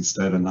polyamides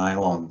instead of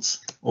nylons?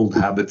 Old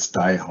habits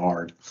die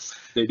hard.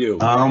 They do.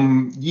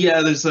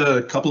 Yeah, there's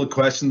a couple of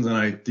questions,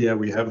 and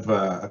we have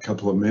a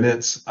couple of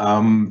minutes.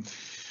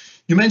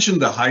 You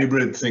mentioned the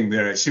hybrid thing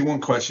there. I see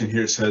one question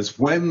here says,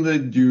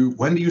 when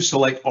do you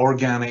select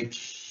organic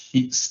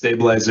heat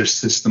stabilizer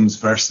systems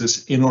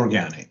versus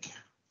inorganic?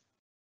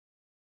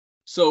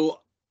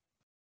 So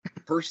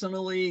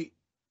personally,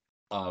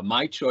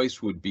 my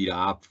choice would be to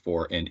opt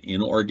for an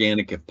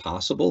inorganic if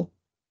possible.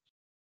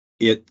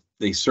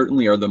 They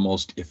certainly are the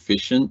most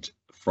efficient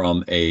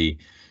from a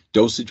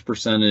dosage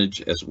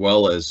percentage as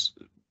well as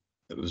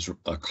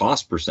a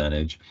cost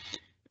percentage.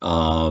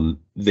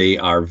 They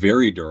are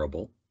very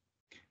durable.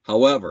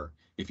 However,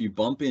 if you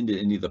bump into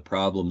any of the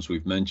problems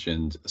we've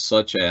mentioned,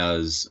 such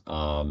as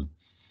true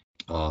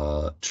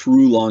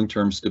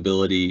long-term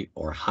stability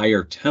or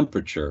higher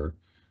temperature,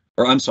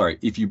 or I'm sorry,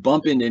 if you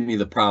bump into any of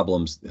the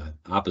problems, the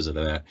opposite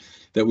of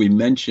that we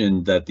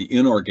mentioned that the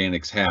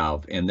inorganics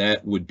have, and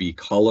that would be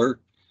color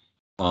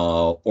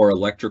or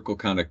electrical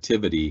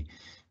conductivity,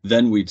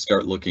 then we'd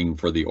start looking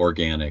for the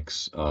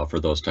organics for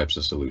those types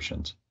of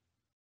solutions.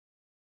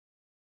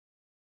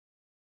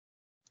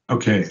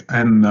 Okay,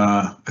 and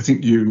I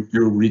think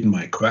you're reading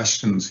my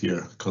questions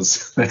here,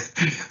 because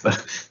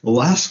the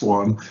last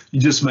one you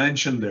just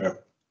mentioned there,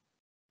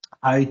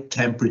 high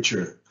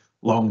temperature,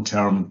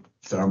 long-term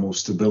thermal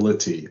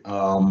stability.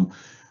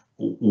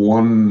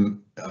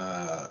 One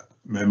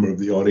member of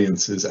the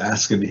audience is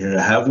asking here,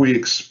 have we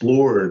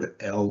explored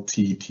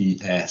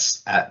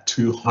LTPS at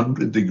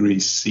 200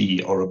 degrees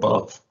C or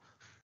above?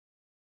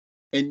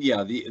 And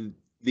yeah,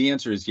 the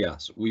answer is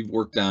yes. We've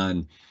worked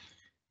on,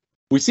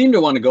 we seem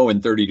to want to go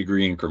in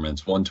 30-degree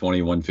increments,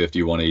 120,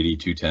 150, 180,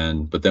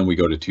 210, but then we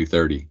go to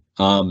 230.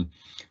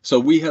 So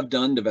we have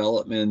done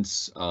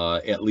developments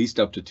at least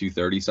up to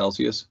 230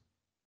 Celsius.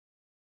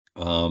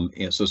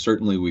 And so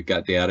certainly we've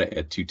got data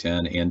at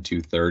 210 and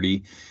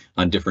 230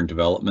 on different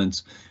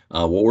developments.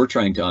 What we're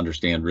trying to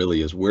understand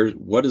really is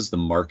what does the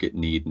market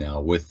need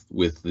now with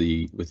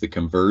the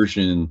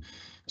conversion,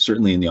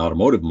 certainly in the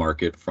automotive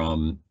market,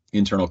 from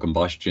internal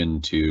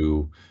combustion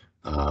to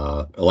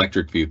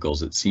electric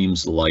vehicles. It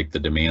seems like the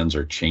demands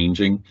are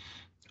changing.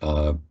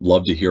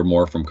 Love to hear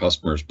more from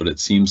customers, but it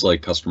seems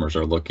like customers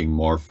are looking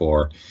more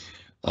for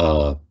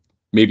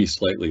maybe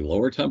slightly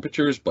lower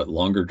temperatures, but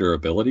longer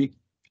durability.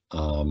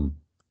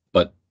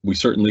 But we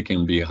certainly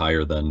can be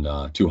higher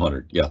than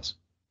 200, yes.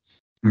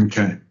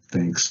 Okay,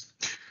 thanks.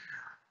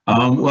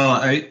 Well,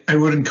 I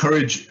would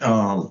encourage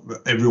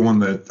everyone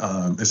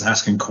that is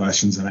asking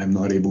questions and I'm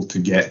not able to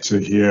get to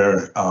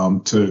here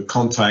to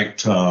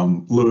contact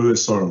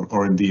Lewis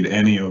or indeed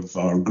any of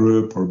our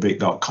group or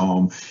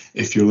BYK.com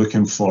if you're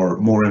looking for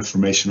more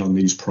information on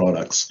these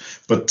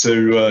products. But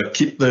to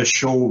keep the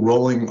show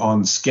rolling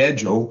on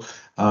schedule,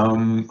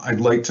 I'd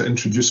like to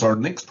introduce our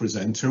next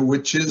presenter,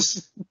 which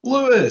is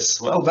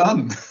Lewis. Well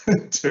done,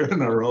 2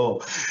 in a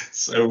row.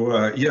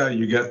 So yeah,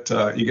 you get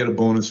a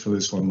bonus for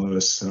this one,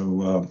 Lewis.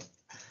 So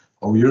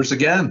all yours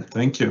again.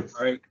 Thank you.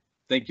 All right,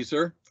 thank you,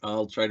 sir.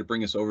 I'll try to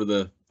bring us over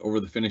the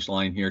finish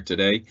line here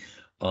today,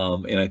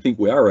 and I think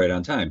we are right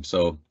on time.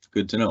 So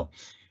good to know.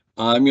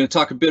 I'm going to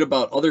talk a bit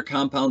about other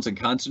compounds and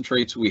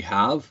concentrates we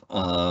have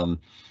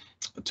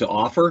to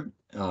offer.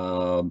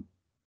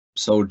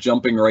 So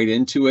jumping right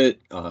into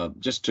it,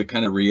 just to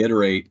kind of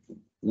reiterate,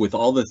 with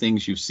all the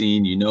things you've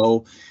seen, you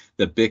know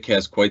that BYK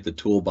has quite the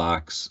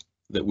toolbox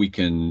that we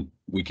can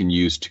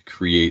use to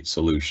create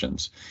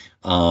solutions.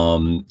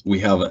 We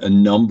have a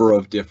number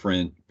of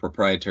different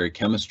proprietary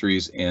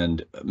chemistries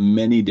and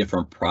many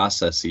different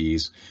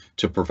processes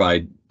to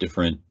provide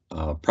different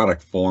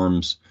product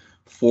forms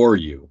for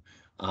you.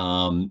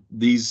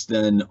 These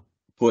then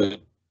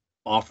put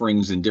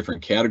offerings in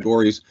different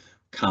categories.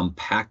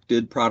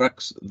 Compacted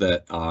products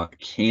that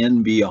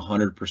can be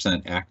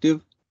 100%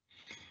 active,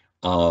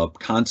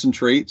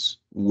 concentrates,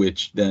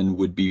 which then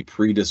would be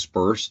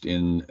predispersed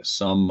in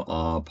some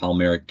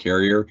polymeric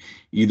carrier,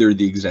 either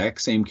the exact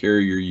same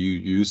carrier you're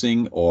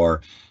using or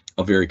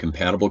a very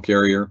compatible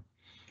carrier.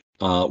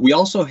 We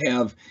also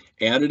have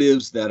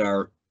additives that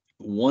are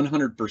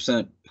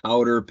 100%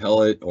 powder,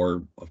 pellet,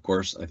 or of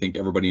course, I think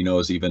everybody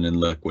knows, even in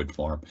liquid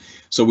form.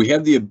 So we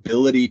have the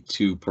ability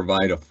to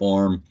provide a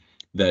form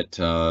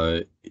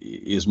that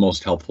is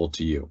most helpful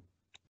to you.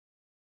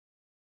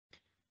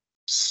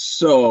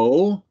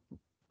 So,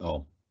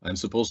 I'm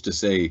supposed to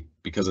say,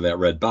 because of that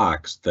red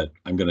box, that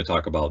I'm going to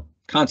talk about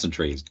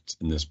concentrates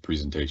in this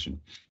presentation.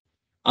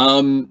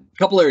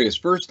 Couple areas.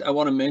 First, I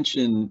want to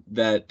mention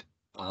that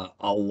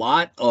a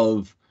lot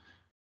of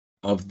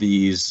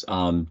these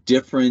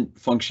different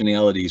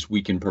functionalities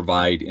we can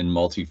provide in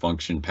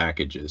multifunction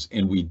packages,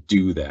 and we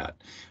do that.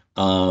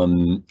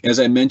 As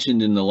I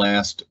mentioned in the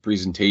last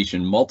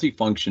presentation,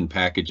 multifunction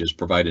packages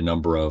provide a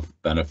number of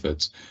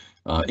benefits.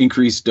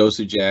 Increased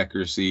dosage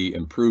accuracy,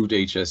 improved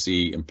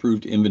HSE,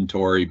 improved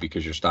inventory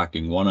because you're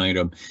stocking one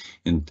item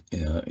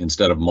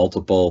instead of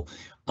multiple.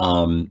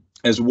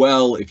 As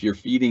well, if you're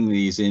feeding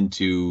these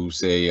into,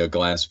 say, a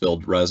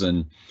glass-filled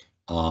resin,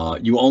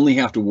 you only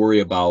have to worry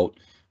about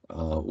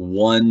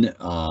one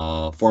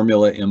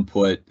formula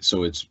input,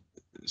 so it's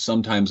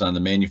sometimes on the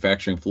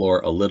manufacturing floor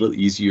a little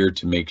easier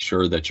to make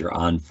sure that you're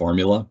on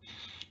formula.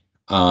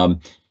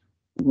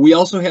 We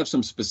also have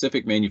some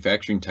specific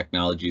manufacturing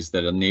technologies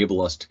that enable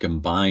us to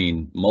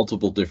combine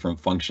multiple different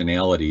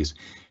functionalities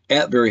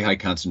at very high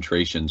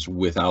concentrations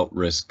without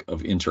risk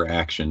of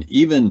interaction.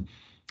 Even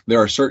there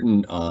are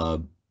certain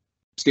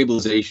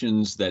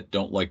stabilizations that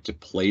don't like to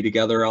play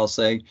together, I'll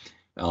say.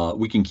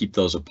 We can keep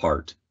those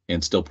apart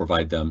and still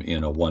provide them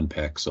in a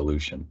one-pack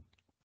solution.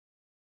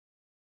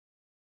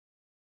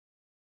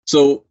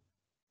 So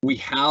we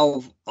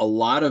have a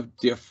lot of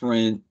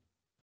different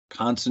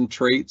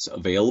concentrates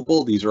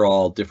available. These are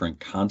all different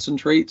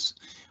concentrates.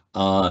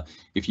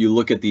 If you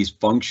look at these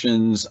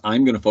functions,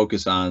 I'm going to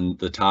focus on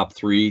the top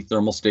 3: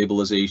 thermal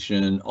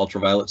stabilization,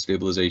 ultraviolet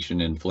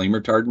stabilization, and flame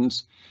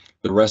retardants.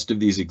 The rest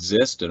of these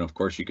exist, and of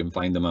course you can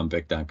find them on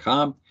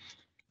BYK.com.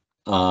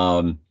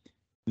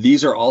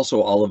 These are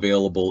also all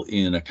available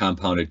in a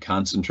compounded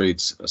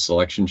concentrates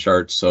selection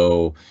chart,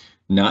 so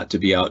not to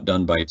be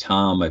outdone by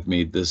Tom, I've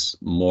made this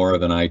more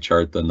of an eye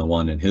chart than the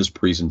one in his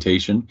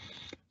presentation.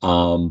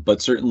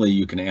 But certainly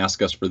you can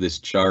ask us for this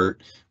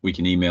chart. We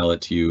can email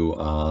it to you,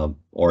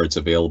 or it's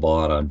available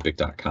out on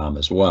BYK.com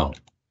as well.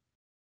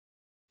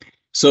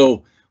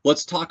 So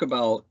let's talk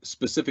about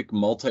specific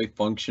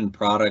multifunction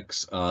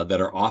products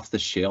that are off the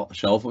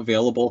shelf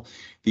available.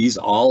 These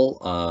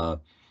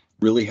all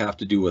really have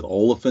to do with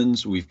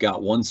olefins. We've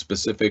got one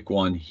specific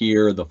one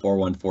here, the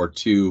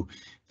 4142,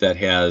 that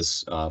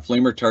has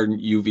flame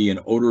retardant, UV,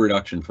 and odor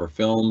reduction for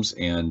films.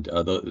 And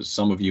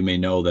some of you may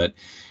know that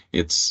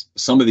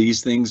some of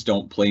these things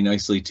don't play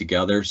nicely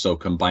together, so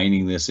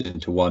combining this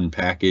into one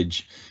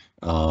package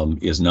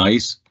is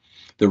nice.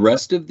 The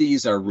rest of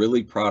these are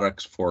really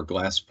products for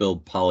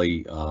glass-filled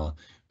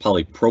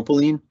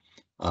polypropylene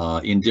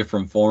in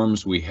different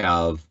forms. We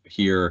have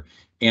here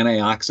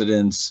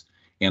antioxidants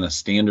and a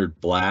standard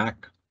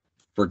black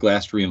for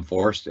glass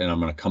reinforced, and I'm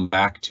going to come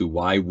back to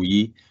why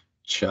we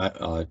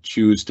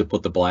choose to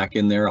put the black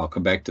in there. I'll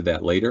come back to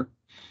that later.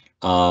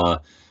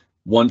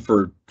 One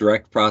for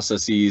direct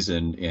processes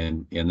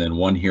and then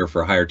one here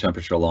for higher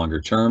temperature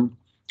longer term.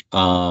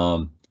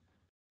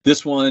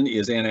 This one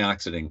is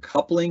antioxidant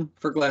coupling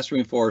for glass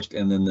reinforced,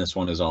 and then this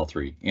one is all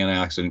three,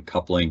 antioxidant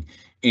coupling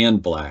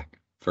and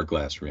black for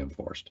glass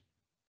reinforced.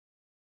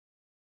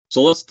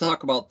 So let's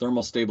talk about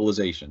thermal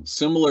stabilization.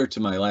 Similar to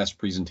my last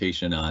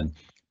presentation on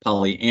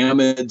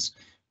polyamides,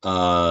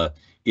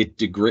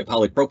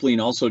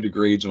 polypropylene also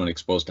degrades when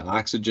exposed to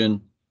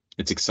oxygen.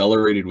 It's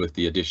accelerated with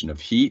the addition of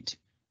heat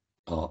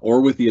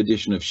or with the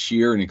addition of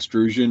shear and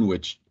extrusion,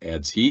 which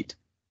adds heat.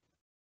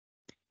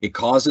 It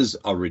causes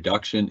a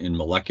reduction in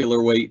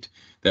molecular weight.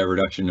 That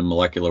reduction in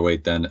molecular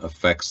weight then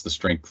affects the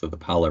strength of the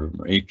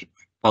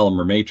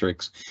polymer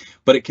matrix,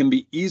 but it can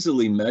be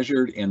easily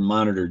measured and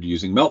monitored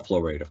using melt flow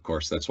rate. Of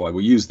course, that's why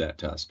we use that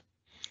test.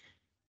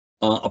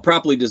 A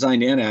properly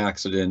designed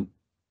antioxidant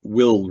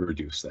will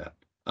reduce that.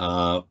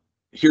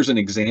 Here's an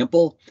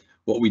example.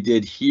 What we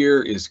did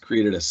here is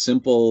created a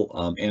simple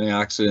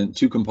antioxidant,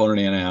 two-component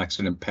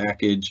antioxidant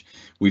package.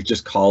 We've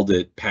just called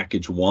it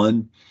package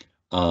 1.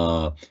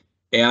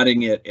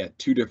 Adding it at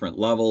 2 different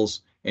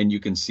levels, and you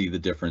can see the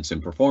difference in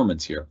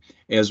performance here.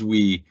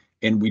 We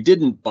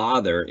didn't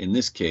bother in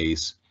this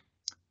case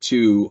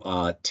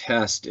to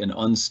test an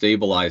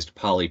unstabilized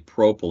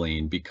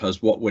polypropylene,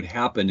 because what would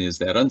happen is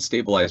that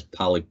unstabilized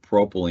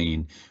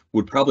polypropylene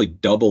would probably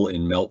double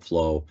in melt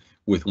flow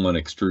with one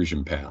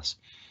extrusion pass.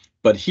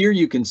 But here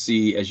you can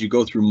see as you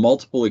go through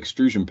multiple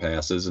extrusion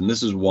passes, and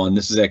this is 1,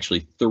 this is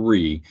actually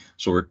 3,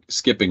 so we're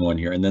skipping 1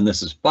 here, and then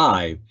this is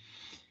 5.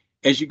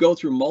 As you go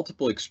through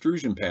multiple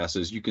extrusion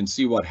passes, you can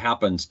see what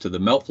happens to the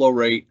melt flow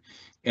rate,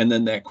 and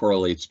then that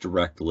correlates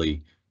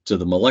directly to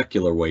the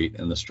molecular weight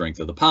and the strength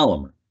of the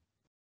polymer.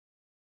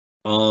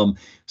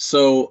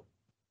 So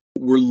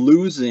we're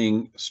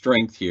losing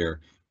strength here.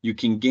 You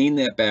can gain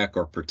that back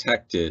or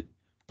protect it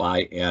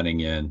by adding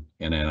in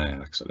an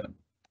antioxidant.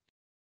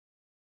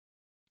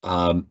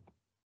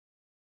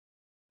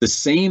 The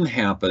same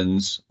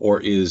happens or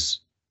is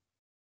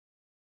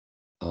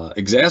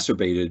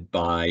exacerbated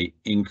by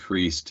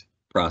increased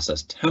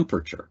process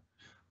temperature.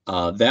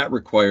 That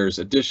requires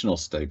additional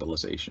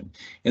stabilization.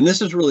 And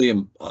this is really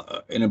an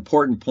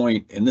important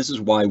point, and this is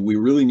why we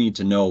really need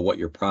to know what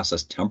your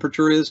process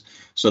temperature is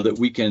so that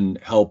we can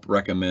help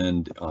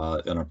recommend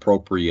an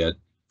appropriate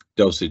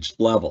dosage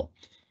level.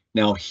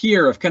 Now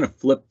here, I've kind of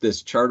flipped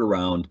this chart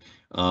around.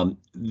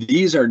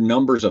 These are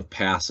numbers of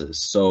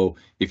passes. So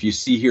if you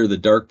see here, the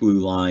dark blue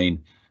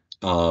line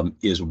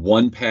is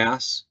 1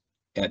 pass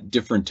at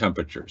different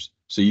temperatures.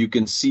 So you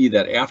can see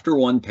that after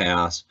 1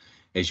 pass,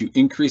 as you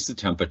increase the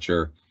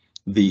temperature,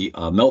 the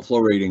melt flow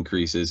rate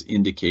increases,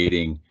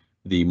 indicating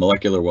the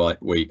molecular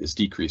weight is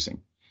decreasing.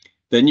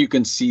 Then you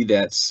can see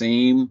that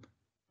same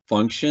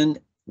function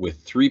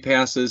with 3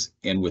 passes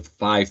and with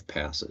 5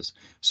 passes.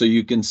 So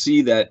you can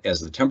see that as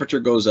the temperature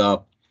goes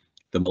up,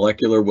 the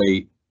molecular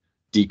weight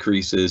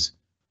decreases,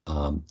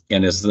 and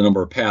as the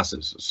number of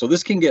passes. So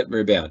this can get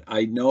very bad.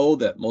 I know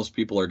that most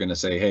people are going to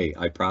say, hey,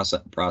 I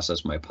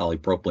process my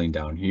polypropylene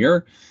down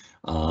here,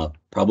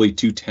 probably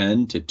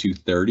 210 to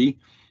 230.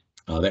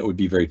 That would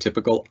be very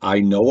typical. I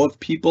know of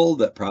people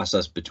that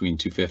process between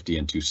 250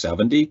 and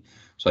 270.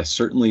 So I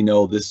certainly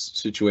know this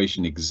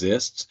situation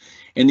exists.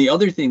 And the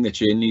other thing that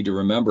you need to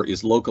remember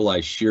is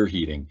localized shear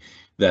heating,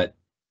 that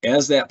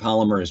as that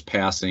polymer is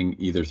passing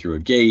either through a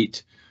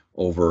gate,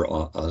 over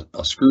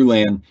a screw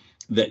land,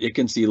 that it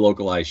can see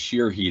localized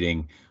shear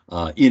heating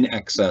in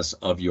excess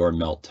of your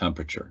melt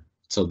temperature.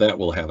 So that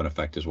will have an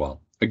effect as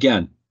well.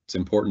 Again, it's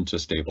important to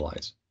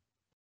stabilize.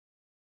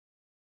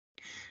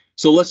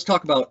 So let's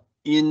talk about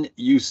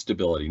in-use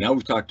stability. Now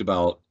we've talked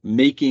about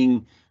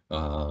making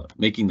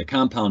the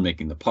compound,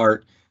 making the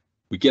part.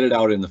 We get it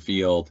out in the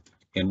field,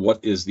 and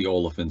what is the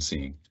olefin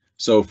seeing?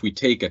 So if we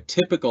take a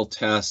typical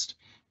test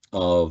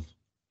of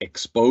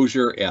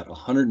exposure at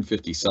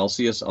 150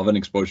 Celsius, oven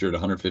exposure at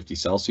 150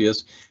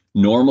 Celsius,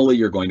 normally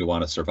you're going to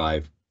want to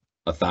survive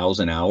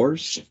 1,000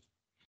 hours.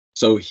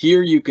 So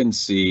here you can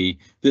see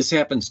this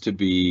happens to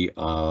be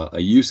a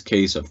use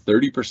case of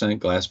 30%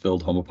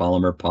 glass-filled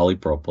homopolymer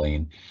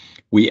polypropylene.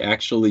 We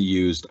actually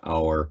used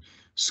our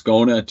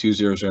SCONA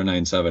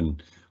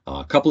 20097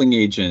 coupling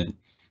agent,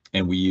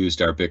 and we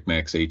used our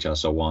BICMAX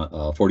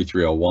HS01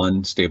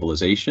 4301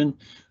 stabilization.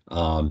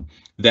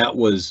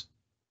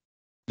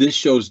 This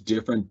shows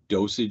different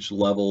dosage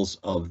levels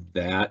of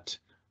that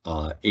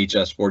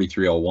HS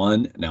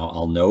 4301. Now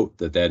I'll note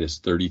that that is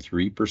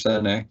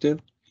 33% active.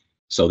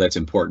 So that's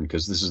important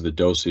because this is the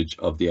dosage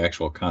of the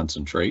actual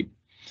concentrate.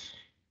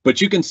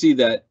 But you can see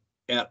that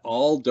at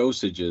all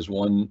dosages,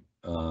 1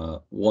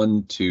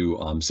 to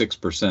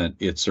 6%,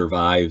 it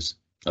survives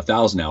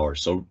 1,000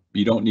 hours. So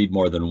you don't need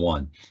more than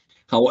 1.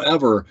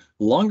 However,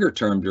 longer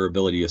term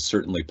durability is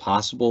certainly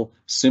possible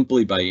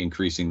simply by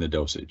increasing the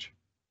dosage.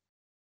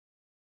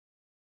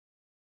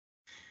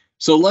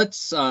 So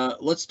let's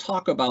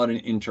talk about an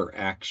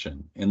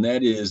interaction, and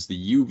that is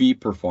the UV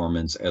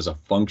performance as a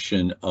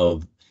function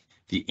of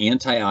the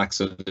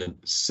antioxidant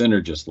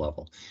Synergist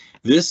level.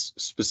 This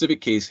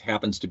specific case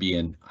happens to be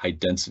in high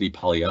density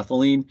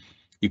polyethylene.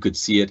 You could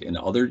see it in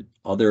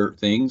other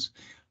things,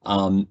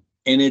 and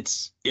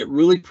it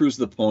really proves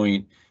the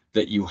point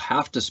that you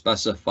have to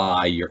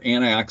specify your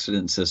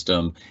antioxidant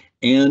system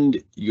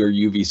and your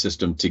UV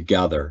system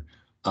together.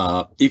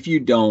 If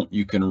you don't,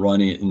 you can run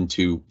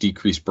into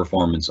decreased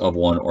performance of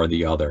one or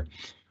the other.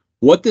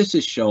 What this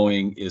is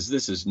showing is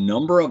this is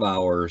number of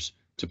hours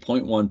to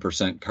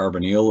 0.1%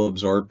 carbonyl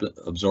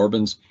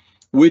absorbance,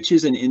 which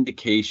is an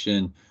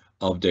indication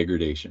of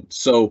degradation.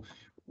 So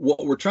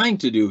what we're trying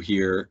to do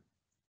here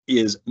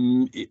is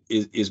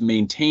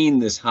maintain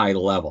this high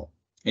level.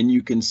 And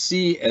you can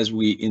see as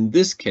we, in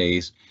this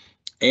case,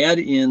 add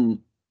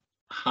in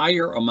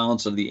higher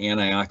amounts of the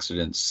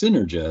antioxidant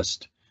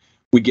Synergist,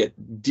 we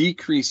get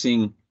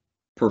decreasing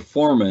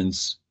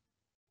performance,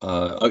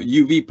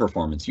 UV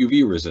performance,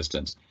 UV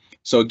resistance.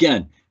 So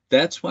again,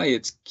 that's why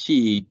it's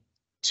key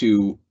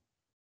to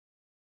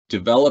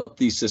develop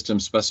these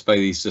systems, specify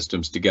these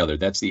systems together.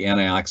 That's the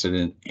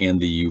antioxidant and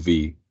the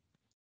UV.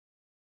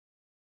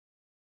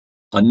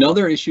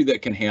 Another issue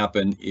that can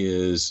happen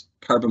is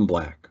carbon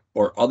black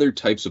or other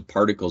types of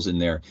particles in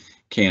there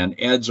can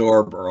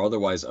adsorb or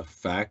otherwise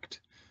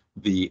affect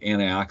the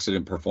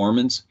antioxidant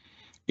performance.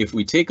 If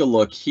we take a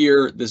look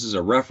here, this is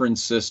a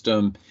reference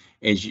system.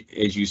 As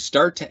you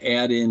start to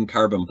add in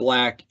carbon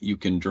black, you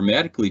can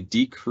dramatically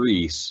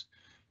decrease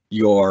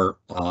your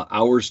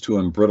hours to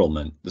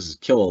embrittlement. This is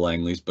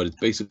kilolanglis, but it's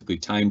basically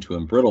time to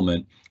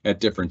embrittlement at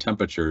different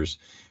temperatures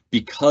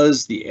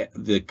because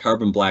the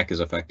carbon black is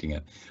affecting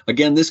it.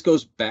 Again, this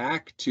goes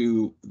back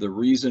to the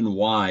reason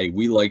why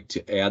we like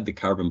to add the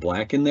carbon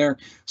black in there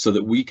so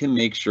that we can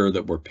make sure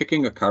that we're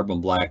picking a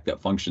carbon black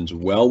that functions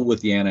well with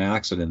the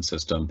antioxidant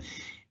system,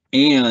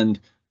 and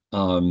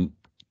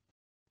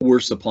we're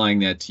supplying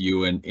that to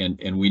you,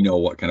 and we know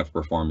what kind of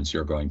performance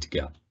you're going to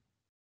get.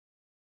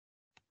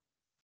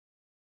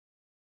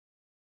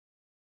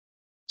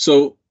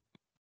 So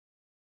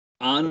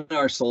on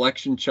our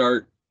selection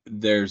chart,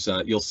 there's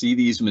you'll see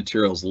these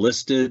materials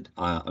listed.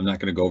 I'm not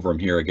going to go over them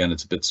here again,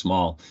 it's a bit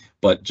small,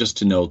 but just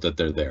to note that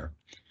they're there.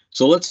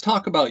 So let's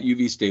talk about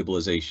UV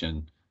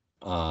stabilization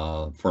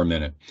for a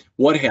minute.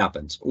 What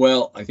happens?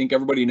 Well, I think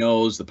everybody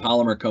knows the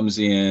polymer comes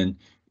in,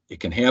 it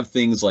can have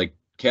things like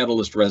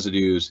catalyst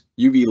residues,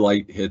 UV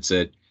light hits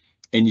it,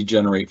 and you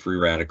generate free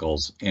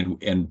radicals, and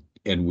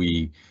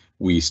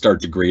we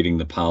start degrading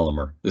the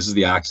polymer. This is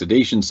the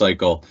oxidation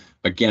cycle.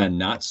 Again,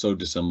 not so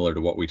dissimilar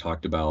to what we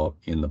talked about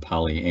in the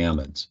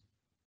polyamides.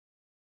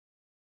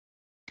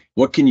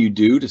 What can you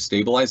do to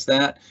stabilize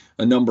that?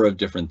 A number of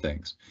different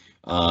things.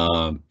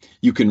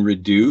 You can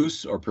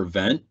reduce or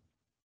prevent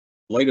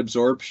light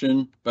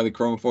absorption by the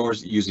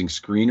chromophores using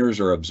screeners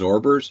or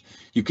absorbers.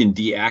 You can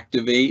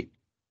deactivate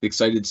the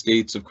excited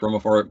states of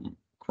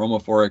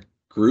chromophoric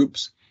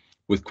groups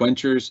with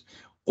quenchers,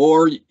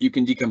 or you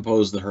can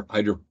decompose the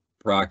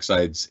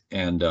hydroperoxides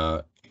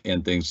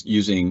and things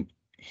using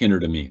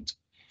hinerdamines.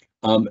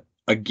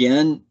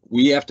 Again,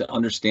 we have to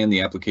understand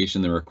the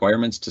application, the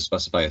requirements to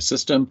specify a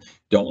system.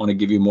 Don't want to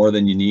give you more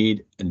than you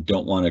need, and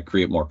don't want to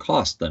create more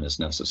cost than is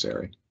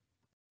necessary.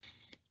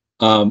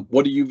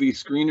 What do UV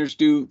screeners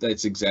do?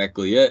 That's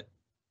exactly it.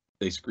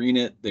 They screen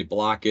it, they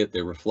block it,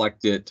 they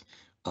reflect it.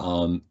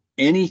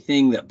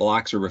 Anything that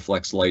blocks or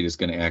reflects light is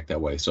going to act that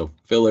way. So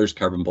fillers,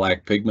 carbon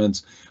black,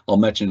 pigments. I'll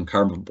mention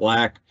carbon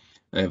black.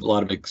 I have a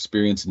lot of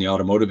experience in the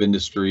automotive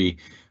industry.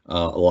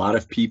 A lot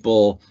of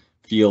people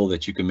feel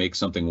that you can make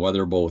something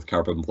weatherable with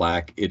carbon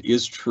black. It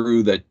is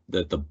true that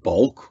the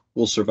bulk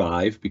will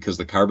survive because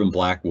the carbon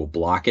black will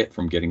block it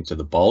from getting to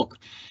the bulk.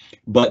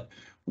 But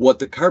what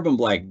the carbon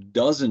black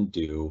doesn't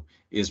do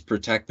is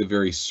protect the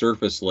very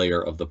surface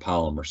layer of the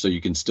polymer. So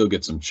you can still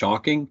get some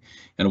chalking.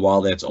 And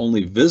while that's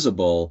only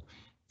visible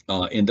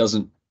and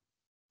doesn't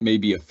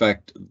maybe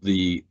affect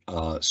the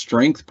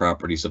strength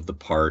properties of the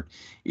part,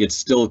 it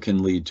still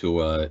can lead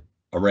to a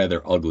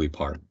rather ugly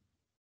part.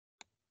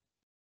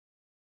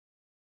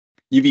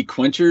 UV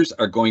quenchers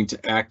are going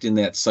to act in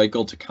that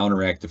cycle to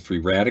counteract the free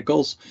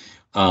radicals.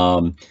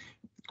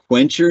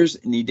 Quenchers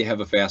need to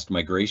have a fast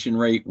migration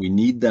rate. We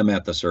need them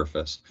at the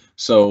surface.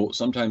 So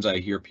sometimes I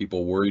hear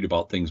people worried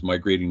about things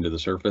migrating to the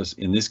surface.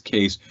 In this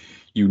case,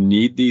 you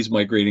need these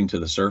migrating to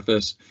the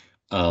surface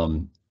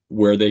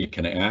where they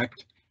can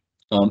act.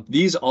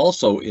 These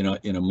also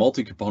in a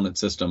multi-component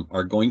system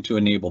are going to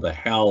enable the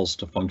HALs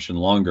to function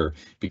longer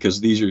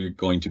because these are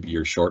going to be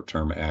your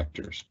short-term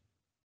actors.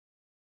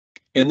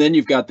 And then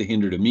you've got the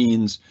hindered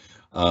amines,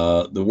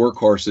 the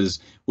workhorses,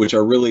 which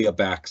are really a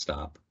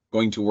backstop,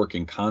 going to work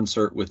in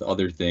concert with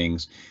other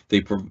things.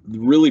 They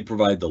really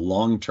provide the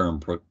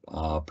long-term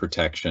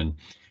protection.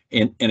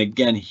 And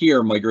again,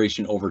 here,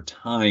 migration over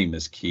time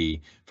is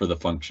key for the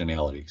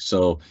functionality.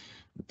 So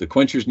the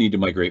quenchers need to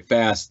migrate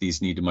fast,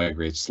 these need to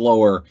migrate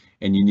slower,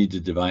 and you need to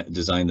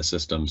design the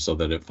system so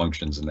that it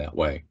functions in that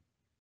way.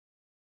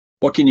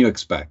 What can you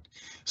expect?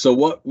 So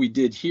what we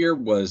did here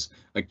was,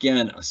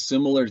 again, a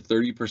similar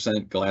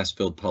 30%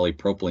 glass-filled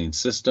polypropylene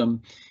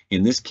system.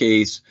 In this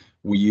case,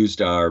 we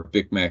used our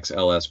BYK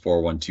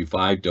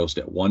LS4125 dosed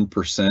at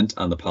 1%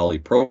 on the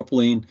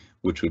polypropylene,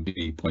 which would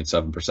be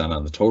 0.7%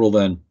 on the total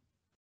then.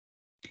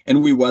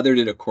 And we weathered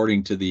it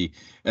according to the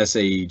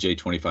SAE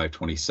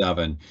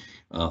J2527.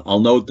 I'll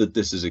note that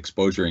this is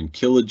exposure in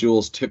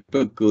kilojoules.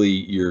 Typically,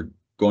 you're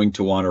going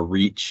to want to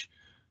reach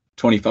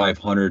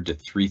 2,500 to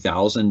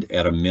 3,000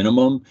 at a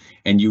minimum,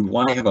 and you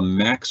want to have a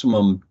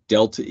maximum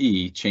delta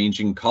E change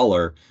in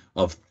color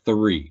of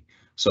 3.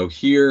 So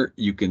here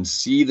you can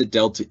see the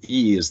delta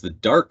E is the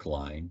dark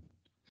line,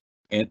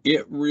 and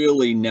it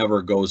really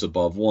never goes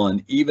above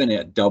 1, even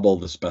at double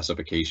the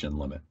specification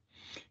limit.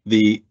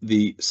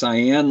 The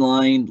cyan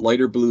line,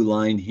 lighter blue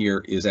line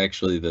here is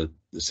actually the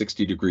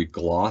 60-degree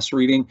gloss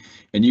reading,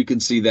 and you can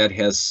see that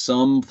has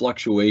some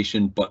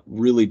fluctuation, but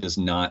really does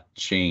not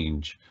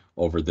change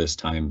over this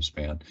time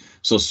span.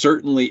 So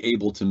certainly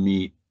able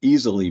to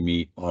easily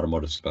meet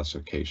automotive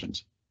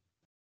specifications.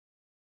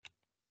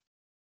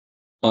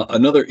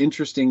 Another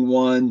interesting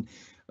one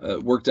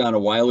worked on a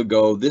while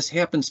ago. This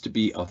happens to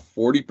be a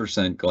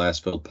 40%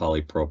 glass-filled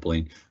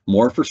polypropylene,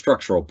 more for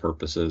structural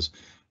purposes,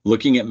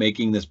 looking at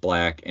making this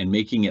black and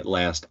making it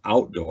last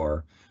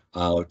outdoor.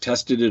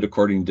 Tested it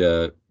according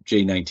to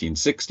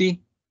J1960.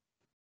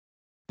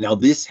 Now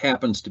this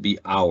happens to be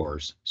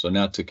hours, so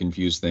not to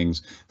confuse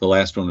things. The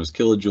last one was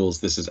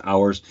kilojoules, this is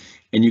hours.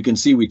 And you can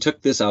see we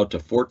took this out to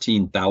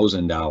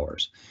 14,000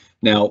 hours.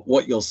 Now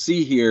what you'll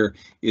see here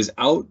is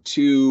out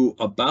to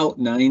about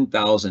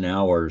 9,000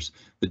 hours,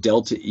 the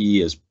delta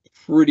E is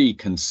pretty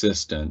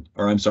consistent,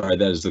 or I'm sorry,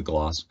 that is the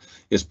gloss,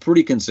 is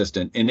pretty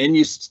consistent. And then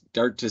you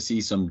start to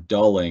see some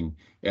dulling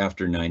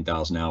after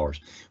 9,000 hours,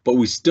 but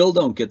we still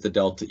don't get the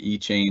delta E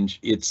change.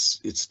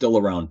 It's still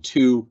around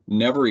 2,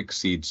 never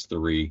exceeds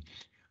 3.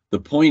 The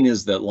point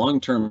is that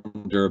long-term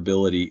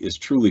durability is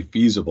truly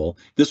feasible.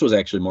 This was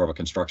actually more of a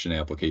construction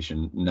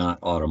application,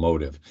 not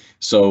automotive.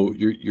 So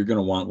you're going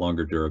to want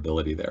longer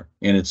durability there.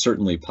 And it's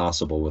certainly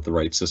possible with the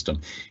right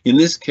system. In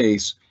this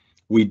case,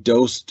 we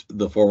dosed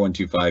the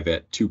 4125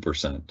 at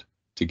 2%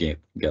 to get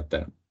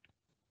that.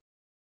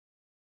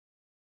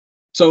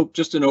 So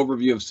just an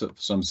overview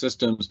of some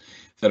systems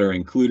that are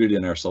included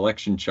in our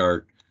selection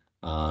chart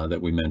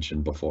that we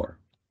mentioned before.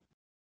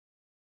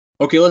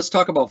 Okay, let's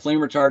talk about flame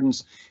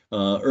retardants.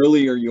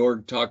 Earlier,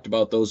 Jorg talked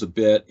about those a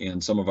bit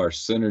and some of our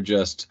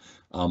Synergists.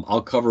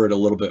 I'll cover it a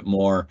little bit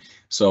more.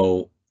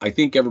 So I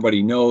think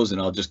everybody knows,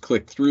 and I'll just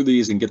click through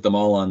these and get them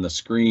all on the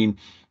screen,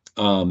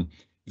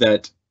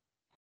 that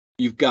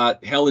you've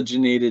got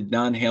halogenated,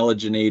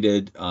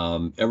 non-halogenated.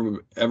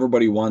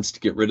 Everybody wants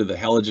to get rid of the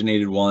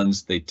halogenated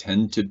ones. They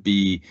tend to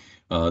be,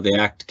 they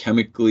act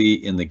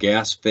chemically in the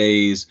gas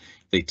phase.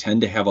 They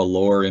tend to have a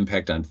lower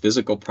impact on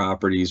physical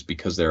properties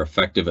because they're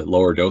effective at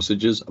lower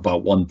dosages,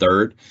 about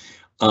 1/3.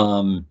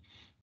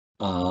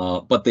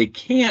 But they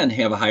can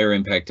have a higher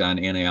impact on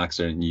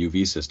antioxidant and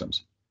UV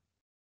systems.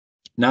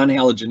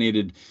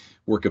 Non-halogenated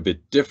work a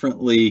bit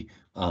differently,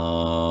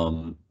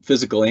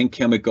 physical and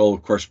chemical,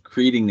 of course,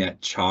 creating that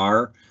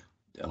char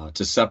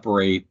to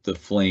separate the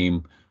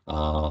flame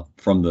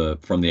from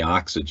the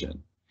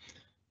oxygen.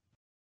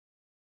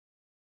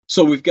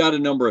 So we've got a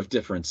number of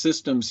different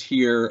systems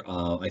here.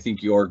 I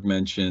think Jorg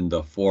mentioned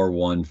the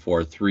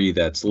 4143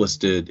 that's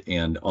listed,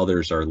 and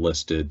others are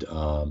listed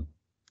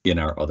in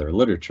our other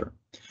literature.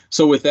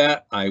 So with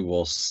that, I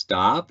will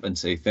stop and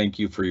say thank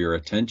you for your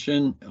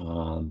attention.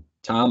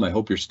 Tom, I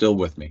hope you're still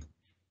with me.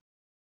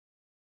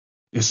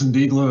 Yes,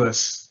 indeed,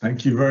 Lewis.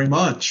 Thank you very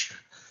much.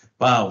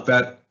 Wow,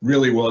 that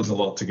really was a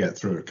lot to get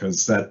through,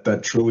 because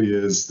that truly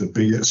is the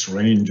biggest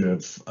range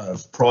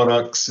of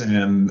products,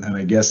 and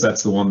I guess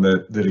that's the one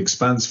that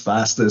expands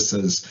fastest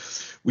as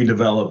we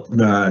develop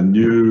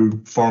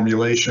new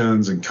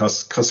formulations and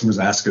customers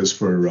ask us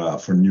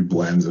for new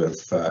blends of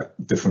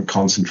different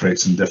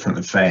concentrates and different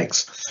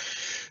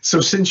effects.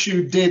 So since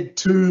you did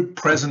 2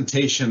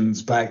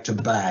 presentations back to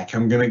back,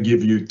 I'm going to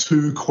give you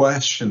 2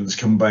 questions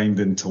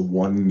combined into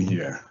one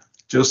here,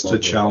 just to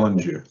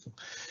challenge you.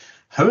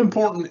 How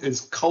important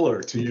is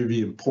color to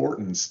UV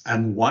importance,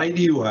 and why do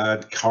you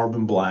add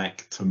carbon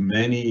black to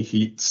many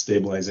heat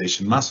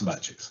stabilization mass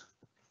batches?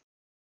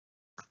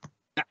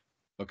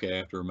 Okay, I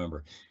have to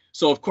remember.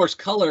 So of course,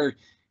 color,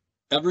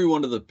 every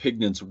one of the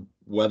pigments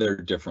weather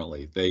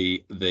differently.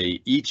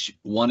 They each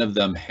one of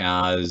them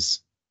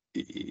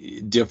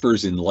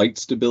differs in light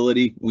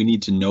stability. We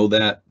need to know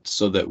that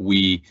so that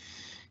we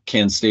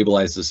can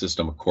stabilize the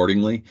system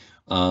accordingly.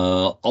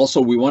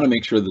 Also, we want to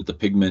make sure that the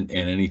pigment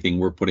and anything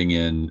we're putting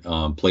in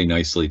play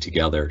nicely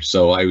together.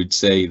 So I would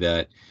say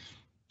that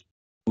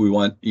we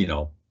want,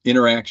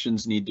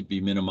 interactions need to be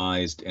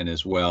minimized, and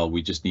as well,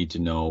 we just need to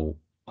know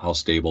how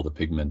stable the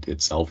pigment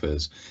itself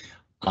is.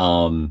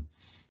 And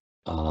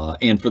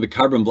for the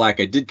carbon black,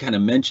 I did kind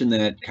of mention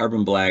that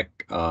carbon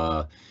black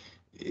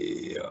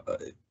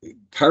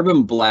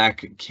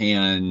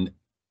can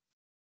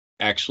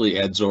actually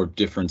absorb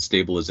different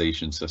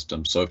stabilization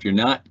systems. So if you're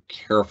not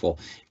careful,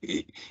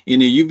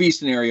 in a UV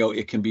scenario,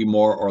 it can be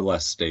more or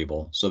less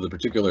stable. So the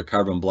particular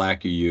carbon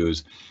black you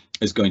use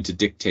is going to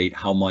dictate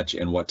how much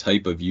and what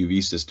type of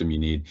UV system you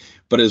need.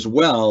 But as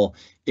well,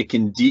 it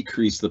can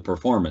decrease the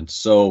performance.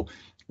 So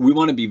we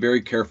want to be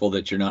very careful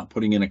that you're not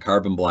putting in a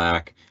carbon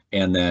black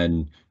and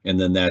then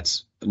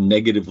that's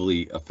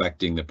negatively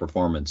affecting the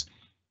performance.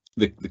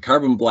 The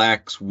carbon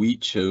blacks we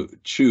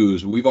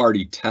choose, we've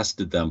already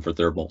tested them for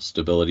thermal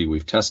stability.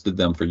 We've tested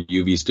them for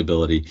UV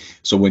stability.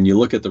 So when you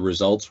look at the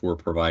results we're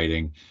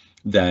providing,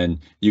 then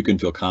you can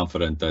feel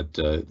confident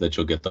that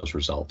you'll get those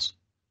results.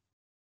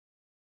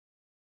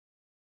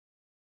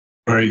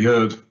 Very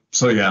good.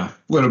 So yeah,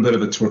 a little bit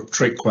of a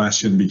trick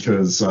question,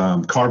 because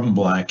carbon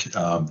black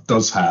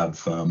does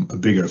have a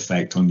bigger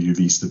effect on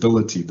UV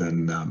stability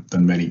than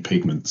many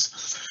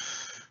pigments.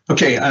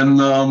 Okay,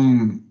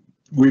 and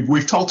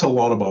we've talked a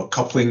lot about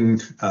coupling,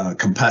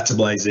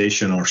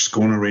 compatibilization, or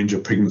SCONA range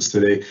of pigments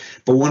today.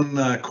 But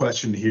one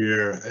question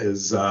here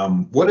is,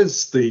 what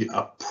is the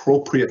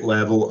appropriate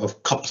level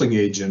of coupling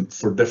agent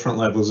for different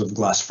levels of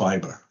glass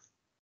fiber?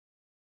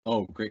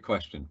 Oh, great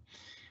question.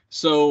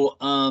 So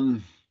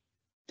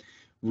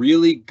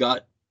really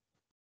gut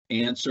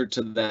answer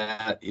to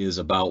that is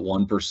about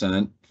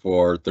 1%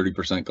 for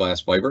 30% glass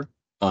fiber.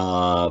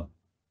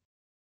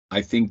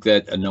 I think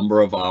that a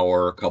number of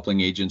our coupling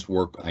agents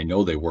work, I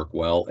know they work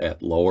well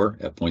at lower,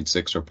 at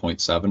 0.6 or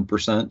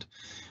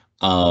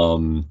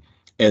 0.7%.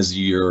 As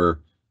your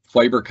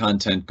fiber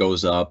content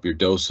goes up, your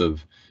dose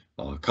of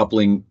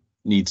coupling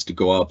needs to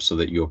go up so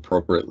that you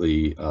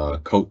appropriately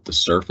coat the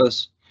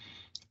surface.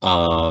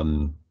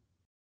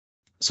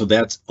 So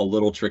that's a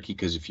little tricky,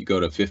 because if you go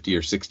to 50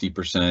 or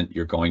 60%,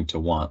 you're going to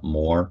want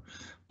more.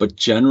 But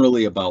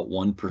generally about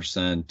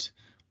 1%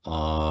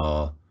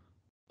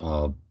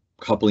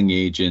 coupling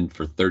agent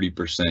for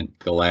 30%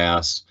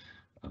 glass.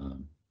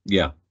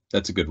 Yeah,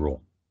 that's a good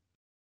rule.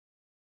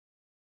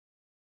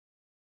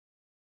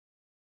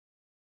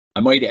 I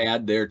might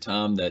add there,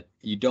 Tom, that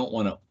you don't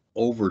want to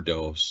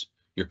overdose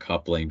your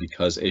coupling,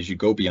 because as you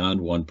go beyond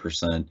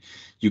 1%,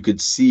 you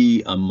could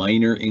see a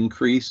minor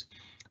increase,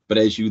 but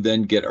as you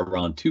then get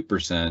around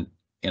 2%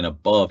 and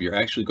above, you're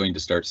actually going to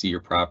start to see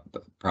your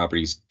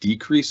properties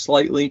decrease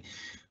slightly.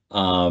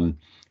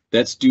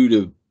 That's due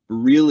to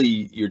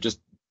really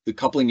the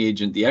coupling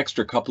agent, the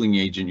extra coupling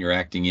agent you're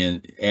adding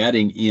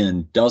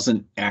in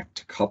doesn't act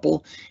to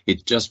couple.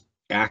 It just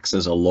acts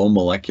as a low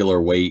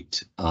molecular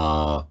weight,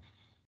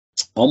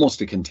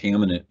 almost a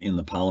contaminant in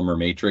the polymer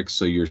matrix.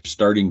 So you're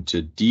starting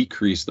to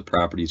decrease the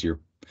properties of your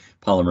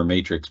polymer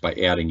matrix by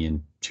adding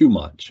in too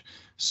much.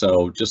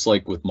 So just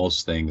like with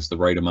most things, the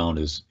right amount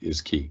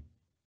is key.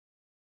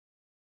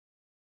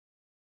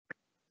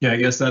 Yeah, I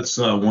guess that's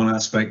one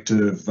aspect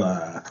of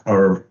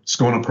our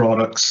SCONA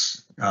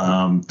products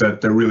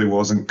that really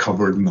wasn't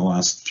covered in the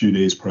last few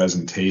days'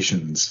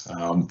 presentations.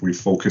 We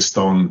focused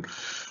on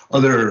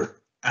other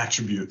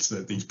attributes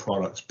that these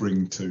products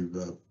bring to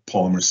the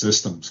polymer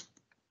systems.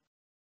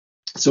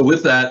 So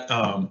with that,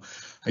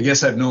 I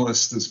guess I've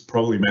noticed, as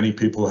probably many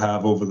people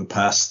have over the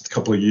past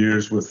couple of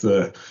years, with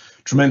the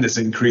tremendous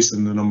increase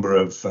in the number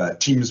of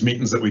Teams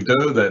meetings that we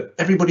do, that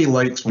everybody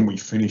likes when we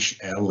finish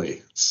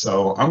early.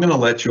 So I'm going to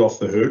let you off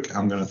the hook.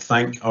 I'm going to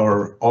thank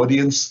our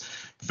audience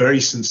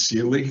very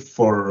sincerely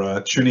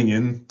for tuning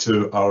in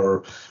to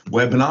our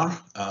webinar.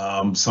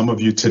 Some of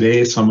you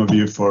today, some of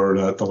you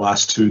for the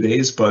last 2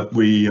 days, but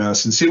we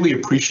sincerely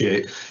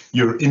appreciate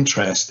your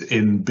interest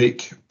in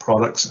BYK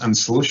products and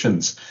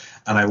solutions.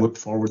 And I look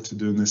forward to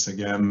doing this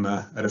again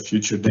at a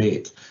future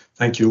date.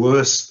 Thank you,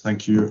 Lewis.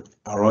 Thank you,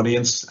 our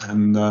audience,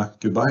 and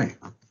goodbye.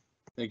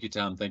 Thank you,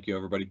 Tom. Thank you,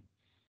 everybody.